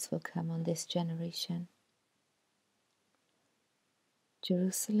 all this will come on this generation.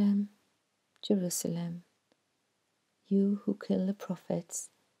 Jerusalem, Jerusalem, you who kill the prophets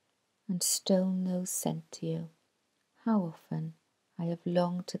and stone those sent to you, how often I have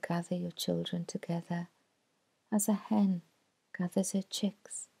longed to gather your children together, as a hen gathers her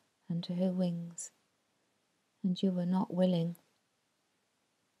chicks under her wings, and you were not willing.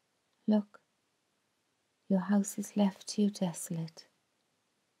 Look, your house is left to you desolate,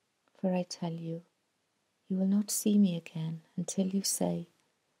 for I tell you, you will not see me again until you say,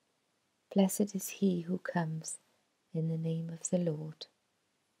 Blessed is he who comes in the name of the Lord.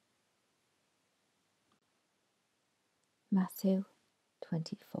 Matthew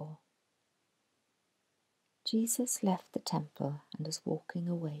 24. Jesus left the temple and was walking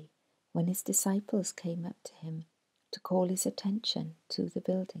away when his disciples came up to him to call his attention to the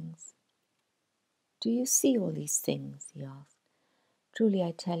buildings. Do you see all these things? He asked. Truly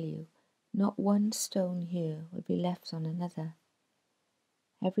I tell you, not one stone here will be left on another.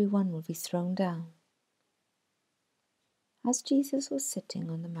 Every one will be thrown down. As Jesus was sitting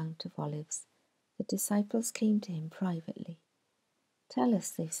on the Mount of Olives, the disciples came to him privately. Tell us,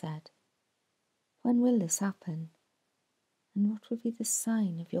 they said, when will this happen? And what will be the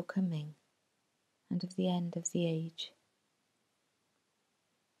sign of your coming and of the end of the age?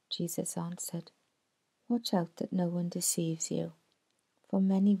 Jesus answered, Watch out that no one deceives you, for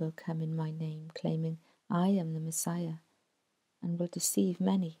many will come in my name, claiming, I am the Messiah, and will deceive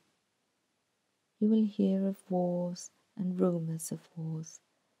many. You will hear of wars and rumours of wars,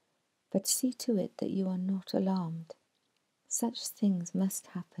 but see to it that you are not alarmed. Such things must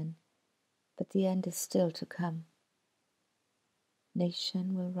happen, but the end is still to come.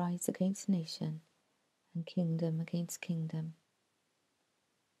 Nation will rise against nation, and kingdom against kingdom.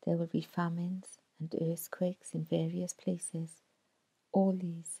 There will be famines and earthquakes in various places. All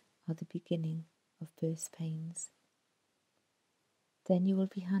these are the beginning of birth pains. Then you will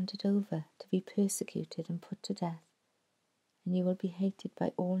be handed over to be persecuted and put to death, and you will be hated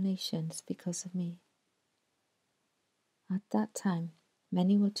by all nations because of me. At that time,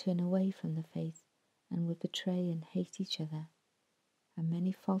 many will turn away from the faith and will betray and hate each other, and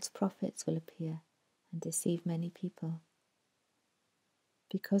many false prophets will appear and deceive many people.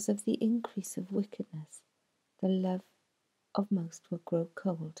 Because of the increase of wickedness, the love of most will grow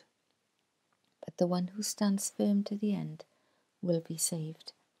cold, but the one who stands firm to the end will be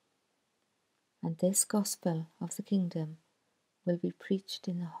saved. And this gospel of the kingdom will be preached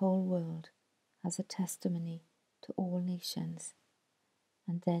in the whole world as a testimony to all nations,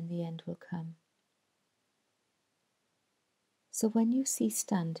 and then the end will come. So when you see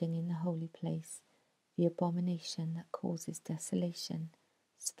standing in the holy place the abomination that causes desolation,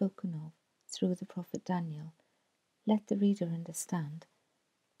 spoken of through the prophet Daniel, let the reader understand.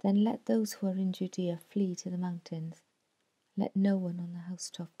 Then let those who are in Judea flee to the mountains. Let no one on the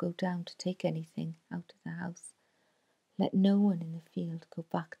housetop go down to take anything out of the house. Let no one in the field go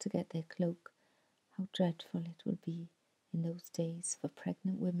back to get their cloak. How dreadful it will be in those days for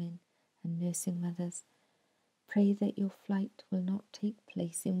pregnant women and nursing mothers. Pray that your flight will not take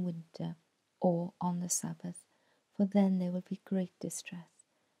place in winter or on the Sabbath, for then there will be great distress,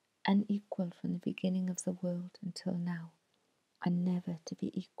 unequalled from the beginning of the world until now, and never to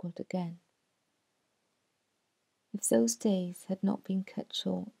be equalled again. If those days had not been cut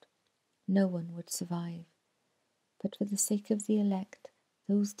short, no one would survive. But for the sake of the elect,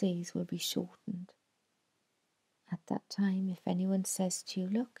 those days will be shortened. At that time, if anyone says to you,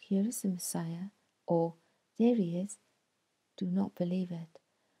 Look, here is the Messiah, or There he is, do not believe it.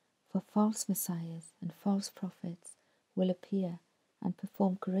 For false messiahs and false prophets will appear and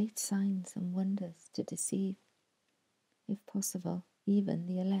perform great signs and wonders to deceive, if possible, even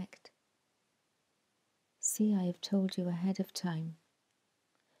the elect. See, I have told you ahead of time.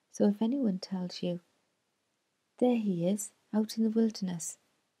 So if anyone tells you, There he is, out in the wilderness,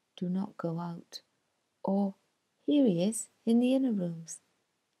 do not go out. Or, Here he is, in the inner rooms,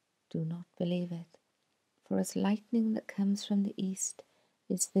 do not believe it. For as lightning that comes from the east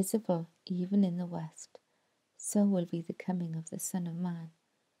is visible even in the west, so will be the coming of the Son of Man.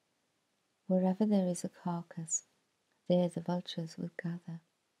 Wherever there is a carcass, there the vultures will gather.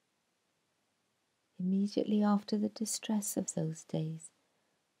 Immediately after the distress of those days,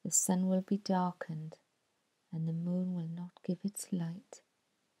 the sun will be darkened, and the moon will not give its light.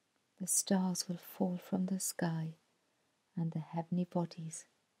 The stars will fall from the sky, and the heavenly bodies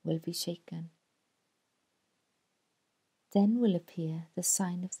will be shaken. Then will appear the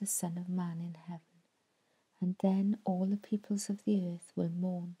sign of the Son of Man in heaven, and then all the peoples of the earth will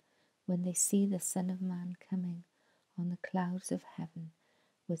mourn when they see the Son of Man coming on the clouds of heaven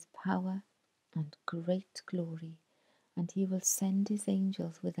with power and great glory, and he will send his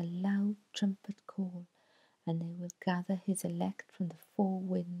angels with a loud trumpet call, and they will gather his elect from the four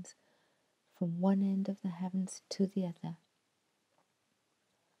winds, from one end of the heavens to the other.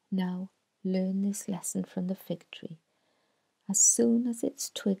 Now learn this lesson from the fig tree. As soon as its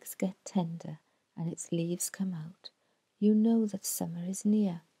twigs get tender and its leaves come out, you know that summer is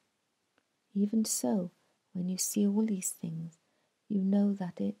near. Even so, when you see all these things, you know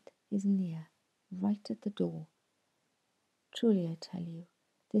that it is near, right at the door. Truly I tell you,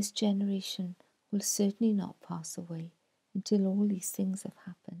 this generation will certainly not pass away until all these things have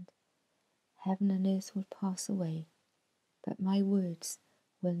happened. Heaven and earth will pass away, but my words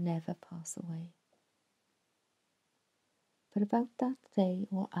will never pass away. But about that day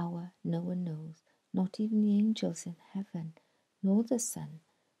or hour no one knows, not even the angels in heaven, nor the Son,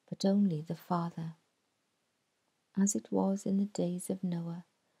 but only the Father. As it was in the days of Noah,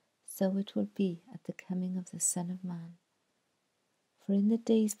 so it will be at the coming of the Son of Man. For in the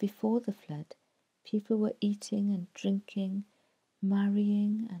days before the flood, people were eating and drinking,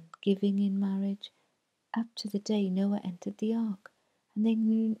 marrying and giving in marriage, up to the day Noah entered the ark, and they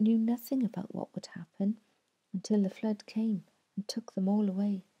knew nothing about what would happen until the flood came and took them all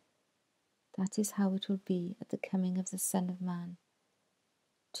away. That is how it will be at the coming of the Son of Man.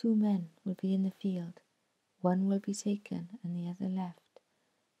 2 men will be in the field, one will be taken and the other left.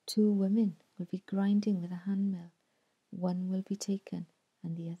 2 women will be grinding with a handmill, one will be taken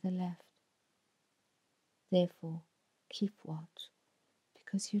and the other left. Therefore, keep watch,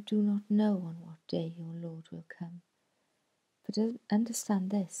 because you do not know on what day your Lord will come. But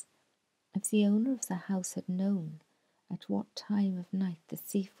understand this, if the owner of the house had known at what time of night the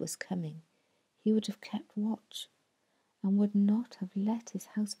thief was coming, he would have kept watch and would not have let his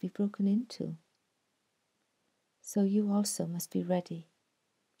house be broken into. So you also must be ready,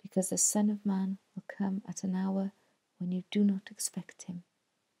 because the Son of Man will come at an hour when you do not expect him.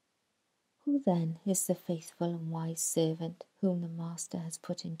 Who then is the faithful and wise servant whom the master has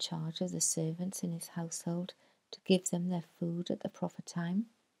put in charge of the servants in his household to give them their food at the proper time?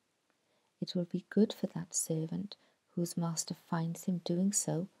 It will be good for that servant whose master finds him doing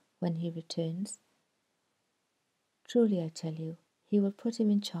so when he returns. Truly I tell you, he will put him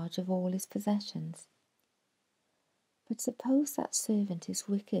in charge of all his possessions. But suppose that servant is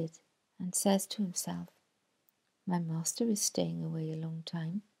wicked and says to himself, "My master is staying away a long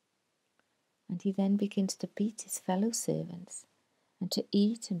time," and he then begins to beat his fellow servants and to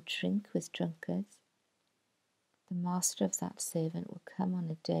eat and drink with drunkards. The master of that servant will come on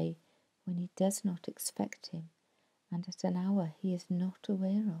a day when he does not expect him, and at an hour he is not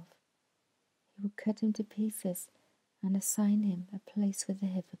aware of. He will cut him to pieces and assign him a place with the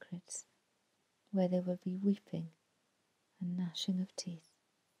hypocrites, where there will be weeping and gnashing of teeth.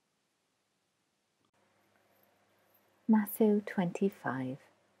 Matthew 25.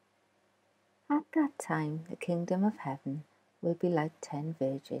 At that time the kingdom of heaven will be like 10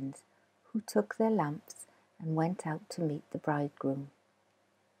 virgins who took their lamps and went out to meet the bridegroom.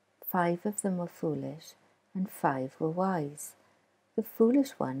 5 of them were foolish and 5 were wise. The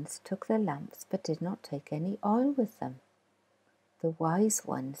foolish ones took their lamps but did not take any oil with them. The wise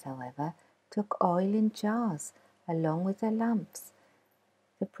ones, however, took oil in jars along with their lamps.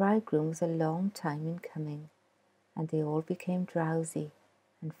 The bridegroom was a long time in coming, and they all became drowsy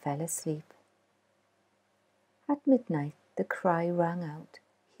and fell asleep. At midnight the cry rang out,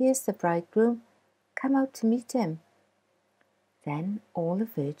 "Here's the bridegroom, come out to meet him." Then all the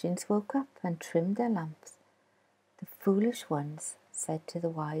virgins woke up and trimmed their lamps. The foolish ones said to the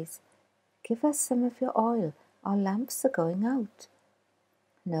wise, "Give us some of your oil, our lamps are going out."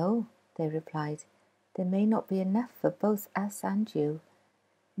 "No," they replied, "there may not be enough for both us and you.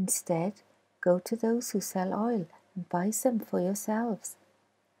 Instead, go to those who sell oil and buy some for yourselves."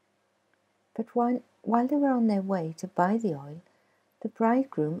 But while they were on their way to buy the oil, the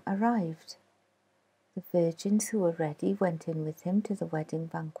bridegroom arrived. The virgins who were ready went in with him to the wedding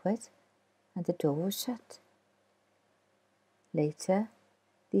banquet, and the door was shut. Later,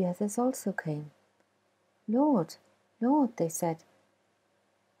 the others also came. "Lord, Lord," they said,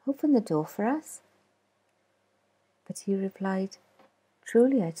 "open the door for us." But he replied,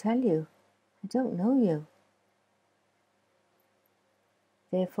 "Truly I tell you, I don't know you.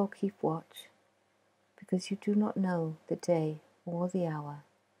 Therefore keep watch, because you do not know the day or the hour."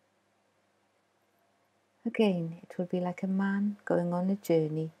 Again, it will be like a man going on a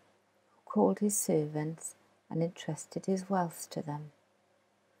journey who called his servants and entrusted his wealth to them.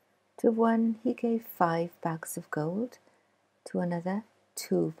 To one he gave 5 bags of gold, to another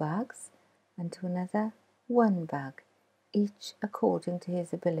 2 bags, and to another 1 bag, each according to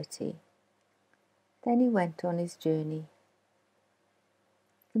his ability. Then he went on his journey.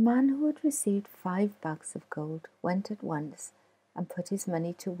 The man who had received 5 bags of gold went at once and put his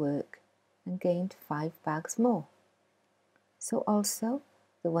money to work and gained 5 bags more. So also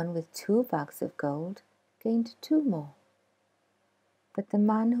the one with 2 bags of gold gained 2 more. But the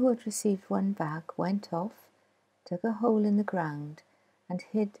man who had received 1 bag went off, dug a hole in the ground, and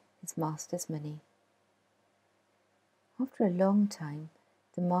hid his master's money. After a long time,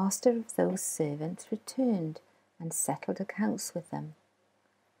 the master of those servants returned and settled accounts with them.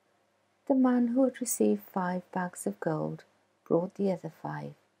 The man who had received 5 bags of gold brought the other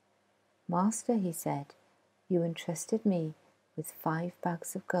 5. "Master," he said, "you entrusted me with 5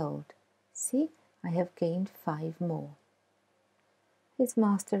 bags of gold. See, I have gained 5 more." His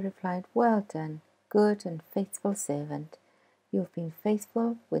master replied, "Well done, good and faithful servant. You have been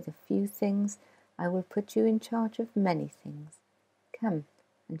faithful with a few things. I will put you in charge of many things. Come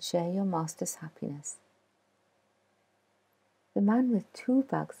and share your master's happiness." The man with 2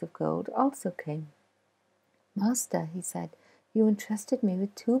 bags of gold also came. "Master," he said, "you entrusted me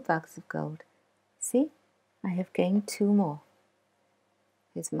with 2 bags of gold. See, I have gained 2 more."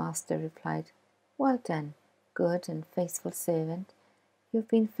 His master replied, "Well done, good and faithful servant. You have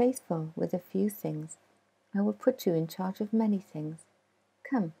been faithful with a few things. I will put you in charge of many things.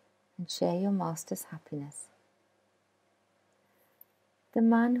 Come and share your master's happiness." The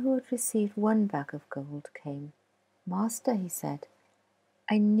man who had received 1 bag of gold came. "Master," he said,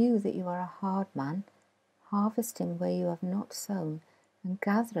 "I knew that you are a hard man, harvesting where you have not sown and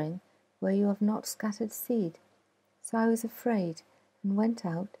gathering where you have not scattered seed. So I was afraid and went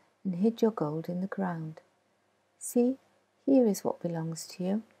out and hid your gold in the ground. See, here is what belongs to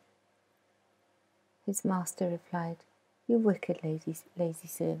you." His master replied, "You wicked lazy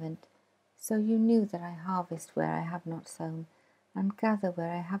servant, so you knew that I harvest where I have not sown and gather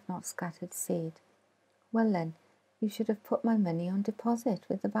where I have not scattered seed. Well then, you should have put my money on deposit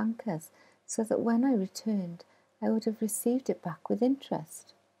with the bankers, so that when I returned, I would have received it back with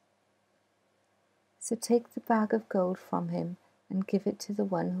interest. So take the bag of gold from him and give it to the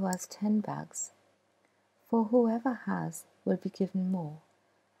one who has 10 bags. For whoever has will be given more,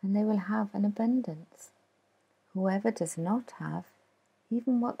 and they will have an abundance. Whoever does not have,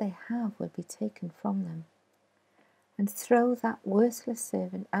 even what they have will be taken from them. And throw that worthless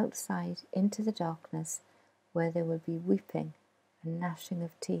servant outside into the darkness, where there will be weeping and gnashing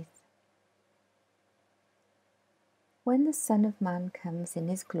of teeth. When the Son of Man comes in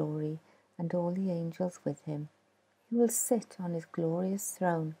his glory, and all the angels with him, he will sit on his glorious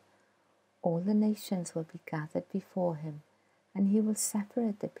throne. All the nations will be gathered before him, and he will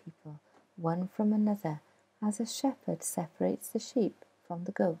separate the people one from another, as a shepherd separates the sheep from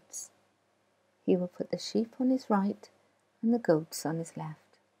the goats. He will put the sheep on his right and the goats on his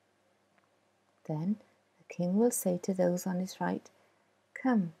left. Then the king will say to those on his right,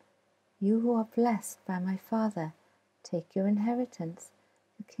 "Come, you who are blessed by my Father, take your inheritance,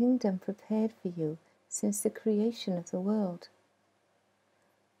 the kingdom prepared for you since the creation of the world.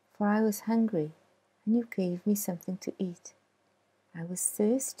 For I was hungry, and you gave me something to eat. I was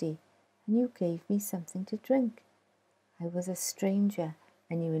thirsty, and you gave me something to drink. I was a stranger,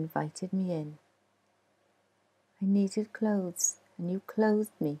 and you invited me in. I needed clothes, and you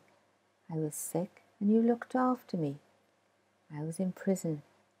clothed me. I was sick, and you looked after me. I was in prison,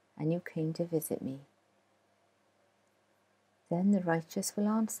 and you came to visit me." Then the righteous will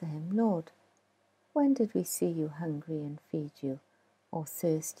answer him, "Lord, when did we see you hungry and feed you, or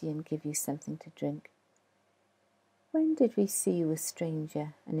thirsty and give you something to drink? When did we see you a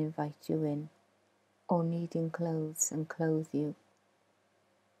stranger and invite you in, or needing clothes and clothe you?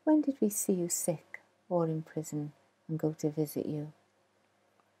 When did we see you sick or in prison and go to visit you?"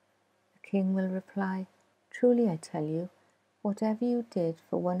 The king will reply, "Truly I tell you, whatever you did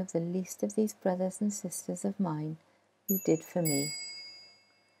for one of the least of these brothers and sisters of mine, you did for me."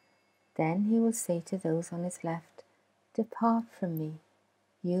 Then he will say to those on his left, "Depart from me,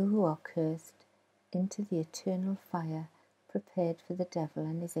 you who are cursed, into the eternal fire prepared for the devil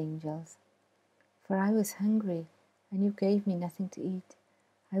and his angels. For I was hungry, and you gave me nothing to eat.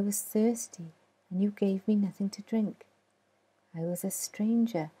 I was thirsty, and you gave me nothing to drink. I was a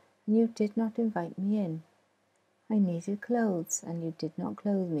stranger, and you did not invite me in. I needed clothes, and you did not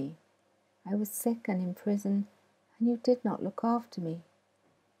clothe me. I was sick and in prison, and you did not look after me."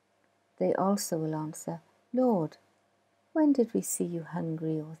 They also will answer, "Lord, when did we see you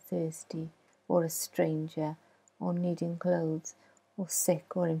hungry or thirsty, or a stranger, or needing clothes, or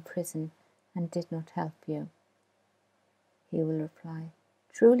sick or in prison, and did not help you?" He will reply,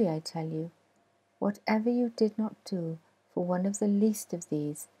 "Truly I tell you, whatever you did not do for one of the least of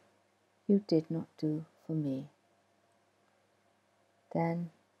these, you did not do for me."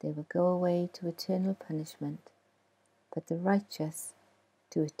 Then they will go away to eternal punishment, but the righteous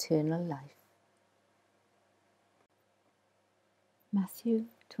to eternal life. Matthew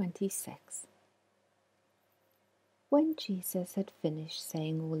 26. When Jesus had finished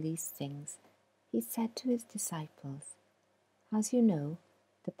saying all these things, he said to his disciples, "As you know,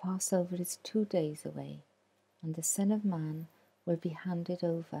 the Passover is 2 days away, and the Son of Man will be handed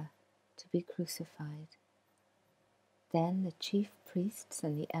over to be crucified." Then the chief priests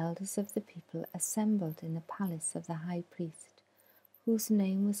and the elders of the people assembled in the palace of the high priest, whose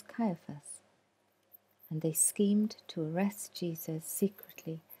name was Caiaphas, and they schemed to arrest Jesus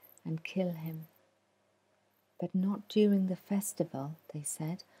secretly and kill him. "But not during the festival," they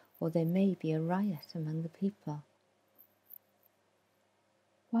said, "or there may be a riot among the people."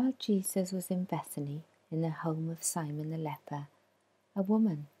 While Jesus was in Bethany, in the home of Simon the leper, a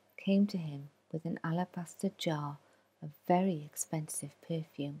woman came to him with an alabaster jar of very expensive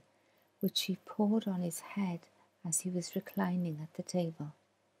perfume, which she poured on his head as he was reclining at the table.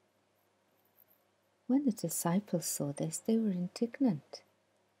 When the disciples saw this, they were indignant.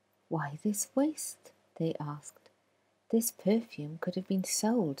 "Why this waste?" they asked. "This perfume could have been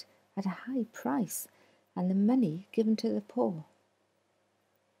sold at a high price and the money given to the poor."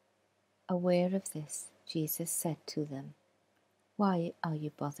 Aware of this, Jesus said to them, "Why are you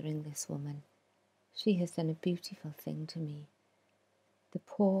bothering this woman? She has done a beautiful thing to me. The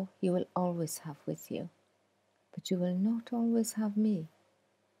poor you will always have with you, but you will not always have me.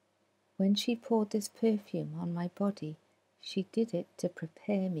 When she poured this perfume on my body, she did it to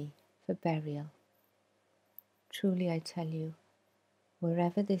prepare me for burial. Truly I tell you,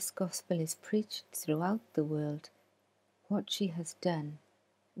 wherever this gospel is preached throughout the world, what she has done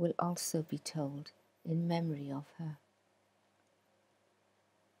will also be told in memory of her."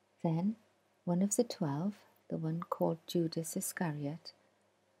 Then one of the 12, the one called Judas Iscariot,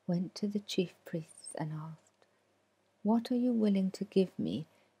 went to the chief priests and asked, "What are you willing to give me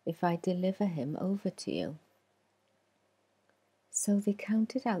if I deliver him over to you?" So they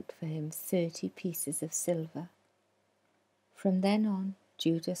counted out for him 30 pieces of silver. From then on,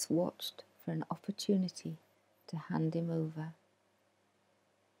 Judas watched for an opportunity to hand him over.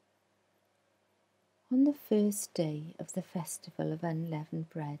 On the first day of the festival of unleavened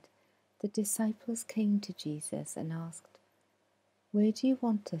bread, the disciples came to Jesus and asked, "Where do you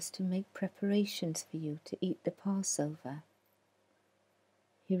want us to make preparations for you to eat the Passover?"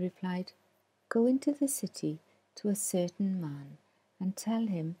 He replied, "Go into the city to a certain man and tell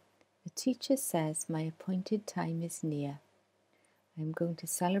him, 'The teacher says my appointed time is near. I am going to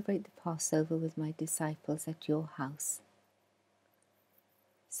celebrate the Passover with my disciples at your house.'"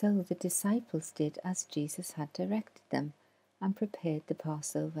 So the disciples did as Jesus had directed them and prepared the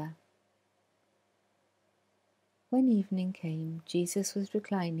Passover. When evening came, Jesus was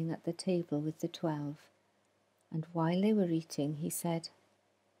reclining at the table with the 12, and while they were eating, he said,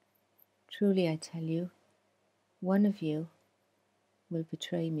 "Truly I tell you, one of you will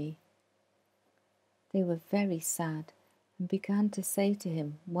betray me." They were very sad and began to say to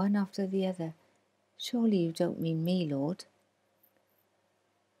him, one after the other, "Surely you don't mean me, Lord?"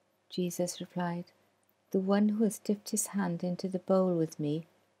 Jesus replied, "The one who has dipped his hand into the bowl with me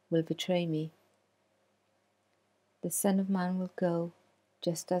will betray me. The Son of Man will go,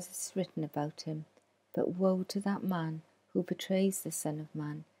 just as is written about him, but woe to that man who betrays the Son of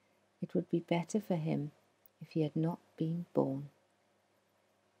Man. It would be better for him if he had not been born."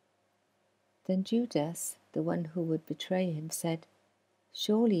 Then Judas, the one who would betray him, said,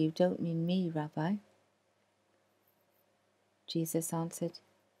 "Surely you don't mean me, Rabbi?" Jesus answered,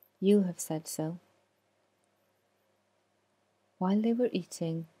 "You have said so." While they were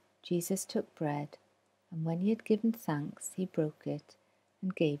eating, Jesus took bread, and when he had given thanks, he broke it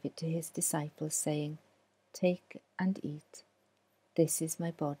and gave it to his disciples, saying, "Take and eat. This is my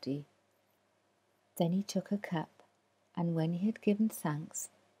body." Then he took a cup, and when he had given thanks,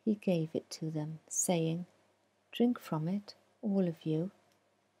 he gave it to them, saying, "Drink from it, all of you.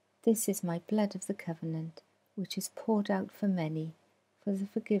 This is my blood of the covenant, which is poured out for many for the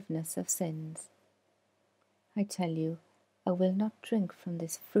forgiveness of sins. I tell you, I will not drink from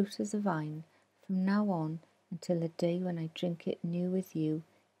this fruit of the vine from now on until the day when I drink it new with you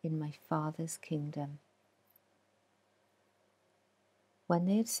in my Father's kingdom." When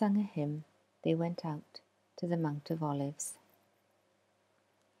they had sung a hymn, they went out to the Mount of Olives.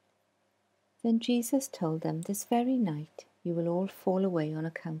 Then Jesus told them, "This very night you will all fall away on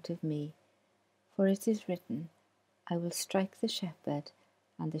account of me, for it is written, 'I will strike the shepherd,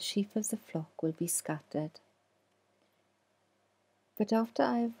 and the sheep of the flock will be scattered.' But after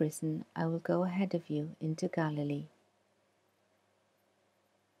I have risen, I will go ahead of you into Galilee."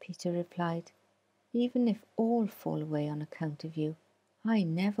 Peter replied, "Even if all fall away on account of you, I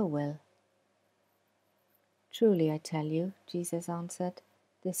never will." "Truly I tell you," Jesus answered,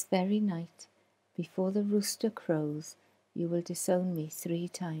 "this very night, before the rooster crows, you will disown me 3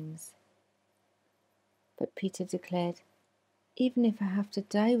 times. But Peter declared, "Even if I have to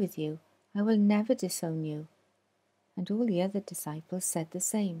die with you, I will never disown you." And all the other disciples said the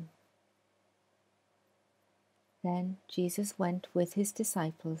same. Then Jesus went with his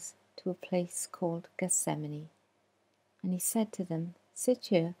disciples to a place called Gethsemane, and he said to them, "Sit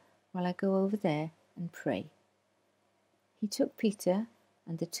here while I go over there and pray." He took Peter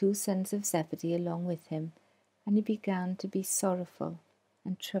and the 2 sons of Zebedee along with him, and he began to be sorrowful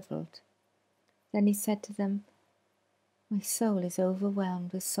and troubled. Then he said to them, My soul is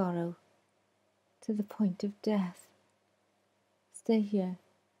overwhelmed with sorrow, to the point of death. Stay here,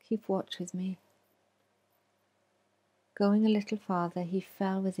 keep watch with me." Going a little farther, he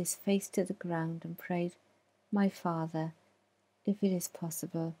fell with his face to the ground and prayed, "My Father, if it is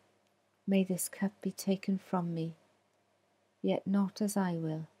possible, may this cup be taken from me, yet not as I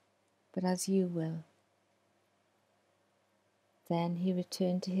will, but as you will." Then he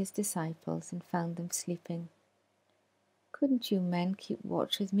returned to his disciples and found them sleeping. "Couldn't you men keep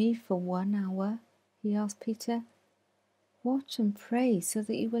watch with me for 1 hour?" he asked Peter. "Watch and pray so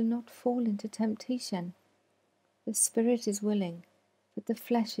that you will not fall into temptation. The spirit is willing, but the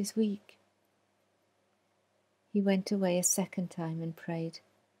flesh is weak." He went away a second time and prayed,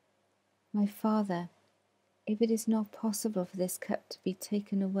 "My Father, if it is not possible for this cup to be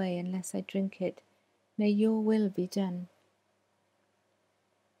taken away unless I drink it, may your will be done."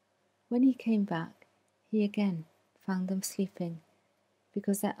 When he came back, he again found them sleeping,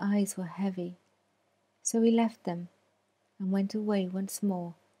 because their eyes were heavy. So he left them and went away once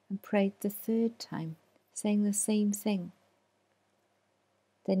more and prayed the third time, saying the same thing.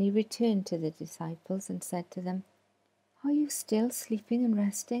 Then he returned to the disciples and said to them, "Are you still sleeping and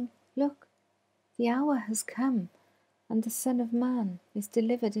resting? Look, the hour has come, and the Son of Man is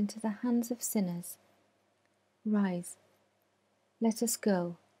delivered into the hands of sinners. Rise, let us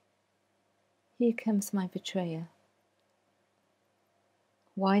go. Here comes my betrayer."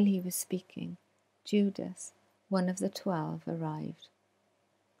 While he was speaking, Judas, one of the 12, arrived.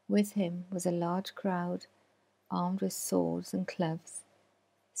 With him was a large crowd, armed with swords and clubs,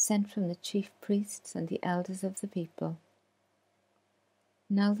 sent from the chief priests and the elders of the people.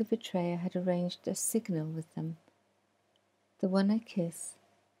 Now the betrayer had arranged a signal with them. "The one I kiss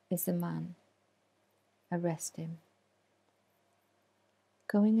is the man. Arrest him."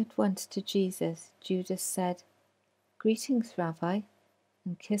 Going at once to Jesus, Judas said, "Greetings, Rabbi,"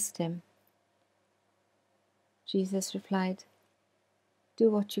 and kissed him. Jesus replied,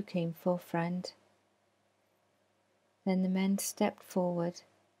 "Do what you came for, friend." Then the men stepped forward,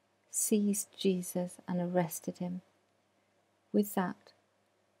 seized Jesus, and arrested him. With that,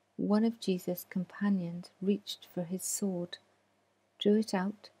 one of Jesus' companions reached for his sword, drew it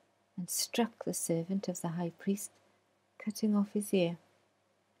out, and struck the servant of the high priest, cutting off his ear.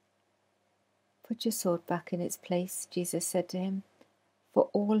 "Put your sword back in its place," Jesus said to him, "for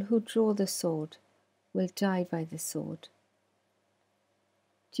all who draw the sword will die by the sword.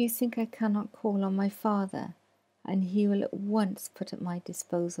 Do you think I cannot call on my Father, and he will at once put at my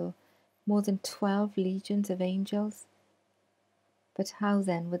disposal more than 12 legions of angels? But how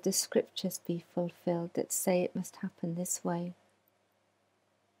then would the scriptures be fulfilled that say it must happen this way?"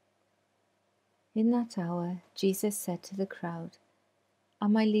 In that hour, Jesus said to the crowd,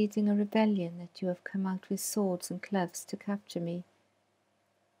 "Am I leading a rebellion that you have come out with swords and clubs to capture me?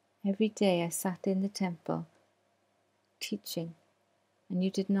 Every day I sat in the temple, teaching, and you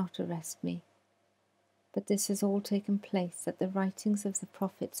did not arrest me. But this has all taken place that the writings of the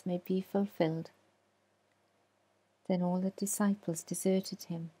prophets may be fulfilled." Then all the disciples deserted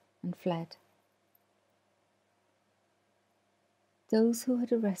him and fled. Those who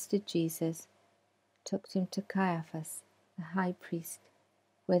had arrested Jesus took him to Caiaphas, the high priest,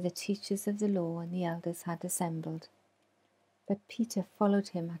 where the teachers of the law and the elders had assembled. But Peter followed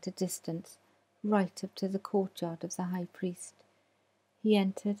him at a distance, right up to the courtyard of the high priest. He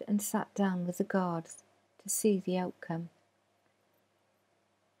entered and sat down with the guards to see the outcome.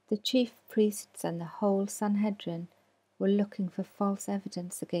 The chief priests and the whole Sanhedrin were looking for false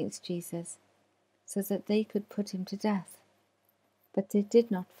evidence against Jesus, so that they could put him to death. But they did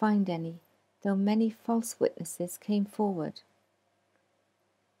not find any, though many false witnesses came forward.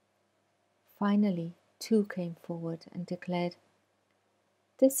 Finally, 2 came forward and declared,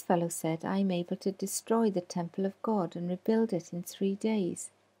 "This fellow said, I am able to destroy the temple of God and rebuild it in 3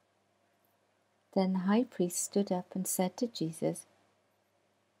 days. Then the high priest stood up and said to Jesus,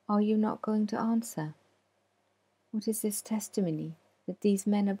 "Are you not going to answer? What is this testimony that these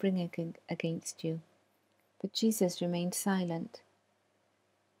men are bringing against you?" But Jesus remained silent.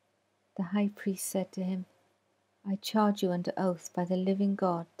 The high priest said to him, "I charge you under oath by the living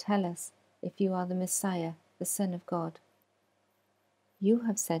God, tell us if you are the Messiah, the Son of God." "You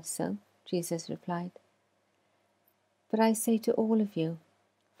have said so," Jesus replied. "But I say to all of you,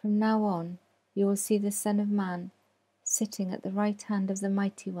 from now on you will see the Son of Man sitting at the right hand of the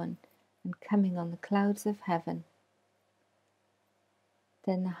Mighty One and coming on the clouds of heaven."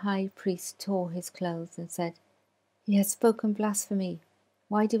 Then the high priest tore his clothes and said, "He has spoken blasphemy.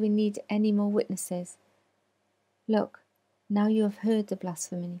 Why do we need any more witnesses? Look, now you have heard the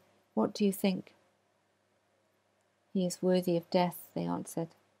blasphemy. What do you think?" "He is worthy of death," they answered.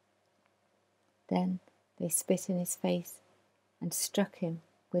 Then they spit in his face and struck him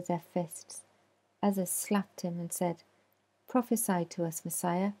with their fists. Others slapped him and said, "Prophesy to us,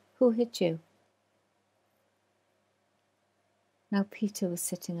 Messiah, who hit you?" Now Peter was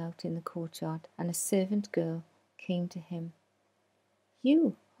sitting out in the courtyard, and a servant girl came to him.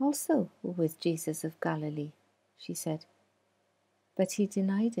 "You also were with Jesus of Galilee," she said. But he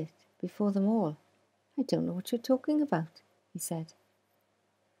denied it before them all. "I don't know what you're talking about," he said.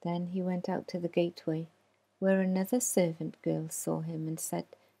 Then he went out to the gateway, where another servant girl saw him and said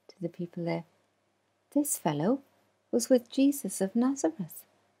to the people there, "This fellow was with Jesus of Nazareth."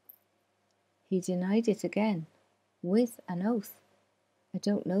 He denied it again, with an oath. "I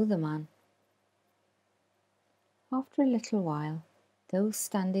don't know the man." After a little while, those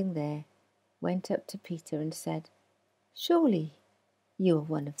standing there went up to Peter and said, "Surely you are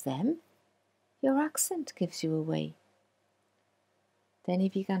one of them? Your accent gives you away." Then he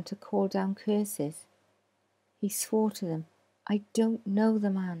began to call down curses. He swore to them, "I don't know the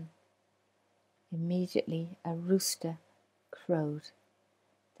man." Immediately a rooster crowed.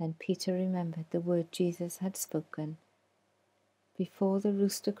 Then Peter remembered the word Jesus had spoken. "Before the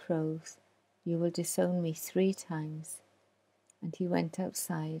rooster crows, you will disown me 3 times." And he went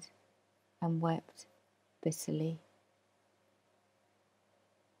outside and wept bitterly.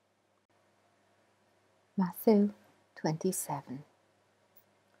 Matthew 27.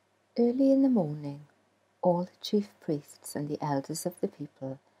 Early in the morning, all the chief priests and the elders of the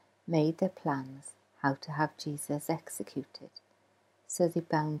people made their plans how to have Jesus executed. So they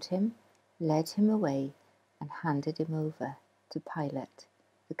bound him, led him away, and handed him over to Pilate,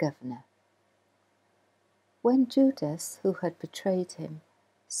 the governor. When Judas, who had betrayed him,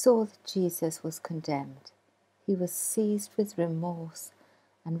 saw that Jesus was condemned, he was seized with remorse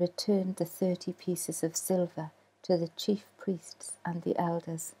and returned the 30 pieces of silver to the chief priests and the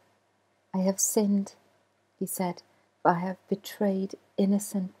elders. "I have sinned," he said, "for I have betrayed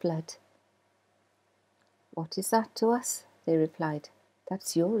innocent blood." "What is that to us?" they replied.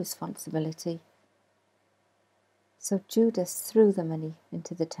 "That's your responsibility." So Judas threw the money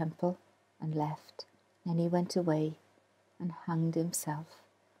into the temple and left. Then he went away and hanged himself.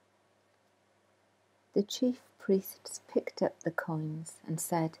 The chief priests picked up the coins and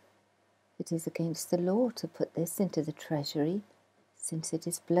said, "It is against the law to put this into the treasury, since it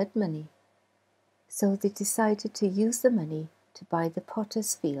is blood money." So they decided to use the money to buy the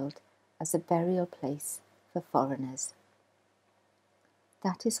potter's field as a burial place for foreigners.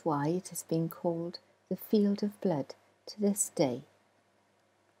 That is why it has been called the Field of Blood to this day.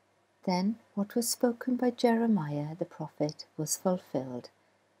 Then what was spoken by Jeremiah the prophet was fulfilled.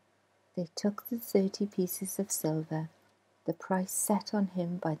 They took the 30 pieces of silver, the price set on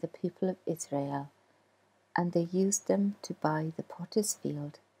him by the people of Israel, and they used them to buy the potter's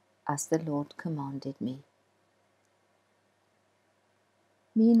field, as the Lord commanded me.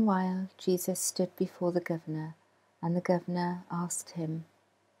 Meanwhile, Jesus stood before the governor, and the governor asked him,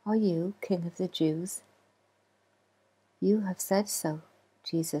 "Are you King of the Jews?" "You have said so,"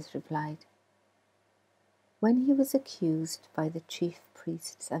 Jesus replied. When he was accused by the chief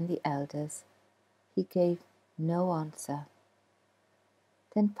priests and the elders, he gave no answer.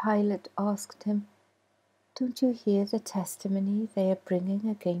 Then Pilate asked him, "Don't you hear the testimony they are bringing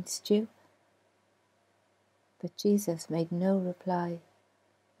against you?" But Jesus made no reply,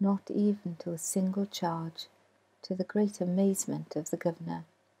 not even to a single charge, to the great amazement of the governor.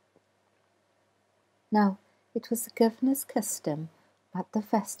 Now, it was the governor's custom at the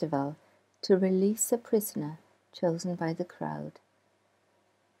festival to release a prisoner chosen by the crowd.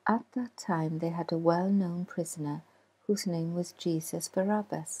 At that time they had a well-known prisoner whose name was Jesus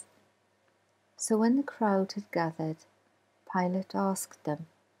Barabbas. So when the crowd had gathered, Pilate asked them,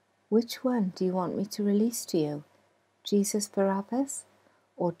 "Which one do you want me to release to you, Jesus Barabbas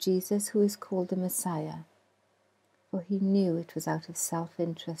or Jesus who is called the Messiah?" For he knew it was out of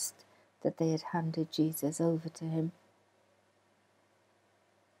self-interest that they had handed Jesus over to him.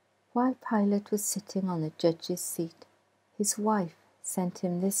 While Pilate was sitting on the judge's seat, his wife sent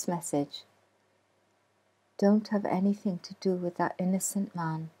him this message: "Don't have anything to do with that innocent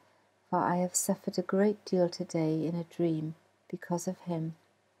man, for I have suffered a great deal today in a dream because of him."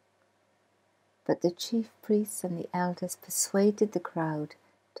 But the chief priests and the elders persuaded the crowd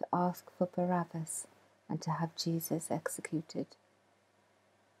to ask for Barabbas and to have Jesus executed.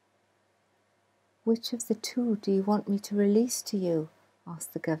 "Which of the 2 do you want me to release to you?"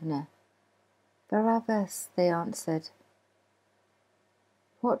 asked the governor. "Barabbas," they answered.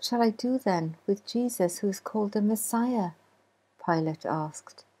 "What shall I do then with Jesus who is called the Messiah?" Pilate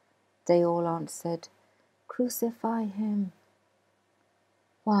asked. They all answered, "Crucify him."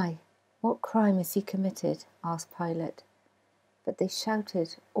 "Why, what crime has he committed?" asked Pilate. But they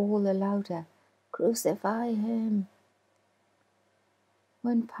shouted all the louder, "Crucify him."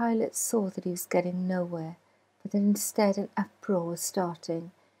 When Pilate saw that he was getting nowhere, but that instead an uproar was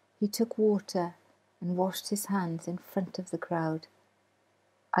starting, he took water and washed his hands in front of the crowd.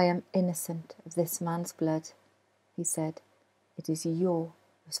 "I am innocent of this man's blood," he said. "It is your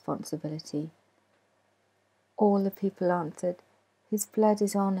responsibility." All the people answered, "His blood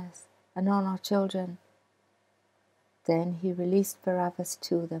is on us and on our children." Then he released Barabbas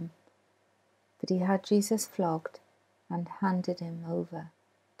to them, but he had Jesus flogged and handed him over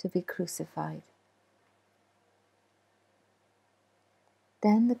to be crucified.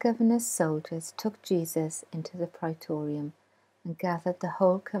 Then the governor's soldiers took Jesus into the praetorium and gathered the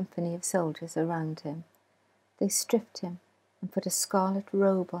whole company of soldiers around him. They stripped him and put a scarlet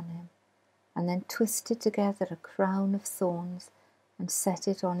robe on him, and then twisted together a crown of thorns and set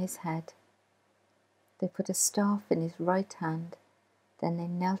it on his head. They put a staff in his right hand. Then they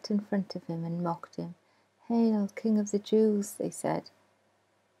knelt in front of him and mocked him. "Hail, King of the Jews," they said.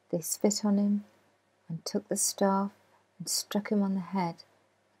 They spit on him and took the staff and struck him on the head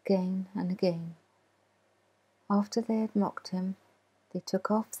again and again. After they had mocked him, they took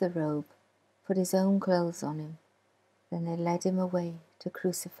off the robe, put his own clothes on him. Then they led him away to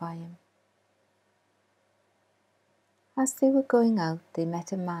crucify him. As they were going out, they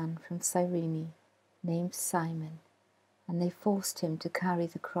met a man from Cyrene named Simon, and they forced him to carry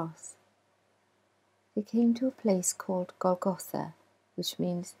the cross. They came to a place called Golgotha, which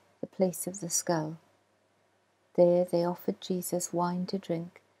means the place of the skull. There they offered Jesus wine to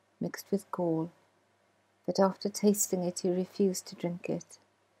drink, mixed with gall, but after tasting it he refused to drink it.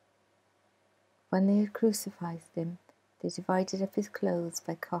 When they had crucified him, they divided up his clothes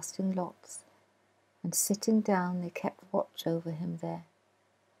by casting lots, and sitting down they kept watch over him there.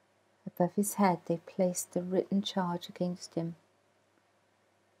 Above his head they placed the written charge against him: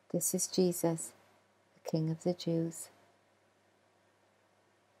 "This is Jesus, the King of the Jews."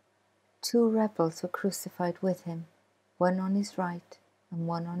 2 rebels were crucified with him, one on his right and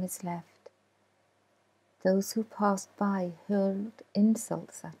one on his left. Those who passed by hurled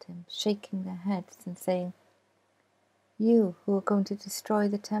insults at him, shaking their heads and saying, "You who are going to destroy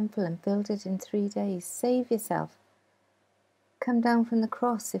the temple and build it in 3 days, save yourself. Come down from the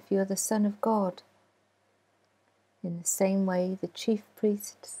cross if you are the Son of God." In the same way, the chief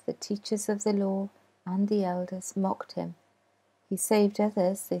priests, the teachers of the law, and the elders mocked him. "He saved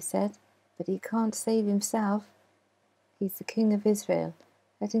others," they said, "but he can't save himself. He's the King of Israel.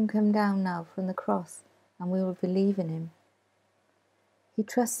 Let him come down now from the cross, and we will believe in him. He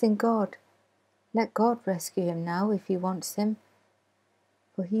trusts in God. Let God rescue him now if he wants him.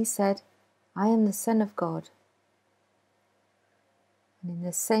 For he said, 'I am the Son of God.'" And in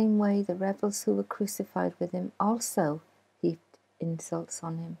the same way, the rebels who were crucified with him also heaped insults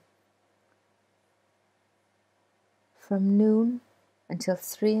on him. From noon until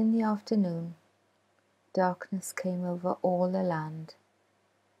 3 in the afternoon, darkness came over all the land.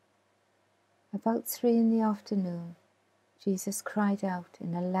 About 3 in the afternoon, Jesus cried out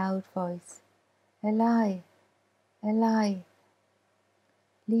in a loud voice, "Eli, Eli,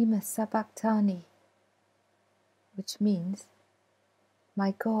 lema sabachthani," which means,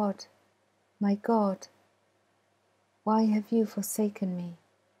 my God, why have you forsaken me?"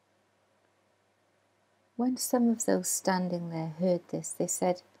 When some of those standing there heard this, they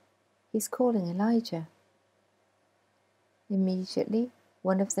said, "He's calling Elijah." Immediately,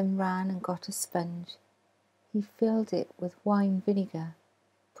 one of them ran and got a sponge. He filled it with wine vinegar,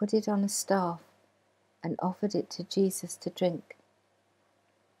 put it on a staff, and offered it to Jesus to drink.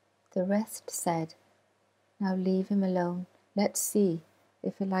 The rest said, "Now leave him alone. Let's see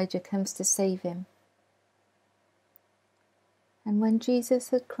if Elijah comes to save him." And when Jesus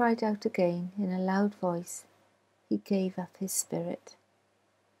had cried out again in a loud voice, he gave up his spirit.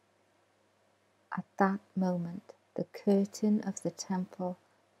 At that moment, the curtain of the temple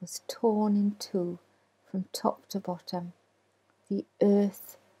was torn in two from top to bottom. The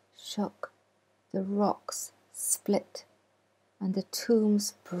earth shook, the rocks split, and the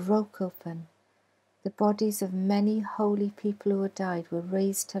tombs broke open. The bodies of many holy people who had died were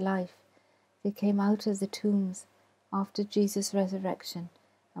raised to life. They came out of the tombs after Jesus' resurrection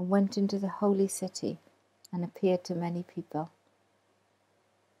and went into the holy city and appeared to many people.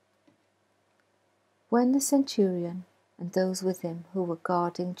 When the centurion and those with him who were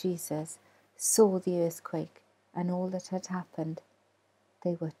guarding Jesus saw the earthquake and all that had happened,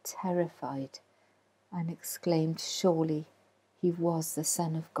 they were terrified and exclaimed, "Surely he was the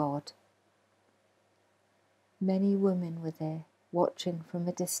Son of God." Many women were there, watching from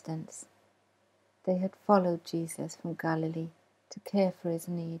a distance. They had followed Jesus from Galilee to care for his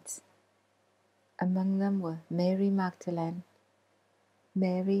needs. Among them were Mary Magdalene,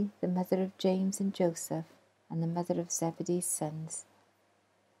 Mary, the mother of James and Joseph, and the mother of Zebedee's sons.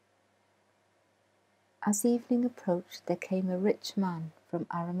 As evening approached, there came a rich man from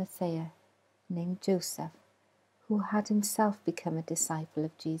Arimathea named Joseph, who had himself become a disciple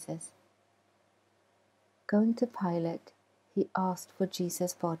of Jesus. Going to Pilate, he asked for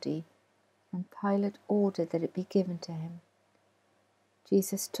Jesus' body, and Pilate ordered that it be given to him.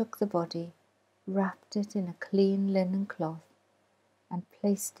 Jesus took the body, wrapped it in a clean linen cloth, and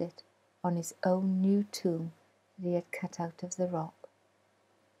placed it on his own new tomb that he had cut out of the rock.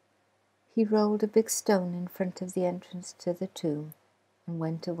 He rolled a big stone in front of the entrance to the tomb and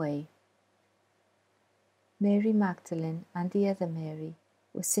went away. Mary Magdalene and the other Mary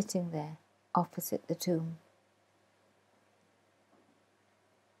were sitting there opposite the tomb.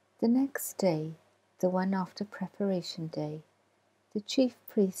 The next day, the one after Preparation Day, the chief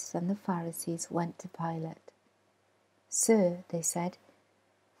priests and the Pharisees went to Pilate. "Sir," they said,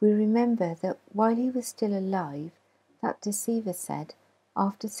 "we remember that while he was still alive, that deceiver said,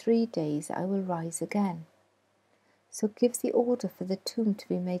 'After 3 days I will rise again.' So give the order for the tomb to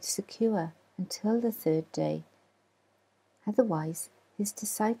be made secure until the 3rd day. Otherwise, his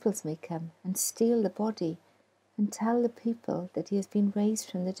disciples may come and steal the body and tell the people that he has been raised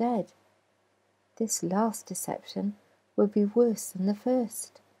from the dead. This last deception will be worse than the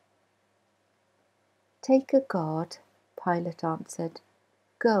first." "Take a guard," Pilate answered.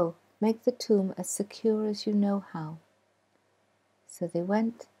 "Go, make the tomb as secure as you know how." So they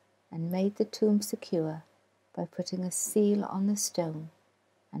went and made the tomb secure by putting a seal on the stone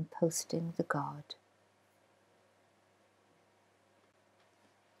and posting the guard.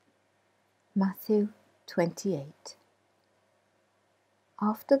 Matthew 28.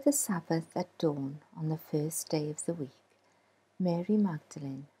 After the Sabbath at dawn on the 1st day of the week, Mary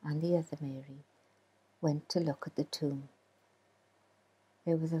Magdalene and the other Mary went to look at the tomb.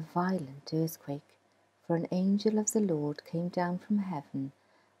 There was a violent earthquake, for an angel of the Lord came down from heaven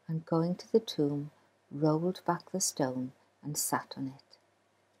and, going to the tomb, rolled back the stone and sat on it.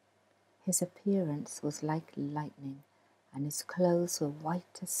 His appearance was like lightning, and his clothes were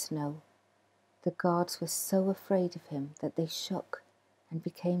white as snow. The guards were so afraid of him that they shook and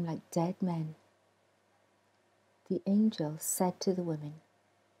became like dead men. The angel said to the women,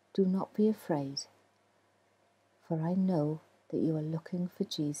 "Do not be afraid, for I know that you are looking for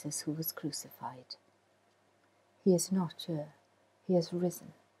Jesus who was crucified. He is not here. He has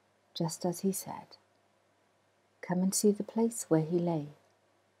risen, just as he said. Come and see the place where he lay.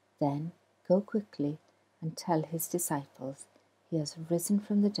 Then go quickly and tell his disciples he has risen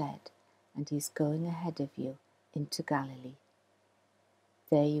from the dead, and he is going ahead of you into Galilee.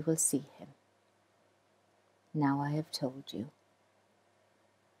 There you will see him. Now I have told you."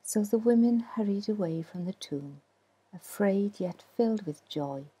 So the women hurried away from the tomb, afraid yet filled with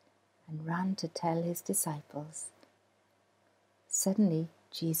joy, and ran to tell his disciples. Suddenly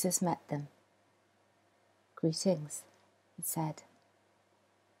Jesus met them. "Greetings," he said.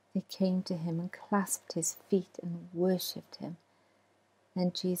 They came to him and clasped his feet and worshipped him.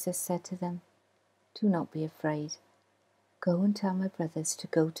 Then Jesus said to them, "Do not be afraid. Go and tell my brothers to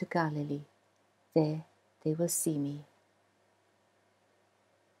go to Galilee. There they will see me."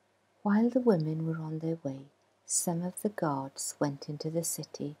 While the women were on their way, some of the guards went into the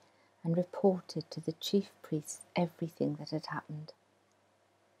city and reported to the chief priests everything that had happened.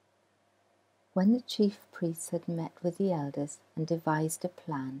 When the chief priests had met with the elders and devised a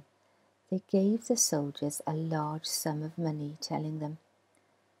plan, they gave the soldiers a large sum of money, telling them,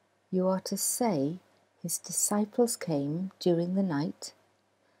 "You are to say his disciples came during the night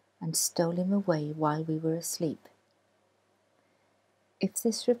and stole him away while we were asleep. If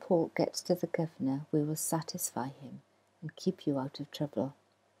this report gets to the governor, we will satisfy him and keep you out of trouble."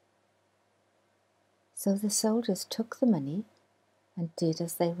 So the soldiers took the money and did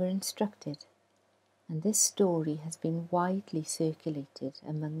as they were instructed, and this story has been widely circulated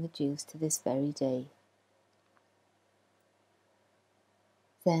among the Jews to this very day.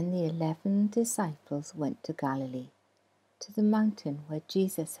 Then the 11 disciples went to Galilee, to the mountain where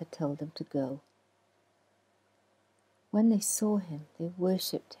Jesus had told them to go. When they saw him, they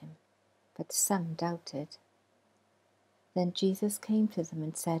worshipped him, but some doubted. Then Jesus came to them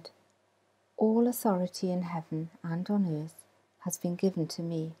and said, "All authority in heaven and on earth has been given to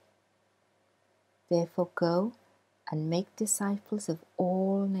me. Therefore go and make disciples of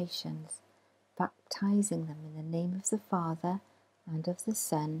all nations, baptizing them in the name of the Father and of the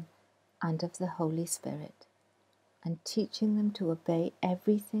Son and of the Holy Spirit, and teaching them to obey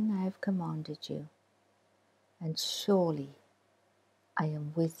everything I have commanded you. And surely I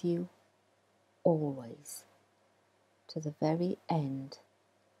am with you always, to the very end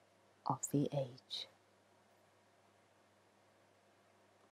of the age.